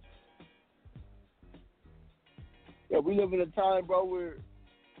 anything else. Yeah, we live in a time, bro, where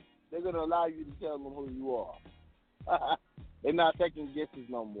they're going to allow you to tell them who you are. They're not taking guesses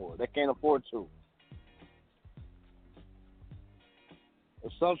no more. They can't afford to.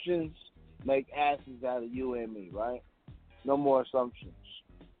 Assumptions make asses out of you and me, right? No more assumptions.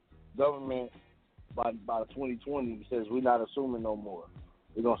 Government, by 2020, says we're not assuming no more.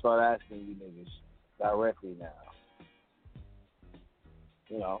 We're going to start asking you niggas directly now.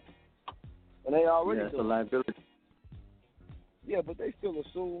 You know? And they already it's a liability. Yeah, but they still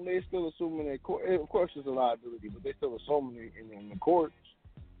assume. They're still assuming that court. Of course, it's a liability, but they still assuming in the courts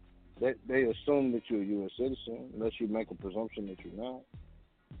that they assume that you're a U.S. citizen unless you make a presumption that you're not.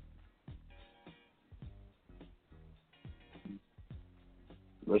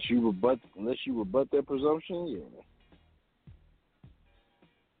 Unless you rebut their presumption, yeah.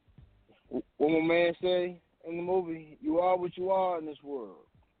 What my man say in the movie? You are what you are in this world.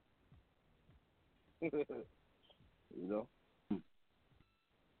 You know.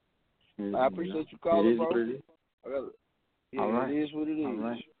 I appreciate you calling, bro. All right. It is what it is. All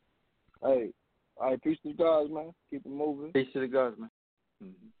right. Hey, all right, peace to the gods, man. Keep it moving. Peace to the gods, man.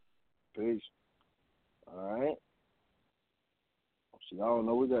 Peace. All right. See, I don't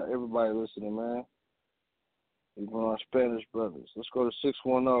know. We got everybody listening, man. Even our Spanish brothers. Let's go to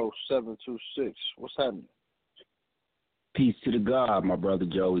 610-726. What's happening? Peace to the God, my brother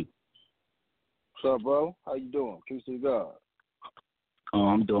Joey. What's up, bro? How you doing? Peace to the God. Oh,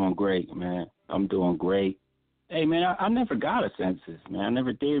 I'm doing great, man. I'm doing great. Hey, man, I never got a census, man. I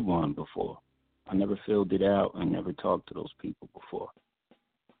never did one before. I never filled it out and never talked to those people before.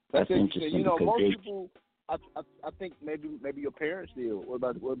 That's interesting. You know, because most people, I think maybe your parents did. What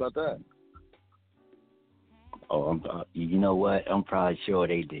about that? Oh, you know what? I'm probably sure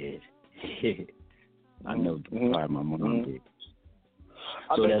they did. I know probably my mom did.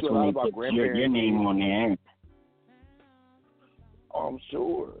 So that's when they put your name on there. Oh, I'm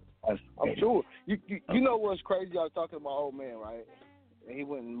sure. I'm sure. You know what's crazy? I was talking to my old man, right? And he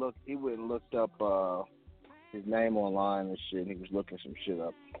went and looked up his name online and shit. And he was looking some shit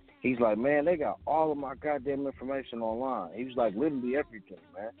up. He's like, man, they got all of my goddamn information online. He was like, literally everything,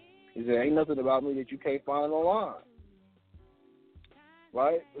 man. He said, ain't nothing about me that you can't find online.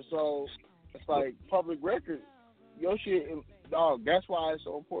 Right? So it's like public record. Your shit, dog. That's why it's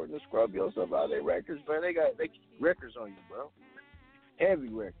so important to scrub yourself out of their records, man. They keep records on you, bro. Heavy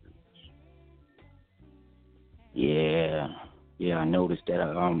records. Yeah, I noticed that.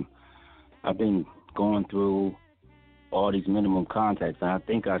 I've been going through all these minimum contacts, and I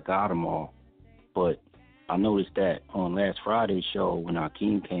think I got them all. But I noticed that on last Friday's show when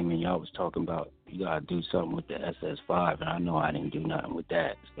Akeem came in, y'all was talking about you gotta do something with the SS5, and I know I didn't do nothing with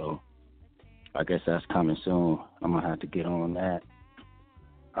that. So I guess that's coming soon. I'm gonna have to get on that.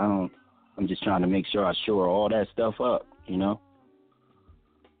 I'm just trying to make sure I shore all that stuff up, you know.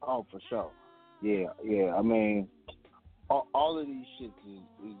 Oh, for sure. Yeah. I mean, all of these shits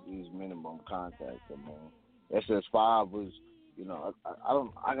is minimum contact. I mean, SS5 was, you know,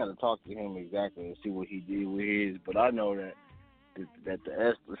 I got to talk to him exactly and see what he did with his, but I know that the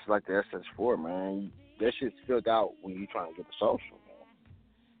S, it's like the SS4, man. That shit's filled out when you trying to get the social, man.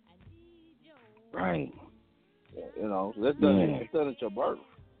 Right. Yeah, you know, so that's done. Yeah. It's done at your birth.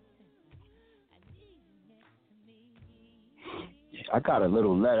 I got a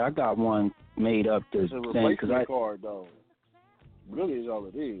little letter. I got one made up to It's a saying replacement card, though. Really is all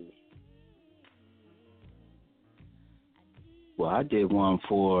it is. Well, I did one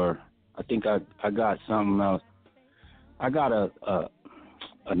for. I think I got something else. I got a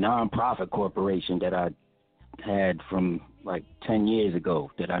non-profit corporation that I had from like 10 years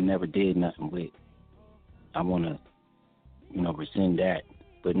ago that I never did nothing with. I want to, rescind that.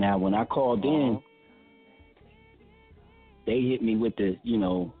 But now when I called in, they hit me with the,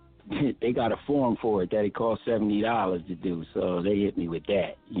 they got a form for it that it costs $70 to do. So they hit me with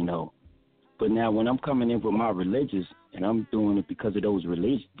that, But now when I'm coming in with my religious, and I'm doing it because of those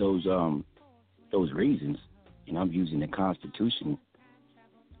reasons, I'm using the Constitution.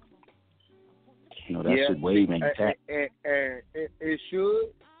 That should waive any tax. And it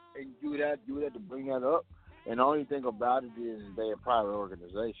should, and you would have to bring that up. And the only thing about it is they're a private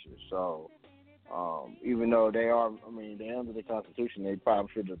organization, so Even though they are, they're under the Constitution, they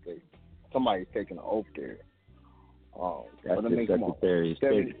probably should have somebody's taking an oath there. That's but the Secretary of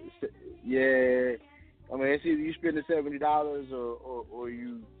State. Yeah, it's either you spend the $70 or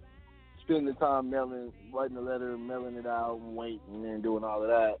you spend the time writing a letter, mailing it out, and waiting, and then doing all of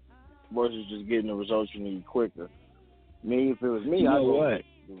that, versus just getting the results you need quicker. Me, if it was me, I'd go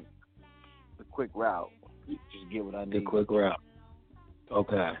the quick route. Just get what I need. The quick route.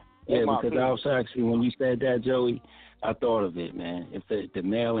 Okay. Yeah, because I was actually, when you said that, Joey, I thought of it, man. If the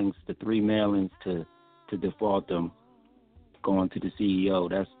mailings, the 3 mailings to default them, going to the CEO,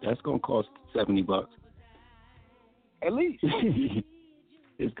 that's going to cost $70. At least.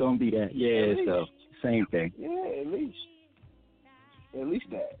 It's going to be that. Yeah, so same thing. Yeah, at least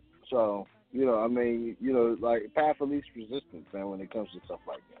that. So, like path of least resistance, man, when it comes to stuff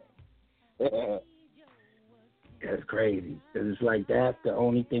like that. That's crazy. Because it's like that's the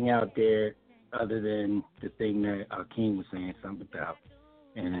only thing out there other than the thing that Akeem was saying something about.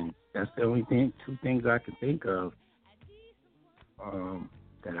 And that's the only 2 things I can think of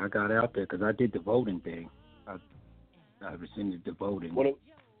that I got out there, because I did the voting thing. I rescinded the voting.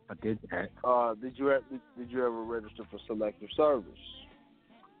 I did that. Did you ever register for selective service?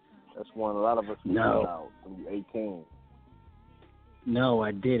 That's one a lot of us filled out when you're 18. No,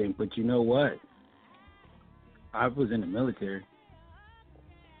 I didn't. But you know what? I was in the military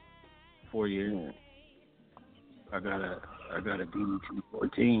 4 years. I got a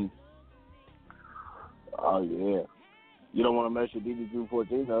DD-214. Oh yeah. You don't want to mess your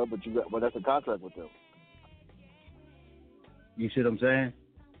DD-214 up, but that's a contract with them. You see what I'm saying?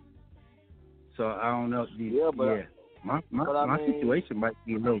 So I don't know. My situation might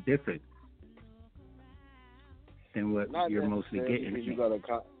be a little different than what you're mostly getting.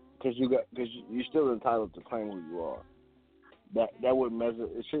 Because you're still entitled to claim who you are. That would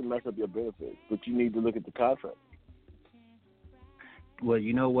it shouldn't mess up your benefits, but you need to look at the contract. Well,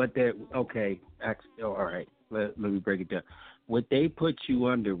 you know what? Okay. All right. Let me break it down. What they put you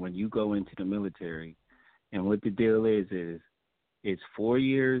under when you go into the military, and what the deal is it's 4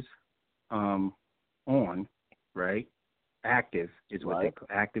 years on, right? Active is what they call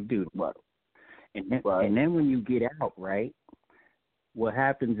active duty. Right. And then when you get out, right, what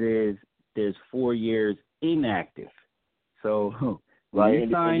happens is there's 4 years inactive. So when you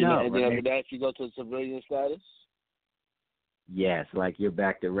sign up, and then after that you go to civilian status? Yes, like you're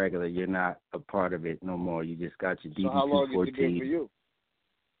back to regular. You're not a part of it no more. You just got your DD-214. So how long has it been for you?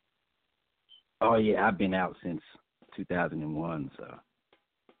 Oh yeah, I've been out since 2001. So.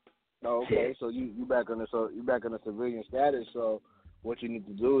 Oh, okay. So you back on the civilian status. So what you need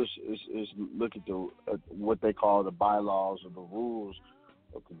to do is look at what they call the bylaws or the rules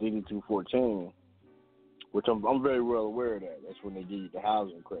of the DD-214, which I'm very well aware of that. That's when they give you the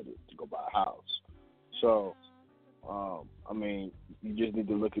housing credit to go buy a house. So. You just need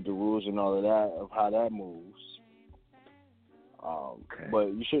to look at the rules and all of that, of how that moves. But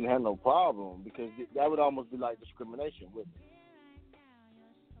you shouldn't have no problem, because that would almost be like discrimination, wouldn't it?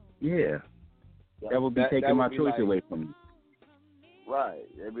 Yeah. That would be taking my choice away from me. Right.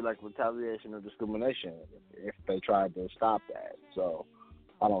 It'd be like retaliation or discrimination if they tried to stop that. So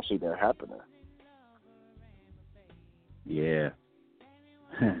I don't see that happening. Yeah.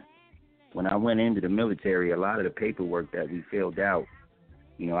 When I went into the military, a lot of the paperwork that we filled out,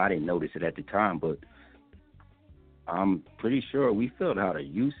 I didn't notice it at the time, but I'm pretty sure we filled out a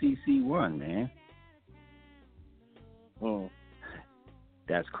UCC-1, man.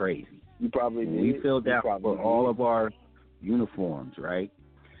 That's crazy. You probably did. We filled out for all of our uniforms, right?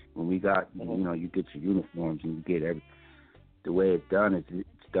 When we got, you get your uniforms and you get the way it's done is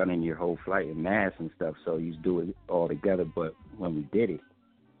it's done in your whole flight and mass and stuff, so you do it all together. But when we did it,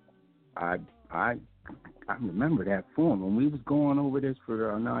 I remember that form when we was going over this for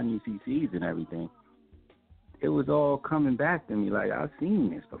our non-UCCs and everything. It was all coming back to me like I've seen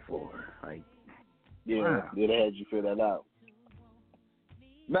this before. Like, wow. They had you fill that out.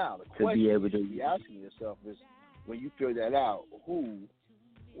 Now the question you should be asking yourself is, when you fill that out, who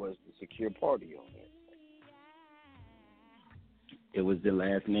was the secure party on it? It was the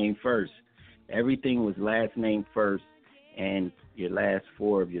last name first. Everything was last name first, and your last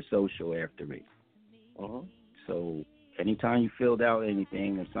 4 of your social after it. So anytime you filled out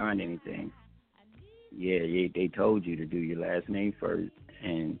anything or signed anything, they told you to do your last name first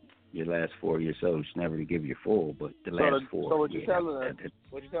and your last 4 of your social, never to give your full, but the last 4. So what you're telling us is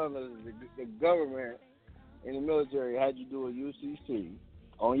the government in the military had you do a UCC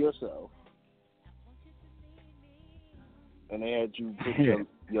on yourself, and they had you put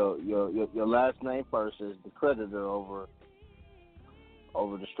your last name first as the creditor over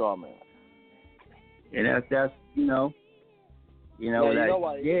the straw man. And that's you know,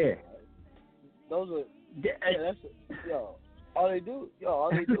 why, yeah. Those are that's all they do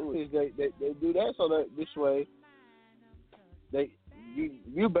is they do that so that this way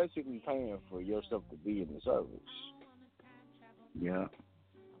you basically paying for yourself to be in the service. Yeah.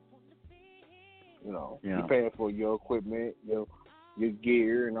 You're paying for your equipment, your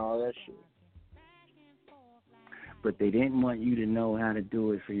gear, and all that shit. But they didn't want you to know how to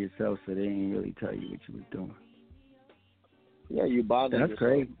do it for yourself, so they didn't really tell you what you were doing. Yeah, you bonded That's yourself.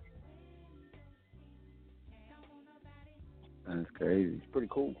 crazy. That's crazy. It's pretty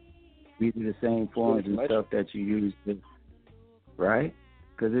cool. These are the same forms and stuff that you use to, right?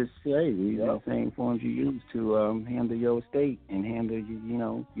 Because it's crazy. These are the same forms you use to handle your estate and handle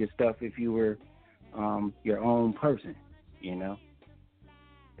your stuff if you were your own person.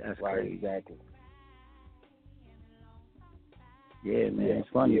 That's right, crazy. Exactly. Yeah, man, it's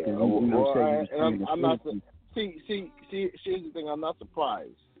funny because I'm not. See, here's the thing. I'm not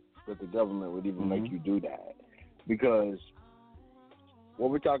surprised that the government would even make you do that, because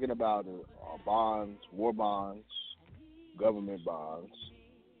what we're talking about are bonds, war bonds, government bonds.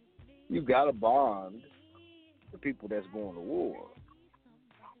 You got to bond the people that's going to war.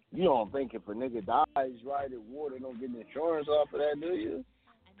 You don't think if a nigga dies right at war, they don't get insurance off of that, do you?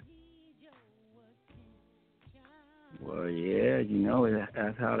 Well, yeah,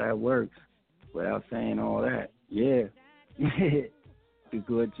 that's how that works. Without saying all that, yeah.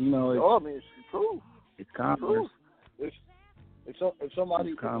 Because I mean, it's true. It's commerce. If a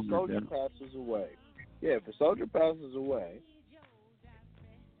soldier passes away, if a soldier passes away,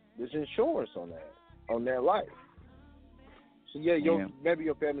 there's insurance on their life. So maybe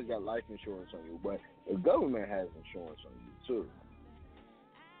your family's got life insurance on you, but the government has insurance on you too.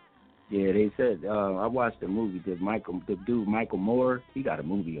 Yeah, they said I watched the movie. The dude Michael Moore, he got a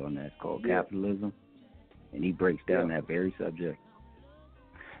movie on that. It's called Capitalism, and he breaks down that very subject.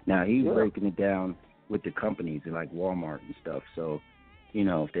 Now he's breaking it down with the companies like Walmart and stuff. So,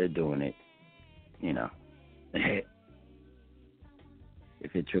 if they're doing it,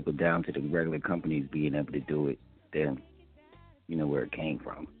 if it trickled down to the regular companies being able to do it, then you know where it came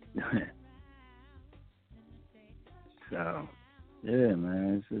from. So. Yeah,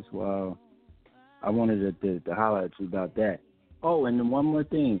 man, it's just wild. I wanted to holler at you about that. Oh, and then one more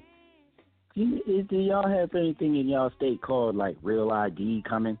thing. Do y'all have anything in y'all state called, like, Real ID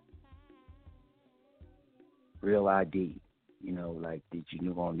coming? Real ID. Like, did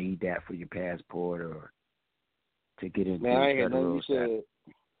you going to need that for your passport or to get into man, I ain't hear nothing federal you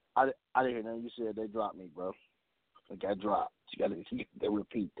said. I didn't hear nothing you said. They dropped me, bro. I got dropped. You got to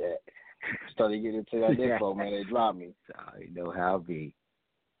repeat that. Started getting into that info, man. They dropped me. So you know how it be.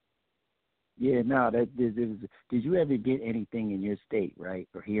 Yeah, no. Did you ever get anything in your state, right,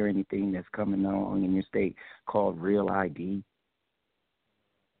 or hear anything that's coming on in your state called Real ID?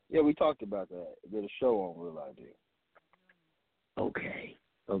 Yeah, we talked about that. Did a show on Real ID. Okay.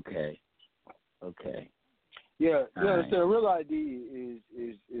 Yeah. Right. So Real ID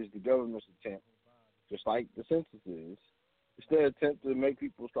is the government's attempt, just like the census is. It's their attempt to make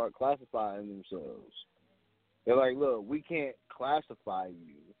people start classifying themselves. They're like, look, we can't classify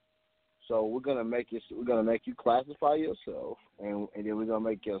you, so we're gonna make you classify yourself, and then we're gonna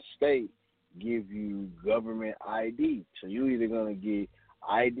make your state give you government ID. So you're either gonna get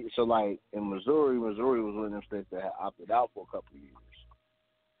ID. So like in Missouri was one of them states that had opted out for a couple of years,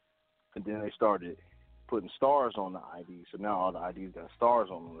 and then they started putting stars on the ID. So now all the IDs got stars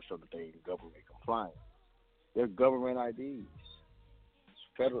on them to show that they're government compliant. They're government IDs.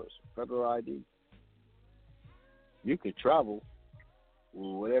 It's federal ID. You can travel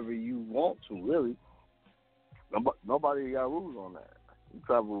with whatever you want to, really. Nobody got rules on that. You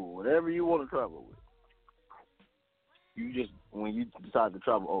travel with whatever you want to travel with. You just, when you decide to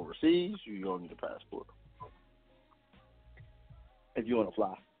travel overseas, you don't need a passport. If you want to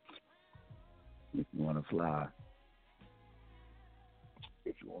fly. If you want to fly.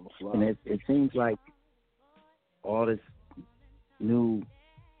 If you want to fly. And it seems like all this new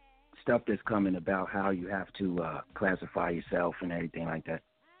stuff that's coming about how you have to classify yourself and everything like that.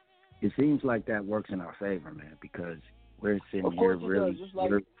 It seems like that works in our favor, man, because we're sitting here really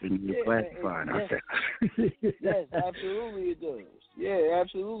classifying ourselves. Yes, absolutely it does. Yeah,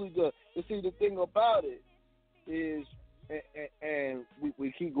 absolutely does. But see, the thing about it is, and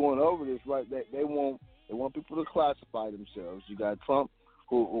we keep going over this, right? That they want people to classify themselves. You got Trump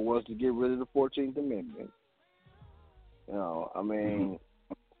who wants to get rid of the 14th Amendment. I mean,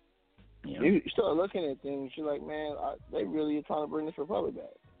 you start looking at things, you're like, man, they really are trying to bring this republic back.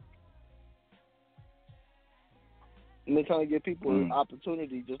 And they're trying to give people an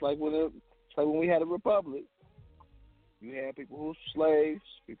opportunity, just like when So when we had a republic, you had people who were slaves,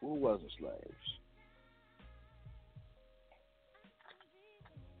 people who wasn't slaves.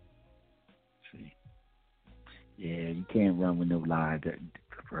 See. Yeah, you can't run with no lies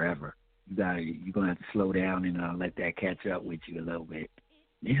forever. You're gonna have to slow down and let that catch up with you a little bit.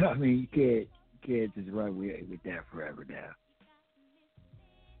 You know what I mean? You can't just run with that forever now.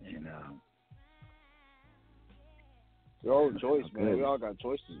 And your own choice, man. We all got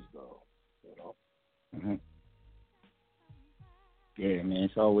choices, though. You know. Mm-hmm. Yeah, man.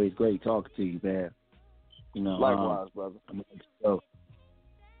 It's always great talking to you, man. You know. Likewise, brother.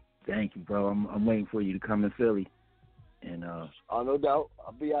 Thank you, bro. I'm waiting for you to come to Philly. And oh, no doubt.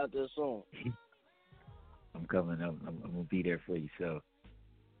 I'll be out there soon. I'm coming up. I'm gonna be there for you. So,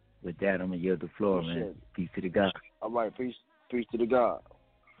 with that, I'm gonna yield the floor, man. Peace to the God. All right, peace to the God.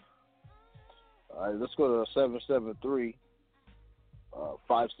 All right, let's go to 773-569.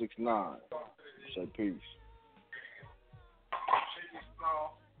 Say peace.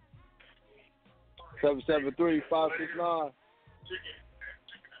 773-569.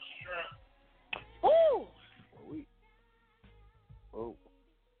 Ooh. Oh,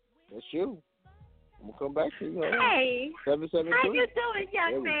 that's you. I'm gonna come back to you. Hey, 773. how you doing,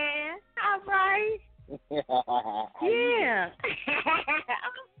 young man? All right. Yeah.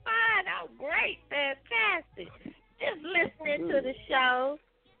 I'm fine. I'm great. Fantastic. Just listening to the show.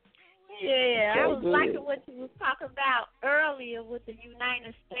 Yeah, I was liking what you was talking about earlier with the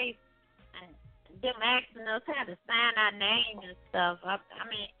United States and them asking us how to sign our name and stuff. I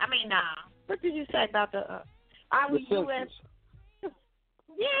mean, what did you say about are we U.S.?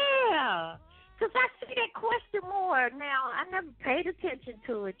 Yeah, because I see that question more now. I never paid attention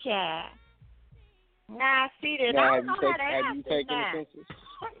to it, child. Now I see that. Now, I don't know how to have you answer taken that. the census?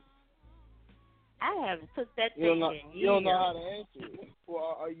 I haven't took that You thing don't know, in years. you don't know how to answer it.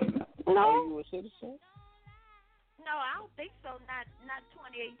 Well, are you a citizen? No, I don't think so. Not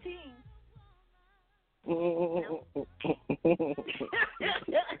 2018.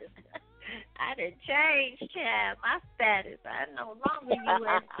 I done changed, child. My status. I no longer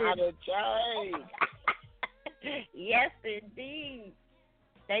U.S. I done changed. Yes, indeed.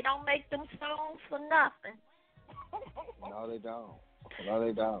 They don't make them songs for nothing. No, they don't. No,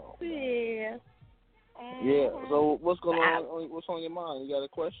 they don't. Yeah. Yeah. So what's going on? What's on your mind? You got a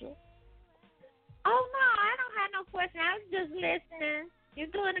question? Oh no, I don't have no question. I was just listening. You're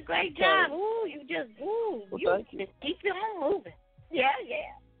doing a great job. Ooh, you just Well, you thank you. just keep it on moving. Yeah.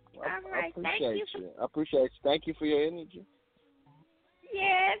 All right, I thank you. I appreciate you. Thank you for your energy.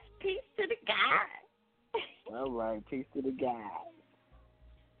 Yes, peace to the God. All right, peace to the God.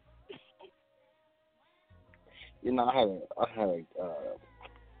 You know, I had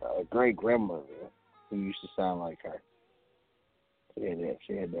a great grandmother who used to sound like her.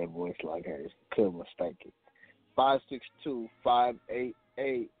 She had that voice like her. Couldn't mistake it.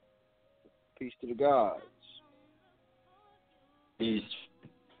 562-588. Peace to the gods. Peace.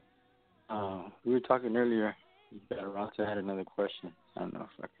 We were talking earlier. You got around to I had another question. I don't know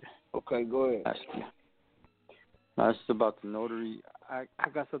if I could. Okay, go ahead. Ask you. It's about the notary. I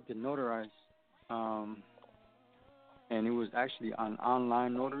got something notarized. And it was actually an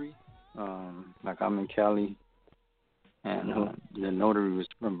online notary. Like I'm in Cali, and the notary was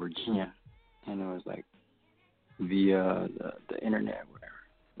from Virginia, and it was like via the internet, or whatever.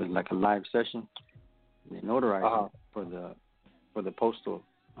 It was like a live session. They notarized it for the postal,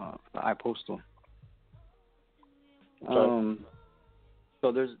 the iPostal.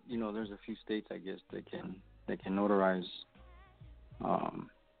 So there's a few states, I guess, that can notarize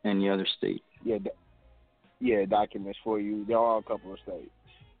any other state. Yeah, documents for you. There are a couple of states.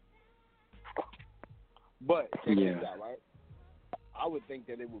 But check this out, right? I would think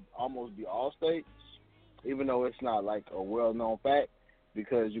that it would almost be all states, even though it's not like a well-known fact,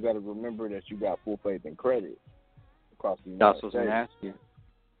 because you got to remember that you got full faith and credit across the United States. That's what I was going to ask you.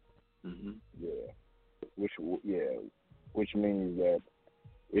 Yeah, which means that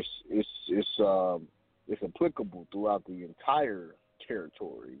it's applicable throughout the entire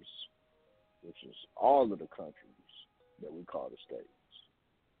territories, which is all of the countries that we call the states.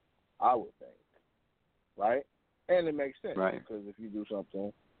 I would think, right? And it makes sense, right? Because if you do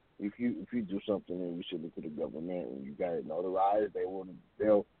something, if you do something and you send it to the government and you got it notarized,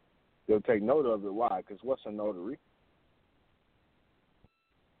 they'll take note of it. Why? Because what's a notary?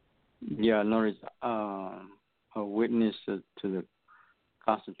 Yeah, notary is a witness to the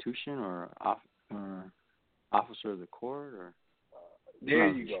Constitution, or officer of the court, or there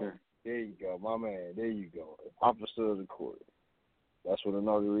you go. Sure. There you go, my man. There you go. Officer of the court. That's what a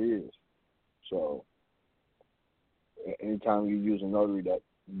notary is. So anytime you use a notary,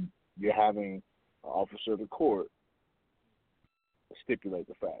 you're having an officer of the court stipulate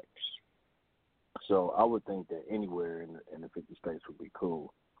the facts. So I would think that anywhere in the 50 states would be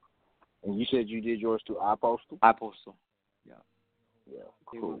cool. And you said you did yours through iPostal? iPostal, yeah. Yeah,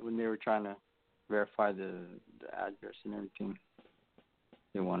 cool. When they were trying to verify the address and everything,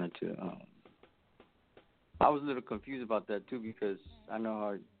 they wanted to. I was a little confused about that too, because I know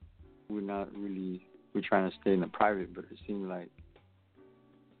how we're trying to stay in the private, but it seemed like,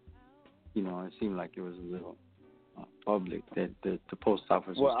 it was a little public that the post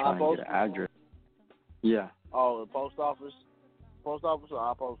office was trying to get an address. Yeah. Oh, the post office? Post office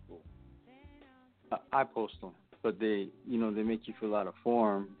or iPostal? iPostal, but they make you fill out a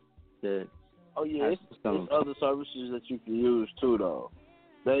form that. Oh yeah, it's other services that you can use too, though.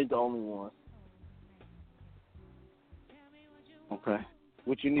 They ain't the only one. Okay.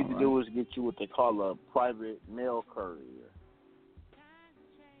 What you need to do is get you what they call a private mail courier.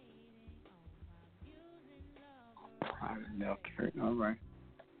 Private mail courier. All right.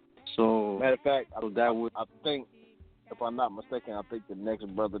 So, matter of fact, I think, if I'm not mistaken, I think the next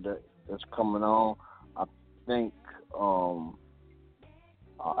brother that's coming on, I think I'll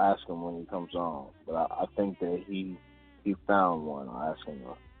ask him when he comes on. But I think that he found one. I'll ask him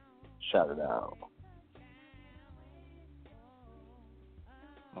to shout it out.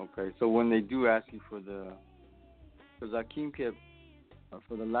 Okay, so when they do ask you for because Akeem kept,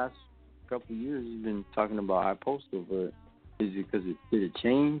 for the last couple of years, he's been talking about iPostal, but is it because did it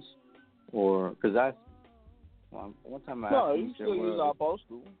change? Or, because one time I asked No, him, you can still use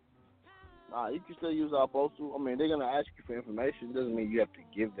iPostal. You can still use iPostal. I mean, they're going to ask you for information. It doesn't mean you have to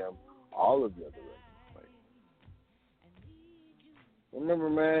give them all of your direct information. Remember,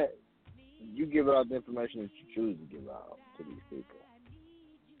 man, you give out the information that you choose to give out to these people.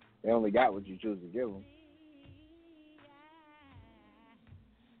 They only got what you choose to give them.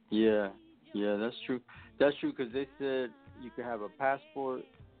 Yeah, that's true. That's true, because they said you could have a passport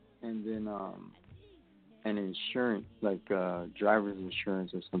and then an insurance, like driver's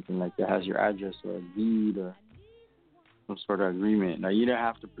insurance or something like that, has your address or a deed or some sort of agreement. Now, you don't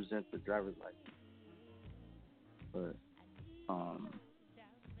have to present the driver's license. But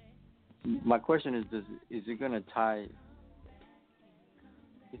my question is it going to tie...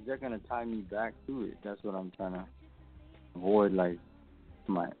 Is that going to tie me back to it? That's what I'm trying to avoid, like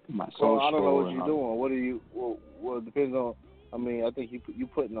my social. Well, I don't know what you're doing. What are you? Well, it depends on. I mean, I think you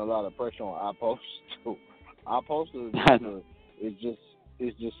putting a lot of pressure on iPostal. iPostal is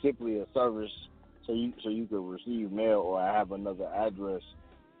just simply a service, so you can receive mail or have another address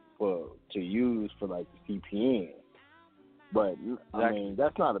to use for like the CPN. But I mean,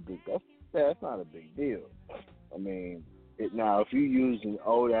 that's not a big deal. I mean. Now, if you use an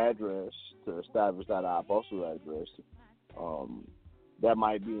old address to establish that iPostal address, that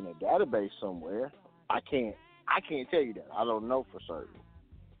might be in a database somewhere. I can't tell you that. I don't know for certain.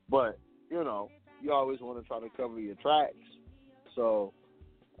 But you always want to try to cover your tracks. So,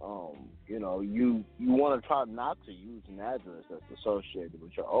 you want to try not to use an address that's associated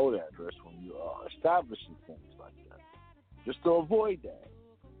with your old address when you are establishing things like that, just to avoid that.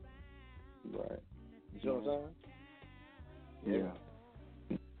 Right. You see what I'm saying? Yeah.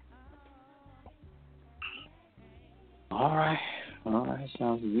 All right.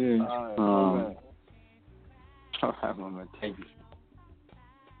 Sounds good. All right, Mama. Thank you.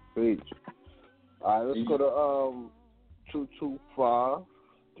 Peace. All right, let's go to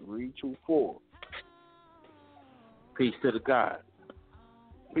 225-324. Peace to the God.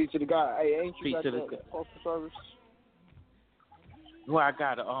 Peace to the God. Hey, ain't you Peace got to the postal service? Well, I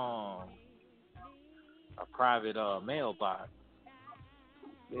got a private mailbox.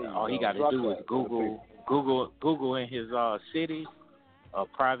 All he got to do is Google in his city a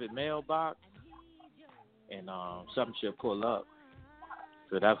private mailbox, and something should pull up.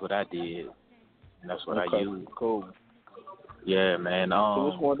 So that's what I did. And that's what I used. Cool. Yeah, man. So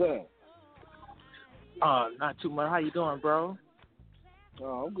what's going down? Not too much. How you doing, bro?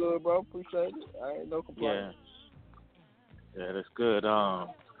 Oh, I'm good, bro. Appreciate it. I ain't no complaints. Yeah, that's good.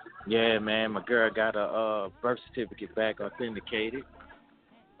 Yeah, man, my girl got a birth certificate back authenticated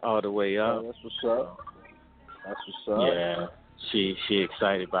all the way up. Oh, that's what's up. Yeah, she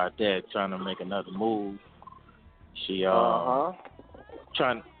excited about that, trying to make another move. She about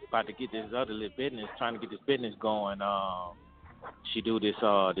to get this other little business, trying to get this business going. She do this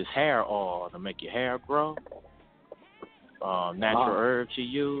hair oil to make your hair grow. Natural herb she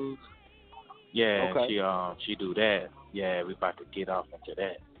use. Yeah, she do that. Yeah, we about to get off into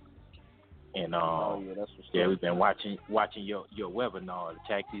that. And we've been watching your webinar, the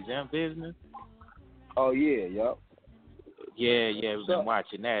tax exempt business. Oh yeah, yep. Yeah, we've been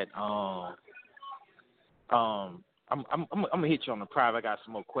watching that. I'm gonna hit you on the private. I got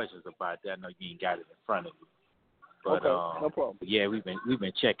some more questions about that. I know you ain't got it in front of you. But okay, no problem. Yeah, we've been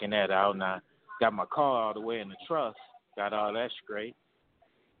checking that out. Now got my car all the way in the trust. Got all that straight.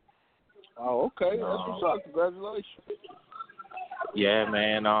 Oh, okay. That's what's up. Congratulations. Yeah,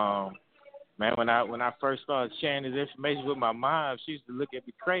 man. Man, when I first started sharing this information with my mom, she used to look at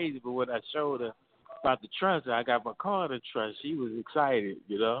me crazy. But when I showed her about the trust, I got my car in the trust. She was excited,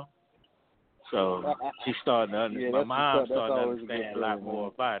 you know. So she started to my mom started to understand a lot more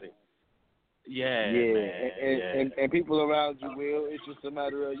about it. Yeah, man. And people around you will. It's just a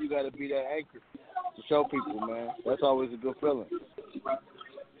matter of you got to be that anchor to show people, man. That's always a good feeling.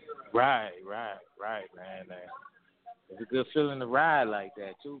 Right, man. It's a good feeling to ride like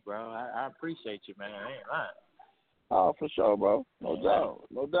that too, bro. I appreciate you, man. I ain't lying. Oh, for sure, bro. No doubt.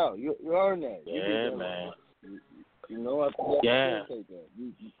 You earned that. Yeah, man. You know, I appreciate that.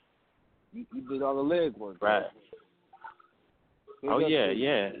 You did all the leg work. Right. Oh yeah.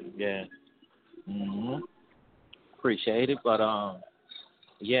 Appreciate it, but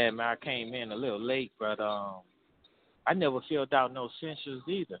yeah, man, I came in a little late, but I never filled out no census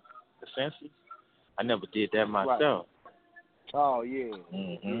either. The census, I never did that myself. Right. Oh yeah.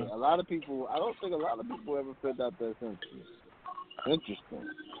 Mm-hmm. Yeah. A lot of people. I don't think a lot of people ever filled out their census. Interesting.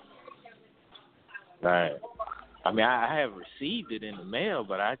 Right. I mean, I have received it in the mail,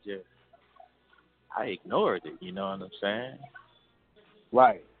 but I ignored it. You know what I'm saying?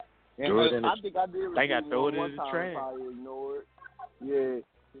 Right. Threw it in I think I did. I got throw it in one the time trash. I ignored. Yeah.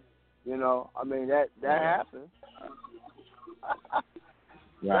 You know, I mean that happens.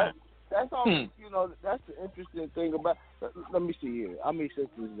 Right. That's all. You know, that's the interesting thing about. Let me see here. How many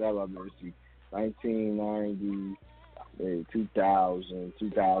censuses have I been to? 1990, 2000,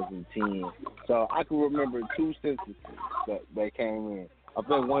 2010. So I can remember 2 censuses that came in. I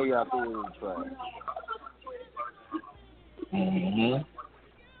think one year I threw it in the trash.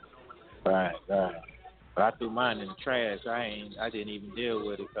 Right. But I threw mine in the trash. I didn't even deal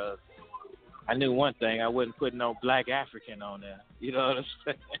with it because I knew one thing. I wasn't putting no black African on there. You know what I'm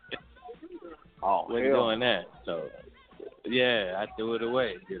saying? Oh, wasn't doing that. So yeah, I threw it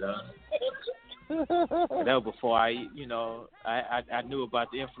away. You know. That was before I knew about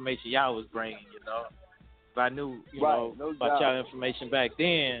the information y'all was bringing. You know, if I knew about y'all information back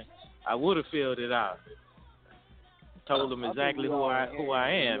then, I would have filled it out. Told them exactly who I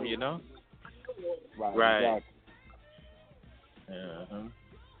am. You know. Right. Exactly. Uh-huh.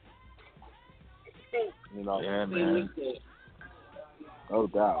 You know. Yeah, man. No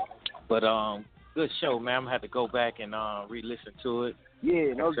doubt. But good show, man. I'm gonna have to go back and re-listen to it.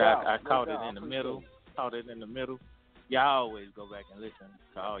 Yeah, no doubt. I caught it in the middle. Y'all always go back and listen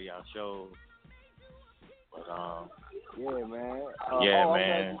to all y'all shows. But yeah, man.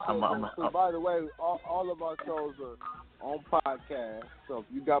 Man. By the way, all of our shows are on podcast. So if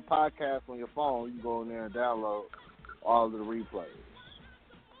you got podcasts on your phone, you go in there and download all of the replays.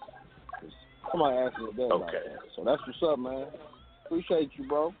 Somebody asked me today about that. So that's what's up, man. Appreciate you,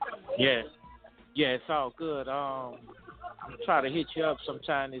 bro. Yeah, it's all good. I'm gonna try to hit you up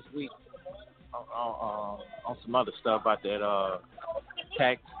sometime this week on some other stuff about that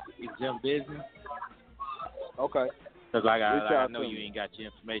tax exempt business. Okay. Because I know you ain't got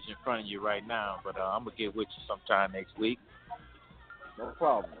your information in front of you right now, but I'm going to get with you sometime next week. No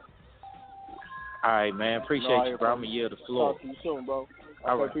problem. All right, man. Appreciate you, bro. I'm going to yield the floor. Talk to you soon, bro.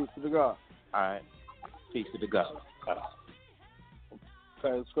 All right. Peace to the God. All right. Peace to the God. All right.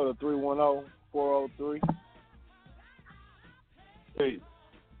 Okay, let's go to 310-403.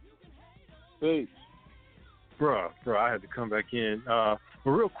 Peace. Bruh, I had to come back in. But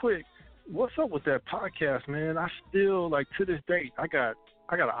real quick, what's up with that podcast, man? I still, to this date, I got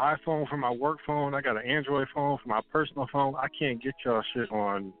an iPhone for my work phone. I got an Android phone for my personal phone. I can't get y'all shit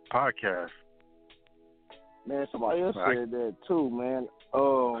on podcast. Man, somebody else said that too, man.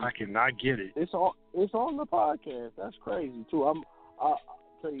 I cannot get it. It's on the podcast. That's crazy too. I'll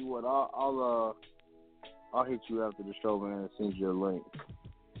tell you what. I'll hit you after the show, man, and send you a link.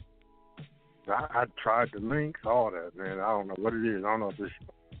 I tried the links, all that, man. I don't know what it is. I don't know if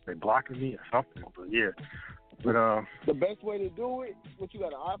they blocking me or something, but yeah. But the best way to do it, what, you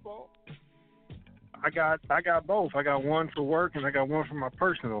got an iPhone? I got both. I got one for work and I got one for my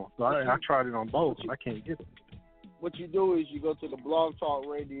personal. So I tried it on both. I can't get it. What you do is you go to the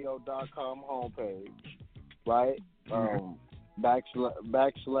blogtalkradio.com homepage, right?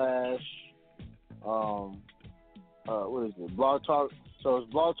 Backslash what is it? Blog Talk. So it's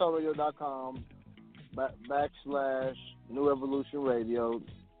blogtalkradio.com / New Evolution Radio,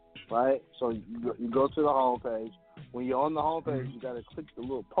 right? So you go to the homepage. when you're on the homepage, you got to click the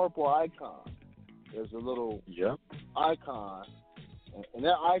little purple icon. There's a little icon, and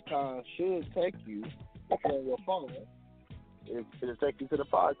that icon should take you, if you're on your phone, it'll take you to the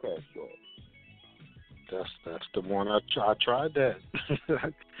podcast show. That's the one I tried that.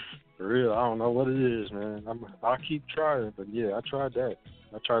 For real, I don't know what it is, man. I'll keep trying, but yeah, I tried that.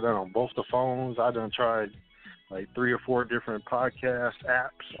 I tried that on both the phones. I done tried like 3 or 4 different podcast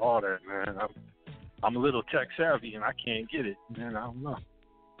apps, all that, man. I'm a little tech savvy and I can't get it, man. I don't know.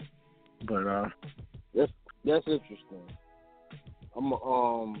 But that's interesting. I'm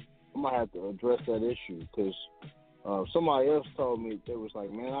gonna have to address that issue because somebody else told me, they was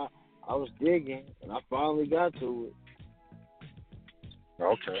like, man, I was digging and I finally got to it.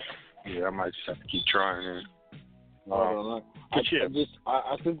 Okay. Yeah, I might just have to keep trying it. I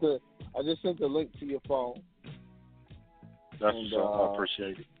just sent the link to your phone. That's I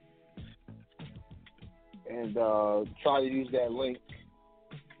appreciate it. And try to use that link.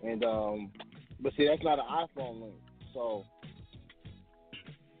 And but see, that's not an iPhone link. So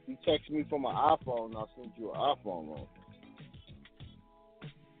you text me from an iPhone, and I'll send you an iPhone link.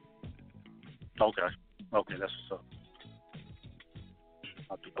 Okay, that's what's up.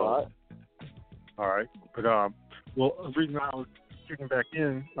 I'll do All both. All right. But well, the reason I was kicking back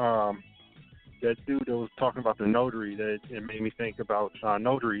in, that dude that was talking about the notary, that it made me think about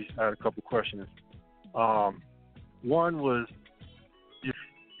notaries. I had a couple questions. One was, if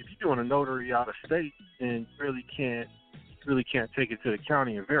you're doing a notary out of state and really can't take it to the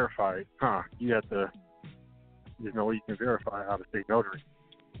county and verify it, you have to. There's no way you can verify out of state notary.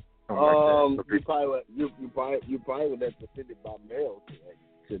 You probably would have to send it by mail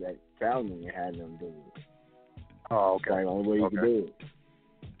to that county and have them do it. Oh, okay. That's the only way you can do it.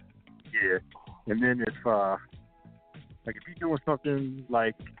 Yeah, and then if you're doing something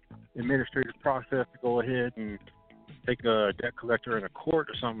like administrative process to go ahead and take a debt collector in a court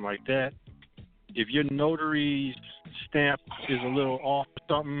or something like that, if your notary's stamp is a little off or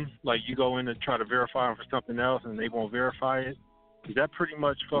something, like you go in and try to verify them for something else and they won't verify it, does that pretty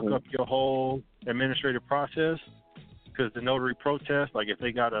much fuck up your whole administrative process? Because the notary protests, like if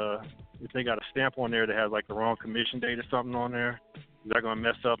they got a stamp on there that has like the wrong commission date or something on there, is that gonna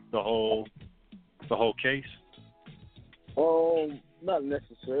mess up the whole case? Not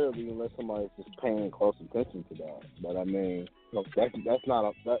necessarily, unless somebody's just paying close attention to that. But I mean,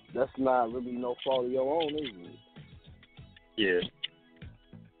 that's not really no fault of your own, is it? Yeah.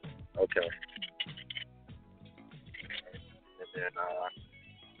 Okay. And then,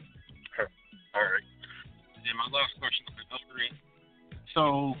 all right. And then my last question is notary.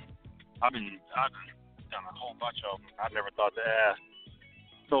 So, I've done a whole bunch of them. I never thought to ask.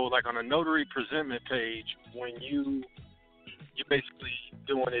 So, like on a notary presentment page, when you're basically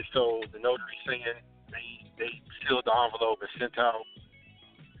doing it so the notary saying they sealed the envelope and sent out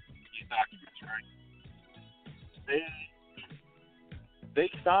these documents, right? They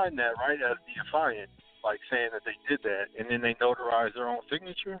signed that, right, as the affiant, like saying that they did that, and then they notarize their own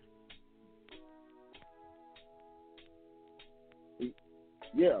signature?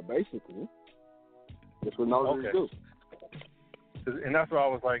 Yeah, basically. That's what notaries do. And that's what I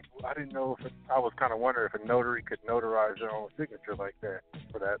was like, I didn't know I was kind of wondering if a notary could notarize their own signature like that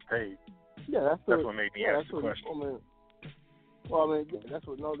for that page. Yeah, that's what made me ask the question. That's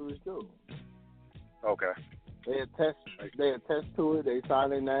what notaries do. Okay. They attest to it, they sign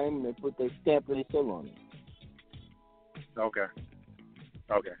their name, and they put their stamp and their seal on it. Okay,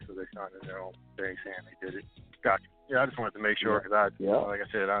 so they signed their own thing saying they did it. Gotcha. Yeah, I just wanted to make sure because like I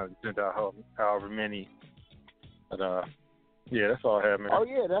said, I sent out however many. But yeah, that's all I have, man. Oh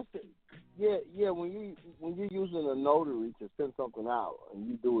yeah, that's it. Yeah. When you're using a notary to send something out and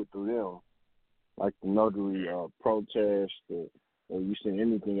you do it through them, like the notary protest, or you send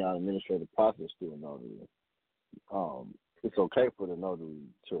anything out administrative process through a notary, it's okay for the notary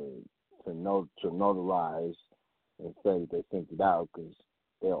to notarize and say they sent it out because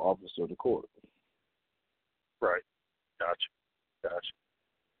they're officer of the court. Right. Gotcha.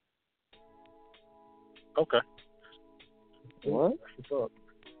 Okay. What? What's up?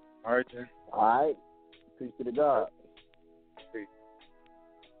 All right, then. All right. Peace to the God. Peace.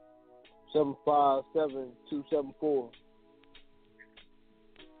 757-274.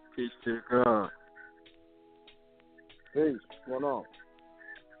 Peace to the God. Peace. What's going on?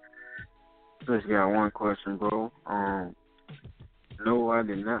 Just got one question, bro. No, I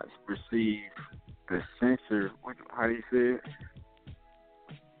did not receive the censor. How do you say it?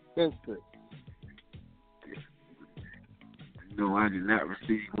 Censor. No, I did not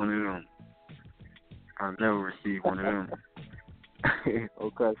receive one of them. I never received one of them.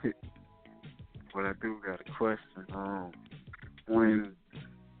 Okay. but I do got a question. When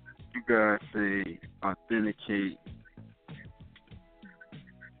you guys say authenticate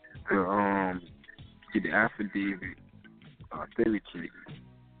get the affidavit authenticated,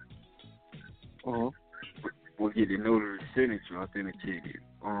 we'll get the notary signature authenticated.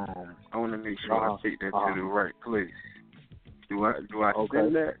 I want to make sure I take that to the right place. Do I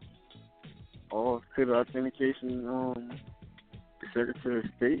send that all to the authentication the Secretary of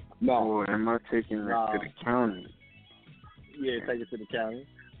State? No. Or am I taking it to the county? Yeah, take it to the county.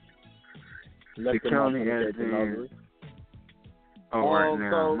 The county has been. Oh, right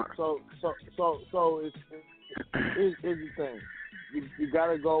now. So here's the thing. You got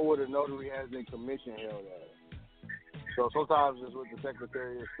to go where the notary has their commission held at. So sometimes it's with the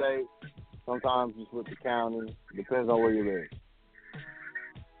Secretary of State. Sometimes it's with the county. Depends on where you live.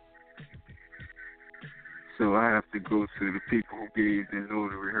 So I have to go to the people who gave the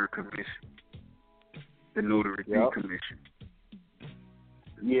notary her commission. The notary commission.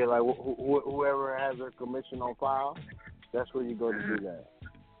 Yeah, like whoever has their commission on file, that's where you go to do that.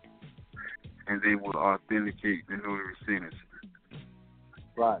 And they will authenticate the notary signature.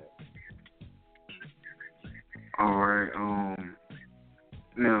 Right. All right.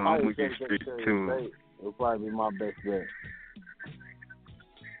 Now I'm gonna get straight to it. It'll probably be my best bet.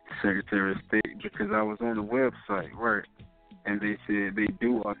 Secretary of State, because I was on the website, right, and they said they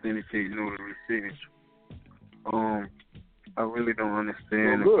do authenticate notary signature. I really don't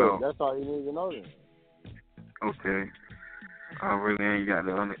understand about. That's all you need to know then. Okay. I really ain't got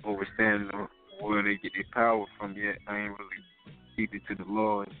the understanding of where they get their power from yet. I ain't really deep into the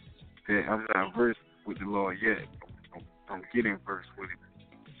laws. That I'm not versed with the law yet. I'm getting versed with it.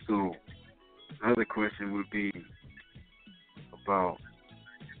 So another question would be about.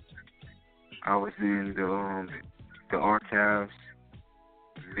 I was in the archives.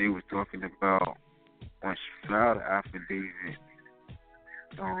 They were talking about once you file the affidavit,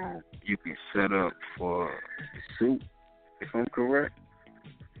 you can set up for the suit. If I'm correct,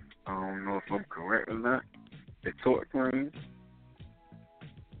 I don't know if I'm correct or not. The tort claims.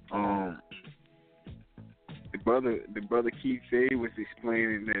 The brother Keith Fay was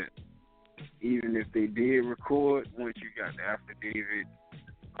explaining that even if they did record, once you got the affidavit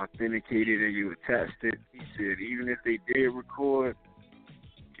authenticated and you attached it, he said even if they did record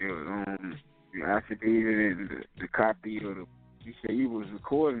your affidavit and the copy of the, he said he was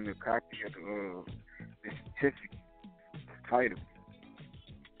recording the copy of the certificate, the title.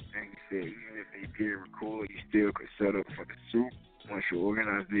 And he said even if they did record, you still could set up for the suit once your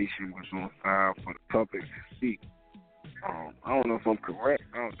organization was on file for the public to see. I don't know if I'm correct.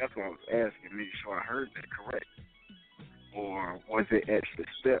 That's what I was asking, make sure I heard that correct. Or was it extra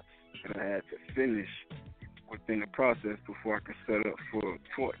steps that I had to finish within the process before I could set up for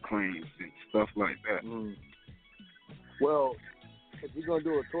tort claims and stuff like that? Well, if you're going to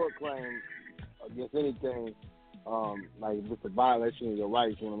do a tort claim against anything, like if it's a violation of your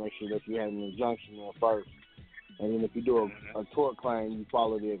rights, you want to make sure that you have an injunction there first. And then if you do a tort claim, you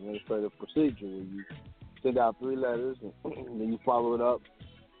follow the administrative procedure where you send out 3 letters and then you follow it up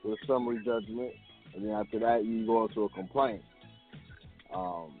with a summary judgment. And then after that, you go into a complaint.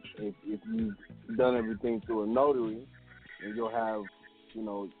 If you've done everything through a notary, then you'll have,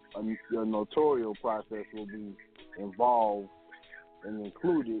 your notarial process will be involved and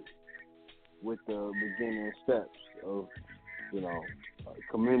included with the beginning steps of,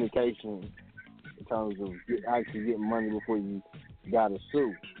 communication in terms of actually getting money before you got to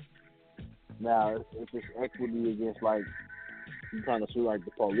sue. Now, if it's equity against, like, you trying to sue like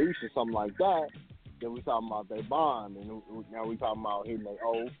the police or something like that, then we talking about their bond, and now we talking about hitting their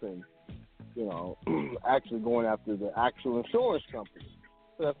oath and, actually going after the actual insurance company.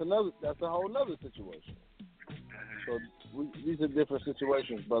 So that's a whole nother situation. So these are different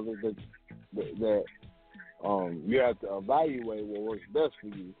situations, brother, that you have to evaluate what works best for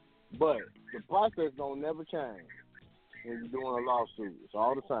you. But the process don't never change when you're doing a lawsuit. It's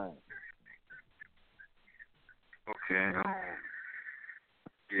all the same. Okay.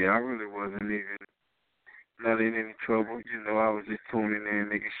 Yeah, I really wasn't even not in any trouble. I was just tuning in,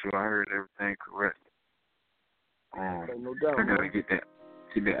 making sure I heard everything correct. No doubt, I gotta get the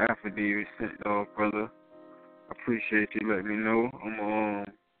affidavit sent off, brother. I appreciate you letting me know. I'm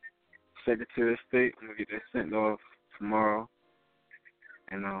Secretary of State. I'm gonna get that sent off tomorrow,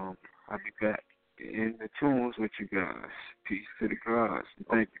 and I'll be back in the tunes with you guys. Peace to the gods.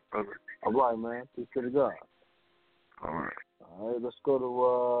 Thank you, brother. All right, man. Peace to the gods. All right. All right, let's go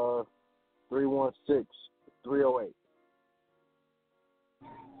to 316-308.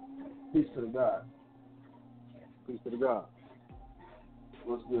 Peace to the God. Peace to the God.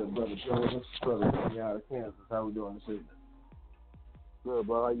 What's good, brother Joe? This is brother Jimmy out of Kansas. How we doing this evening? Good,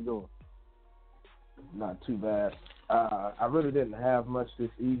 bro. How you doing? Not too bad. I really didn't have much this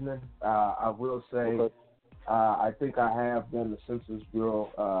evening. I will say, okay. I think I have done the Census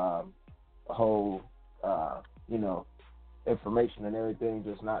Bureau whole, information and everything,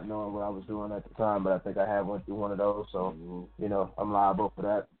 just not knowing what I was doing at the time. But I think I have went through one of those, so I'm liable for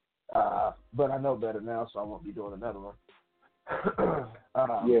that. But I know better now, so I won't be doing another one.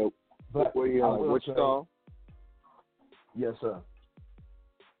 Yeah. But were you on Wichita? Yes, sir.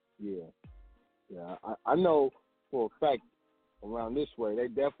 Yeah. Yeah. I know for a fact around this way they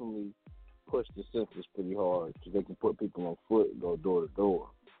definitely push the census pretty hard so they can put people on foot and go door to door.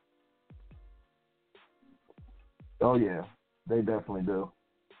 Oh yeah, they definitely do.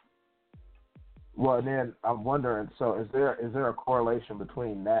 Well, and then I'm wondering, so is there a correlation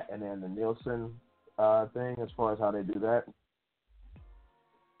between that and then the Nielsen thing as far as how they do that?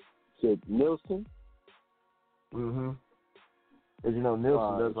 Said Nielsen? Mm-hmm. Because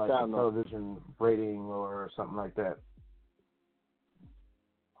Nielsen does like a television rating or something like that.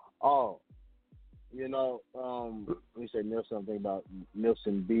 Oh, when you say Nielsen, I'm thinking about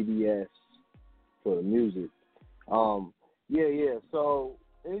Nielsen BDS for the music. Yeah. So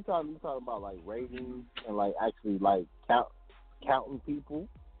anytime you talk about like ratings and like actually like counting people,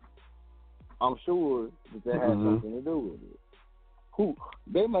 I'm sure that has something to do with it.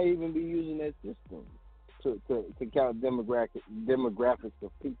 They may even be using that system to count demographics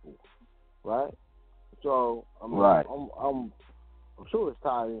of people, right? So I'm sure it's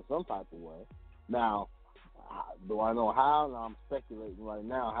tied in some type of way. Now, do I know how? No, I'm speculating right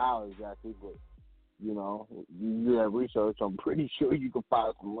now how exactly, but you do that research. I'm pretty sure you can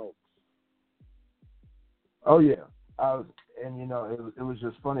find some links. Oh yeah, it was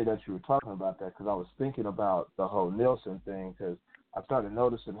just funny that you were talking about that because I was thinking about the whole Nielsen thing because I started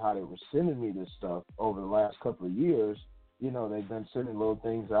noticing how they were sending me this stuff over the last couple of years. They've been sending little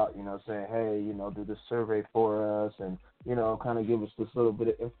things out, saying, hey, do this survey for us and, kind of give us this little bit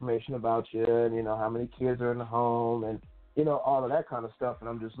of information about you and, how many kids are in the home and, all of that kind of stuff. And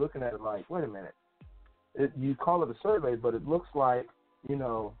I'm just looking at it like, wait a minute. You call it a survey, but it looks like, this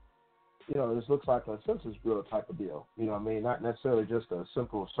looks like a Census Bureau type of deal. Not necessarily just a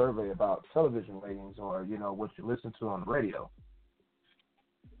simple survey about television ratings or, what you listen to on the radio.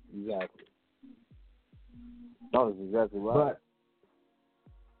 Exactly. That was exactly right.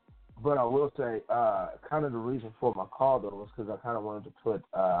 But I will say, kind of the reason for my call, though, was because I kind of wanted to put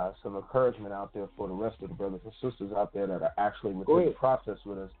some encouragement out there for the rest of the brothers and sisters out there that are actually within the process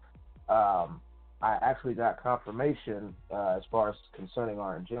with us. I actually got confirmation as far as concerning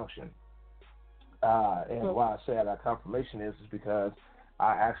our injunction. And why I say I got confirmation is because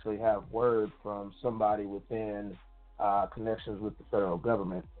I actually have word from somebody within connections with the federal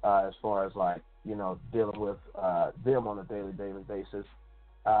government as far as like, dealing with them on a daily basis.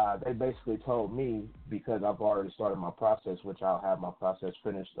 They basically told me, because I've already started my process, which I'll have my process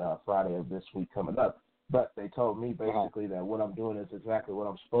finished Friday of this week coming up, but they told me basically that what I'm doing is exactly what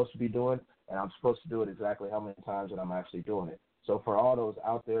I'm supposed to be doing, and I'm supposed to do it exactly how many times that I'm actually doing it. So for all those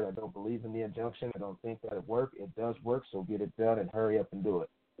out there that don't believe in the injunction, that don't think that it works, it does work, so get it done and hurry up and do it.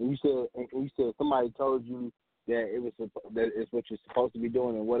 And you said somebody told you that it's what you're supposed to be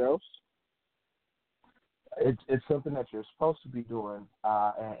doing, and what else? It's something that you're supposed to be doing,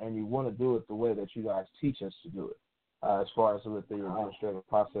 and you want to do it the way that you guys teach us to do it, as far as with the administrative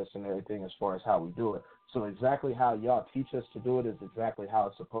process and everything, as far as how we do it. So exactly how y'all teach us to do it is exactly how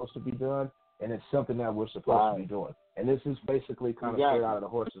it's supposed to be done, and it's something that we're supposed to be doing. And this is basically kind of straight out of the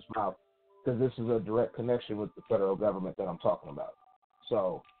horse's mouth, because this is a direct connection with the federal government that I'm talking about.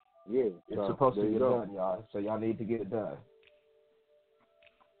 So it's supposed to get done, y'all. So y'all need to get it done.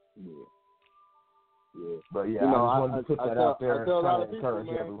 Yeah. But I just wanted to put that out there and kind of encourage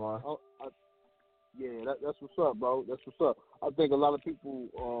everyone. That's what's up, bro. That's what's up. I think a lot of people,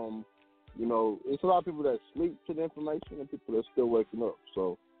 it's a lot of people that sleep to the information and people that are still waking up.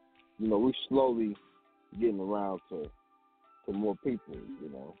 So, we're slowly getting around to more people,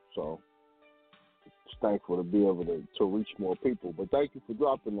 So, it's thankful to be able to reach more people. But thank you for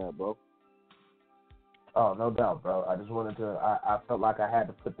dropping that, bro. Oh, no doubt, bro. I just wanted to, I felt like I had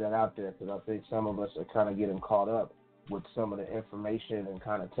to put that out there because I think some of us are kind of getting caught up with some of the information and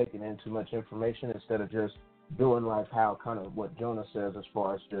kind of taking in too much information instead of just doing like how kind of what Jonah says as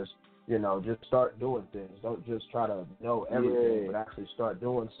far as just, just start doing things. Don't just try to know everything, but actually start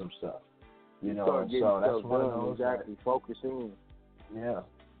doing some stuff. So that's one of those. Exactly. Focus in. Yeah.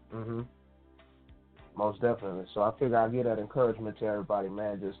 Most definitely. So I figure I'll give that encouragement to everybody,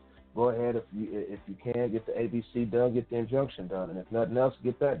 man. Just go ahead if you can get the ABC done, get the injunction done, and if nothing else,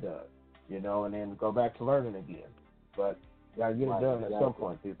 get that done. And then go back to learning again. But you gotta get it done at some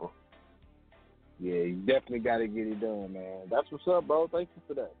point, people. Yeah, you definitely gotta get it done, man. That's what's up, bro. Thank you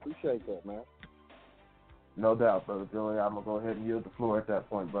for that. Appreciate that, man. No doubt, Brother Joey. I'm gonna go ahead and yield the floor at that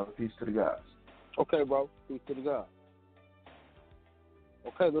point, brother. Peace to the guys. Okay, bro. Peace to the God.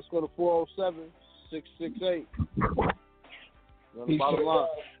 Okay, let's go to 407-668. On the bottom line.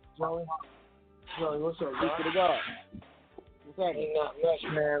 Joey, what's up, Peace to the God. What's happening? Ain't not much,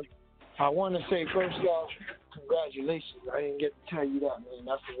 man. I want to say, first off, congratulations. I didn't get to tell you that, man.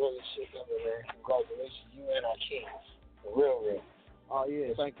 That's the realest shit ever, man. Congratulations. You and our kings. For real. Oh,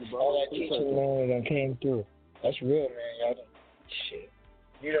 yeah. Thank you, bro. All that teaching, man, that came through. That's real, man. Y'all done, shit.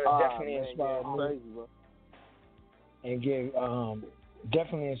 You done definitely inspired me. Crazy, bro. And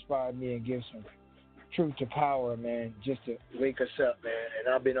definitely inspired me and give some truth to power, man, just to wake us up, man. And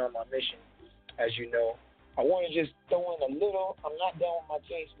I've been on my mission, as you know. I want to just throw in a little, I'm not done with my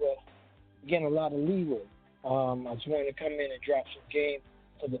case, but getting a lot of leeway. I just wanted to come in and drop some game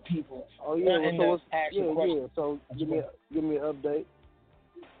for the people. Oh, yeah. So give me an update.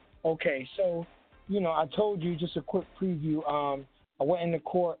 Okay, so, I told you just a quick preview. I went into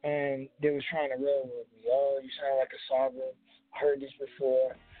court and they was trying to railroad me. Oh, you sound like a sovereign. I heard this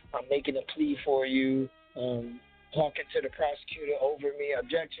before. I'm making a plea for you. Talking to the prosecutor over me.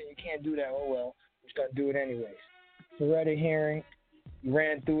 Objection, you can't do that. Oh, well, I'm just going to do it anyways. So read a hearing. He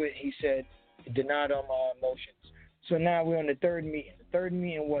ran through it. He said, denied all my motions. So now we're on the third meeting. The third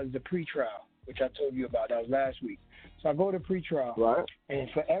meeting was the pretrial, which I told you about. That was last week. So I go to pretrial. Right. And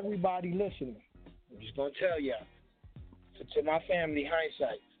for everybody listening, I'm just going to tell you, to my family,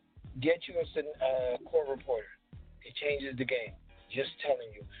 hindsight, get you a court reporter. It changes the game. Just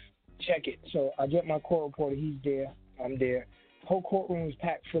telling you. Check it. So I get my court reporter. He's there. I'm there. Whole courtroom was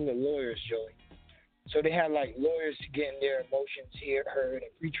packed full of lawyers, Joey. So they had lawyers getting their motions heard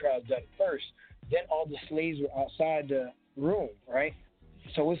and pretrial done first. Then all the slaves were outside the room, right?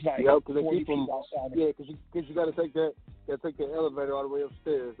 So it's 40 people outside. Yeah, because you got to take the elevator all the way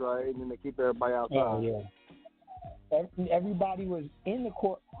upstairs, right? And then they keep everybody outside. Oh, yeah. Everybody was in the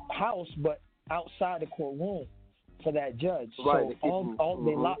courthouse, but outside the courtroom for that judge. Right. So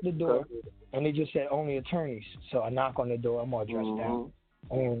they locked the door, and they just said only attorneys. So I knock on the door. I'm all dressed down.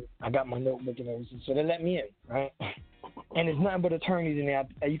 And I got my notebook and everything. So they let me in, right? And it's nothing but attorneys in there.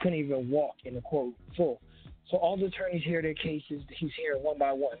 You couldn't even walk in the court full. So all the attorneys hear their cases. He's hearing one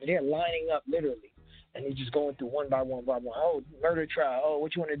by one. They're lining up literally. And they're just going through one by one by one. Oh, murder trial. Oh,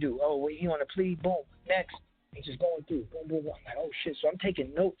 what you want to do? Oh, you want to plead? Boom. Next. He's just going through. Boom, boom, boom. I'm like, oh, shit. So I'm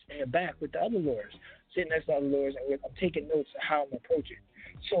taking notes in the back with the other lawyers. Sitting next to other lawyers. And I'm taking notes of how I'm approaching.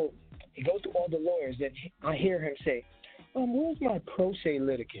 So he goes through all the lawyers. Then I hear him say, where's my pro se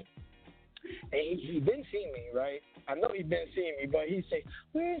litigant? And he been seeing me, right? I know he been seeing me, but he say,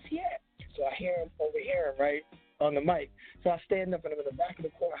 where is he at? So I hear him overhear him, right, on the mic. So I stand up and I'm in the back of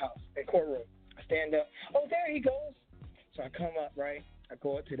the courtroom. I stand up. Oh, there he goes. So I come up, right? I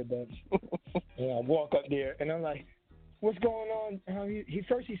go up to the bench. And I walk up there, and I'm like, what's going on? He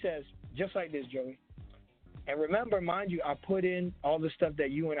says, just like this, Joey. And remember, mind you, I put in all the stuff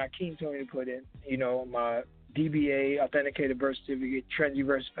that you and Akeem told me to put in. My DBA, authenticated birth certificate, Trendy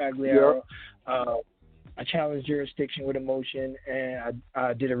versus Pagliaro. Yep. I challenged jurisdiction with a motion, and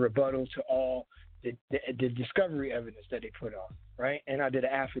I did a rebuttal to all the discovery evidence that they put on, right? And I did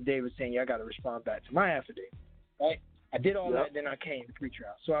an affidavit saying, I got to respond back to my affidavit, right? I did all that, then I came to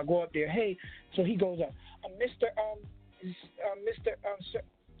pretrial. So I go up there, hey, so he goes up, sir,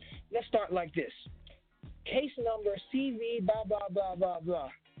 let's start like this. Case number CV, blah, blah, blah, blah, blah.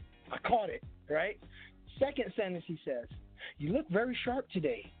 I caught it, right? Second sentence, he says, you look very sharp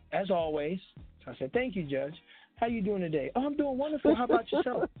today, as always. So I said, thank you, Judge. How you doing today? Oh, I'm doing wonderful. How about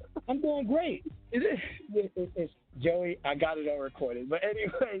yourself? I'm doing great. It's Joey, I got it all recorded. But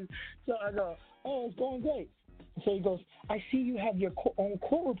anyways, so I go, oh, it's going great. So he goes, I see you have your own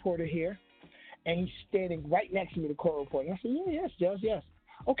court reporter here. And he's standing right next to me, the court reporter. And I said, yes, Judge, yes.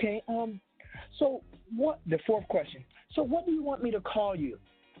 Okay, so what, the fourth question. So what do you want me to call you?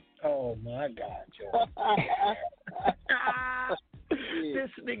 Oh, my God, Joe. This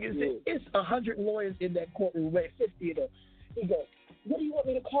nigga said, it's 100 lawyers in that courtroom, right? 50 of them. He goes, what do you want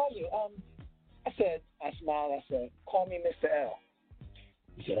me to call you? I smiled, I said, call me Mr. L.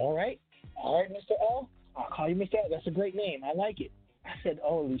 He said, all right, Mr. L. I'll call you Mr. L. That's a great name. I like it. I said,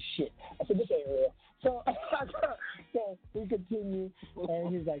 holy shit. I said, this ain't real. So we continue,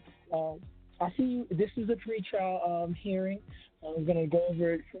 and he's like, I see you. This is a pre-trial hearing. I'm going to go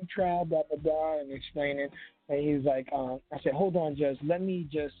over it pre-trial, blah, blah, blah, and explain it. And he was like, I said, hold on, Judge. Let me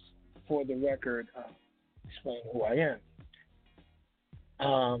just for the record, explain who I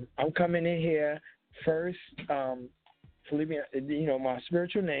am. I'm coming in here first, my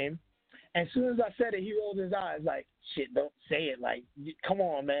spiritual name. And as soon as I said it, he rolled his eyes like, shit, don't say it. Like, come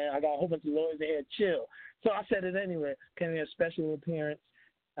on, man. I got a whole bunch of lawyers in here. Chill. So I said it anyway. Came in a special appearance.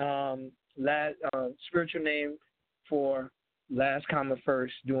 Spiritual name for last, comma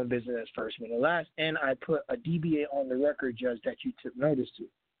first, doing business as first, middle, last. And I put a DBA on the record, Judge, that you took notice to.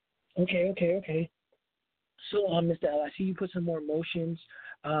 Okay. So, Mr. L, I see you put some more motions.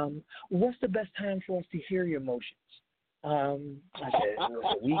 What's the best time for us to hear your motions? I said, is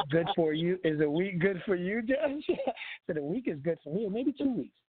a week good for you? Is a week good for you, Judge? I said, a week is good for me, or maybe 2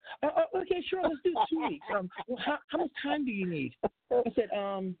 weeks. Okay, sure, let's do 2 weeks. How much time do you need? I said,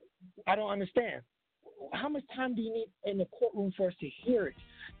 I don't understand. How much time do you need in the courtroom for us to hear it?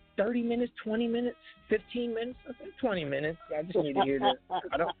 30 minutes, 20 minutes, 15 minutes? I said, 20 minutes. I just need to hear this.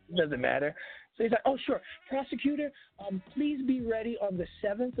 It doesn't matter. So he's like, oh, sure. Prosecutor, please be ready on the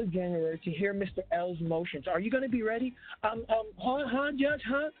 7th of January to hear Mr. L's motions. Are you going to be ready? Judge,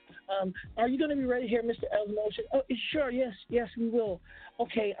 are you going to be ready to hear Mr. L's motion? Oh, sure, yes, we will.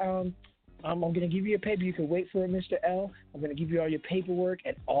 Okay, I'm going to give you a paper. You can wait for it, Mr. L. I'm going to give you all your paperwork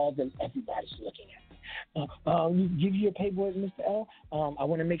and everybody's looking at it. Give you your paperwork, Mr. L. I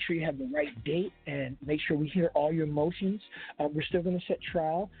want to make sure you have the right date and make sure we hear all your motions. We're still going to set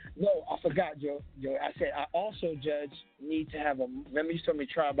trial. No, I forgot, Joe. I said I also, Judge, need to have remember you told me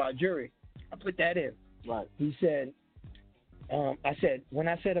trial by jury. I put that in. Right. He said, when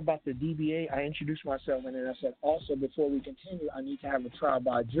I said about the DBA, I introduced myself, and then I said, also, before we continue, I need to have a trial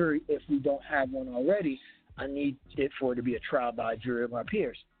by jury. If we don't have one already, I need it for it to be a trial by jury of my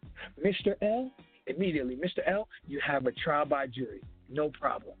peers. Mr. L, immediately, Mr. L, you have a trial by jury. No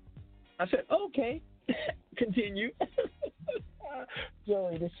problem. I said, okay. Continue.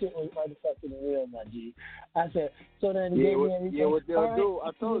 Joey, this shit was motherfucking real, my G. I said, so then he gave me everything. What they'll do,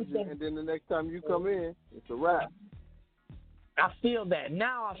 I told you, and then the next time you come in, it's a wrap. I feel that.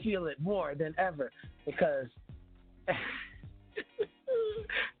 Now I feel it more than ever because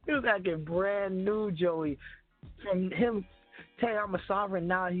he was acting brand new, Joey. From him saying I'm a sovereign,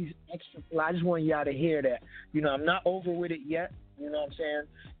 now he's extra. I just want y'all to hear that. I'm not over with it yet. You know what I'm saying?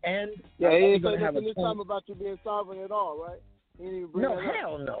 And he ain't say nothing this time about you being sovereign at all, right? He didn't even bring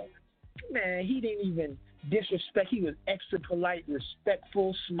hell no. Man, he didn't even disrespect. He was extra polite,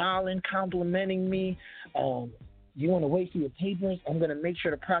 respectful, smiling, complimenting me. You want to wait for your papers? I'm going to make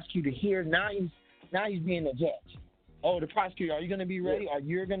sure the prosecutor hears. Now he's being the judge. Oh, the prosecutor, are you going to be ready? Are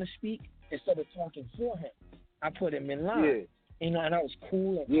you going to speak? Instead of talking for him, I put him in line. And I was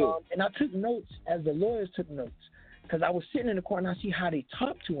cool and calm. And I took notes as the lawyers took notes. Because I was sitting in the court and I see how they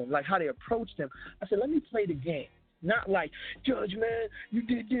talked to him, like how they approached him. I said, let me play the game. Not like, Judge, man, you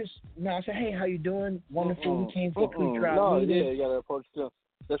did this. No, I said, hey, how you doing? Wonderful. We came for a pre-trial meeting. Yeah, you got to approach them.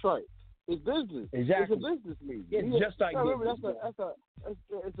 That's right. It's business. Exactly. It's a business meeting. It's just like business.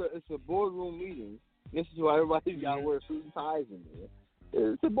 It's a boardroom meeting. This is why everybody's got to wear suit and ties in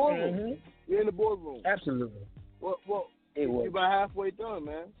there. It's a boardroom. Mm-hmm. You're in the boardroom. Absolutely. Well, you're about halfway done,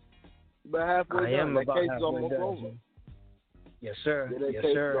 man. You're about halfway done. I am about halfway done. Over. Yes, sir. Yes,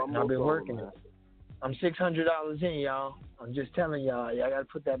 sir. And I've been working it. I'm $600 in, y'all. I'm just telling y'all got to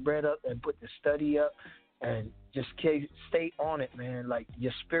put that bread up and put the study up and just stay on it, man. Like,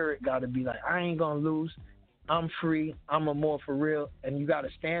 your spirit got to be like, I ain't going to lose. I'm free. I'm a more for real. And you got to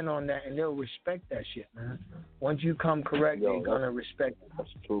stand on that, and they'll respect that shit, man. Once you come correct, they're going to respect it. That's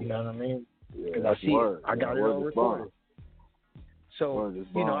true. You know what I mean? Because I see it. I got it all recorded. So,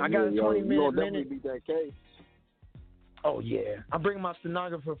 I got a 20-minute definitely beat that case. Oh, yeah. I bring my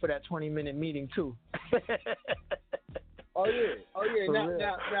stenographer for that 20-minute meeting, too. Oh, yeah.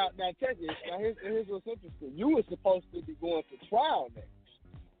 Now, check this. Now, here's what's interesting. You were supposed to be going to trial next.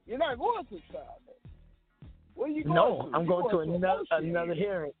 You're not going to trial next. Where are you going to? No, I'm going to another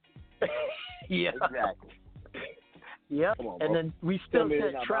hearing. Yeah. Exactly. Yep. On, and then we still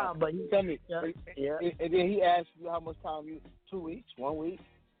set trial, but he tell me. Yeah. And then he asked you how much time 2 weeks, 1 week.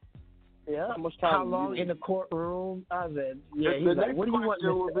 Yeah. How much time? How long in the courtroom? I said, yeah. He's like, what do you want,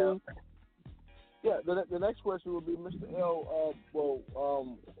 Mr. L? Yeah. The next question will be, Mr. L.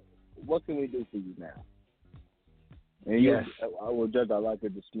 What can we do for you now? And yes. Judge, I like a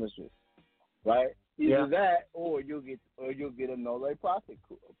dismissal, right? Either that, or you'll get a nolle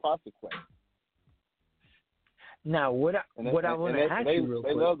prosequi. Now, what I want to ask you real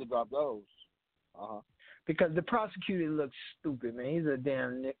quick. They love to drop those. Because the prosecutor looks stupid, man. He's a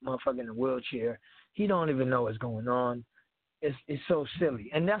damn motherfucker in a wheelchair. He don't even know what's going on. It's so silly.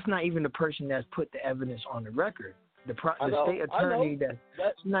 And that's not even the person that's put the evidence on the record. The state attorney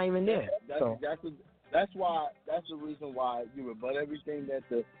that's not even there. That's the reason why you rebut everything that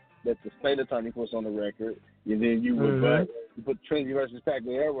the state attorney puts on the record, and then you rebut, you put Trinity versus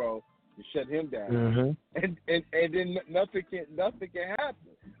Pagliaro to shut him down, and then nothing can happen.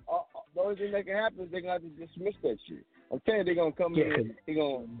 The only thing that can happen is they're gonna have to dismiss that shit. I'm telling you, they're gonna come in.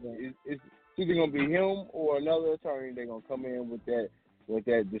 It's either gonna be him or another attorney. They're gonna come in with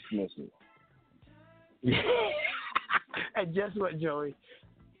that dismissal. And guess what, Joey?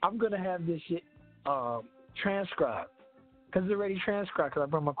 I'm gonna have this shit transcribed. Because it's already transcribed, because I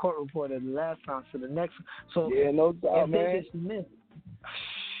brought my court reporter the last time for the next one. So yeah, no doubt, man.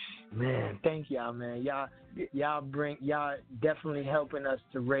 Man, thank y'all, man. Y'all definitely helping us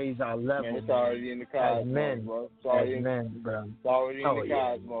to raise our level. Man, it's already in the cosmos, bro. It's already in the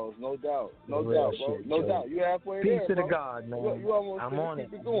cosmos, no doubt. No doubt, bro. No doubt. You halfway there, Peace to the God, man. You almost I'm on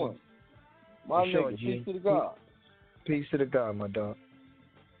it. Keep it going. My nigga, peace to the God. Peace to the God, my dog.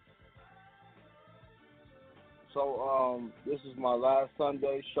 So, this is my last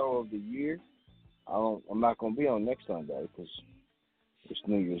Sunday show of the year. I'm not gonna be on next Sunday because it's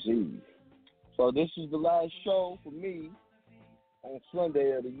New Year's Eve. So this is the last show for me on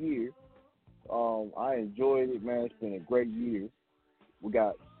Sunday of the year. I enjoyed it, man. It's been a great year. We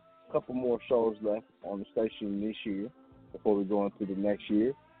got a couple more shows left on the station this year before we go into the next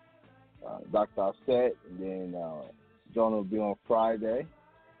year. Dr. Offset, and then Jonah will be on Friday.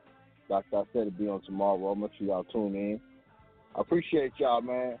 Dr. Offset will be on tomorrow. Make sure y'all tune in. I appreciate y'all,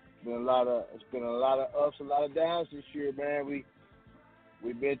 man. It's been a lot of ups, a lot of downs this year, man.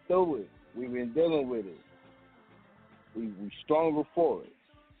 We've been through it. We've been dealing with it. We stronger for it.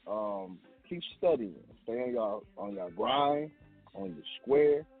 Keep studying. Stay on your grind, on your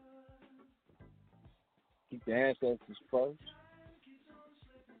square. Keep the ancestors first.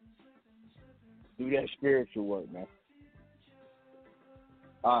 Do that spiritual work, man.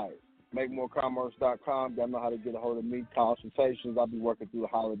 All right. MakeMoreCommerce.com. Y'all know how to get a hold of me. Consultations. I'll be working through the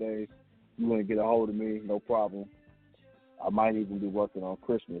holidays. You want to get a hold of me, no problem. I might even be working on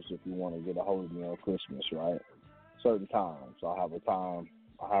Christmas if you want to get a hold of me on Christmas, right? Certain times. So I have a time.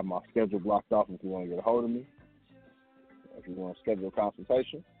 I have my schedule blocked off if you want to get a hold of me. If you want to schedule a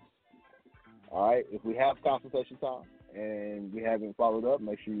consultation. All right. If we have consultation time and we haven't followed up,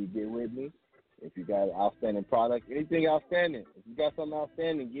 make sure you get with me. If you got an outstanding product, anything outstanding, if you got something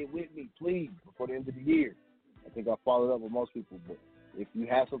outstanding, get with me, please, before the end of the year. I think I followed up with most people, but if you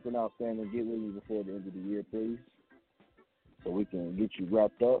have something outstanding, get with me before the end of the year, please, so we can get you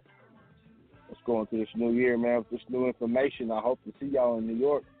wrapped up. Let's go into this new year, man, with this new information. I hope to see y'all in New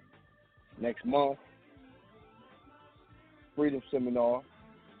York next month. Freedom Seminar.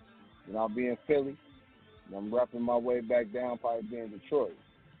 And I'll be in Philly. And I'm wrapping my way back down, probably be in Detroit.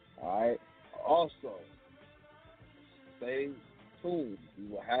 All right? Also, stay tuned. We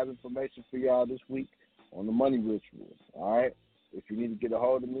will have information for y'all this week on the money ritual. All right? If you need to get a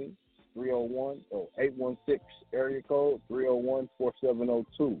hold of me, 816 area code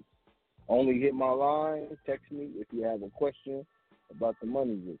 301-4702. Only hit my line. Text me if you have a question about the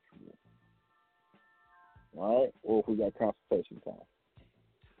money ritual. All right? Or if we got consultation time.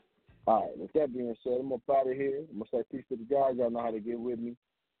 All right. With that being said, I'm up out of here. I'm going to say peace to the guys. Y'all know how to get with me.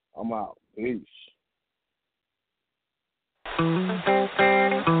 I'm out. Peace.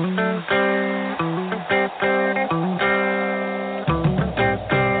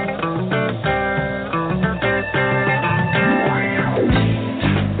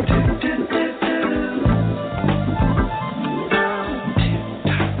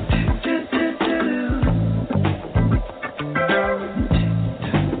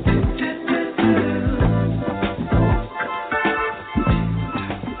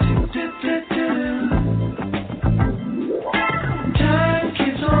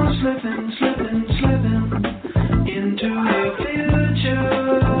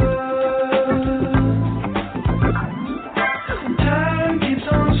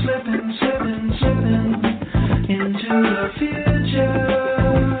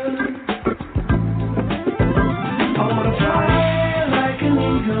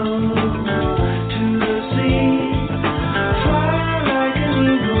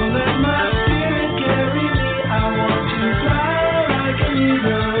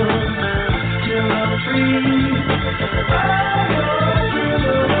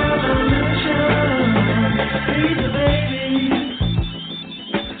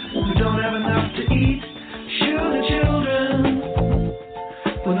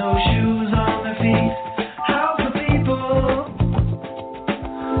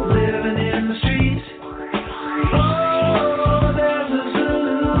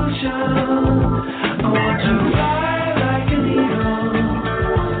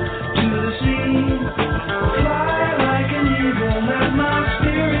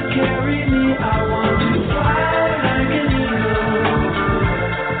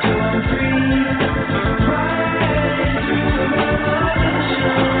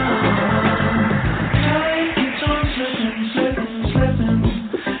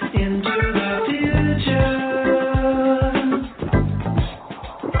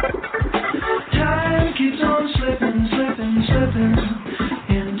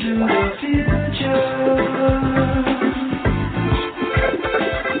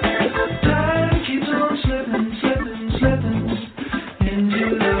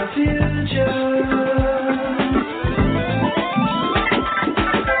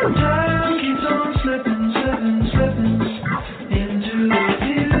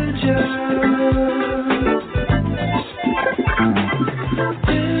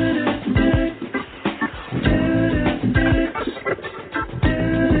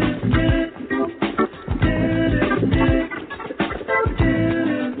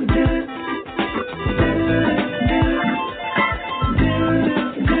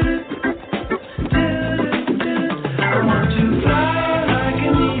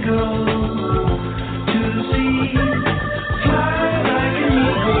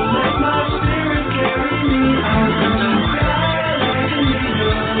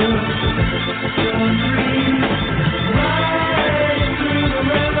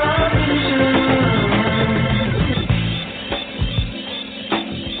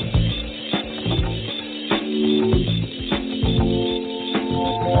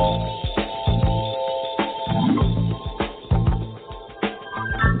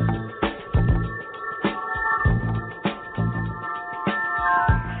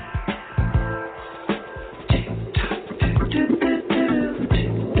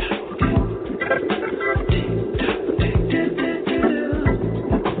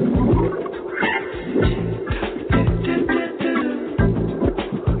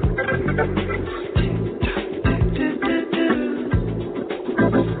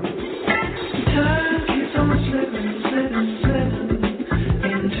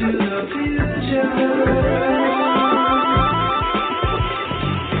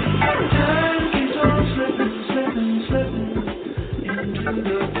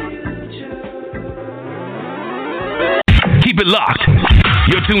 it locked.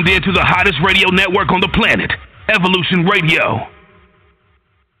 You're tuned in to the hottest radio network on the planet, Evolution Radio.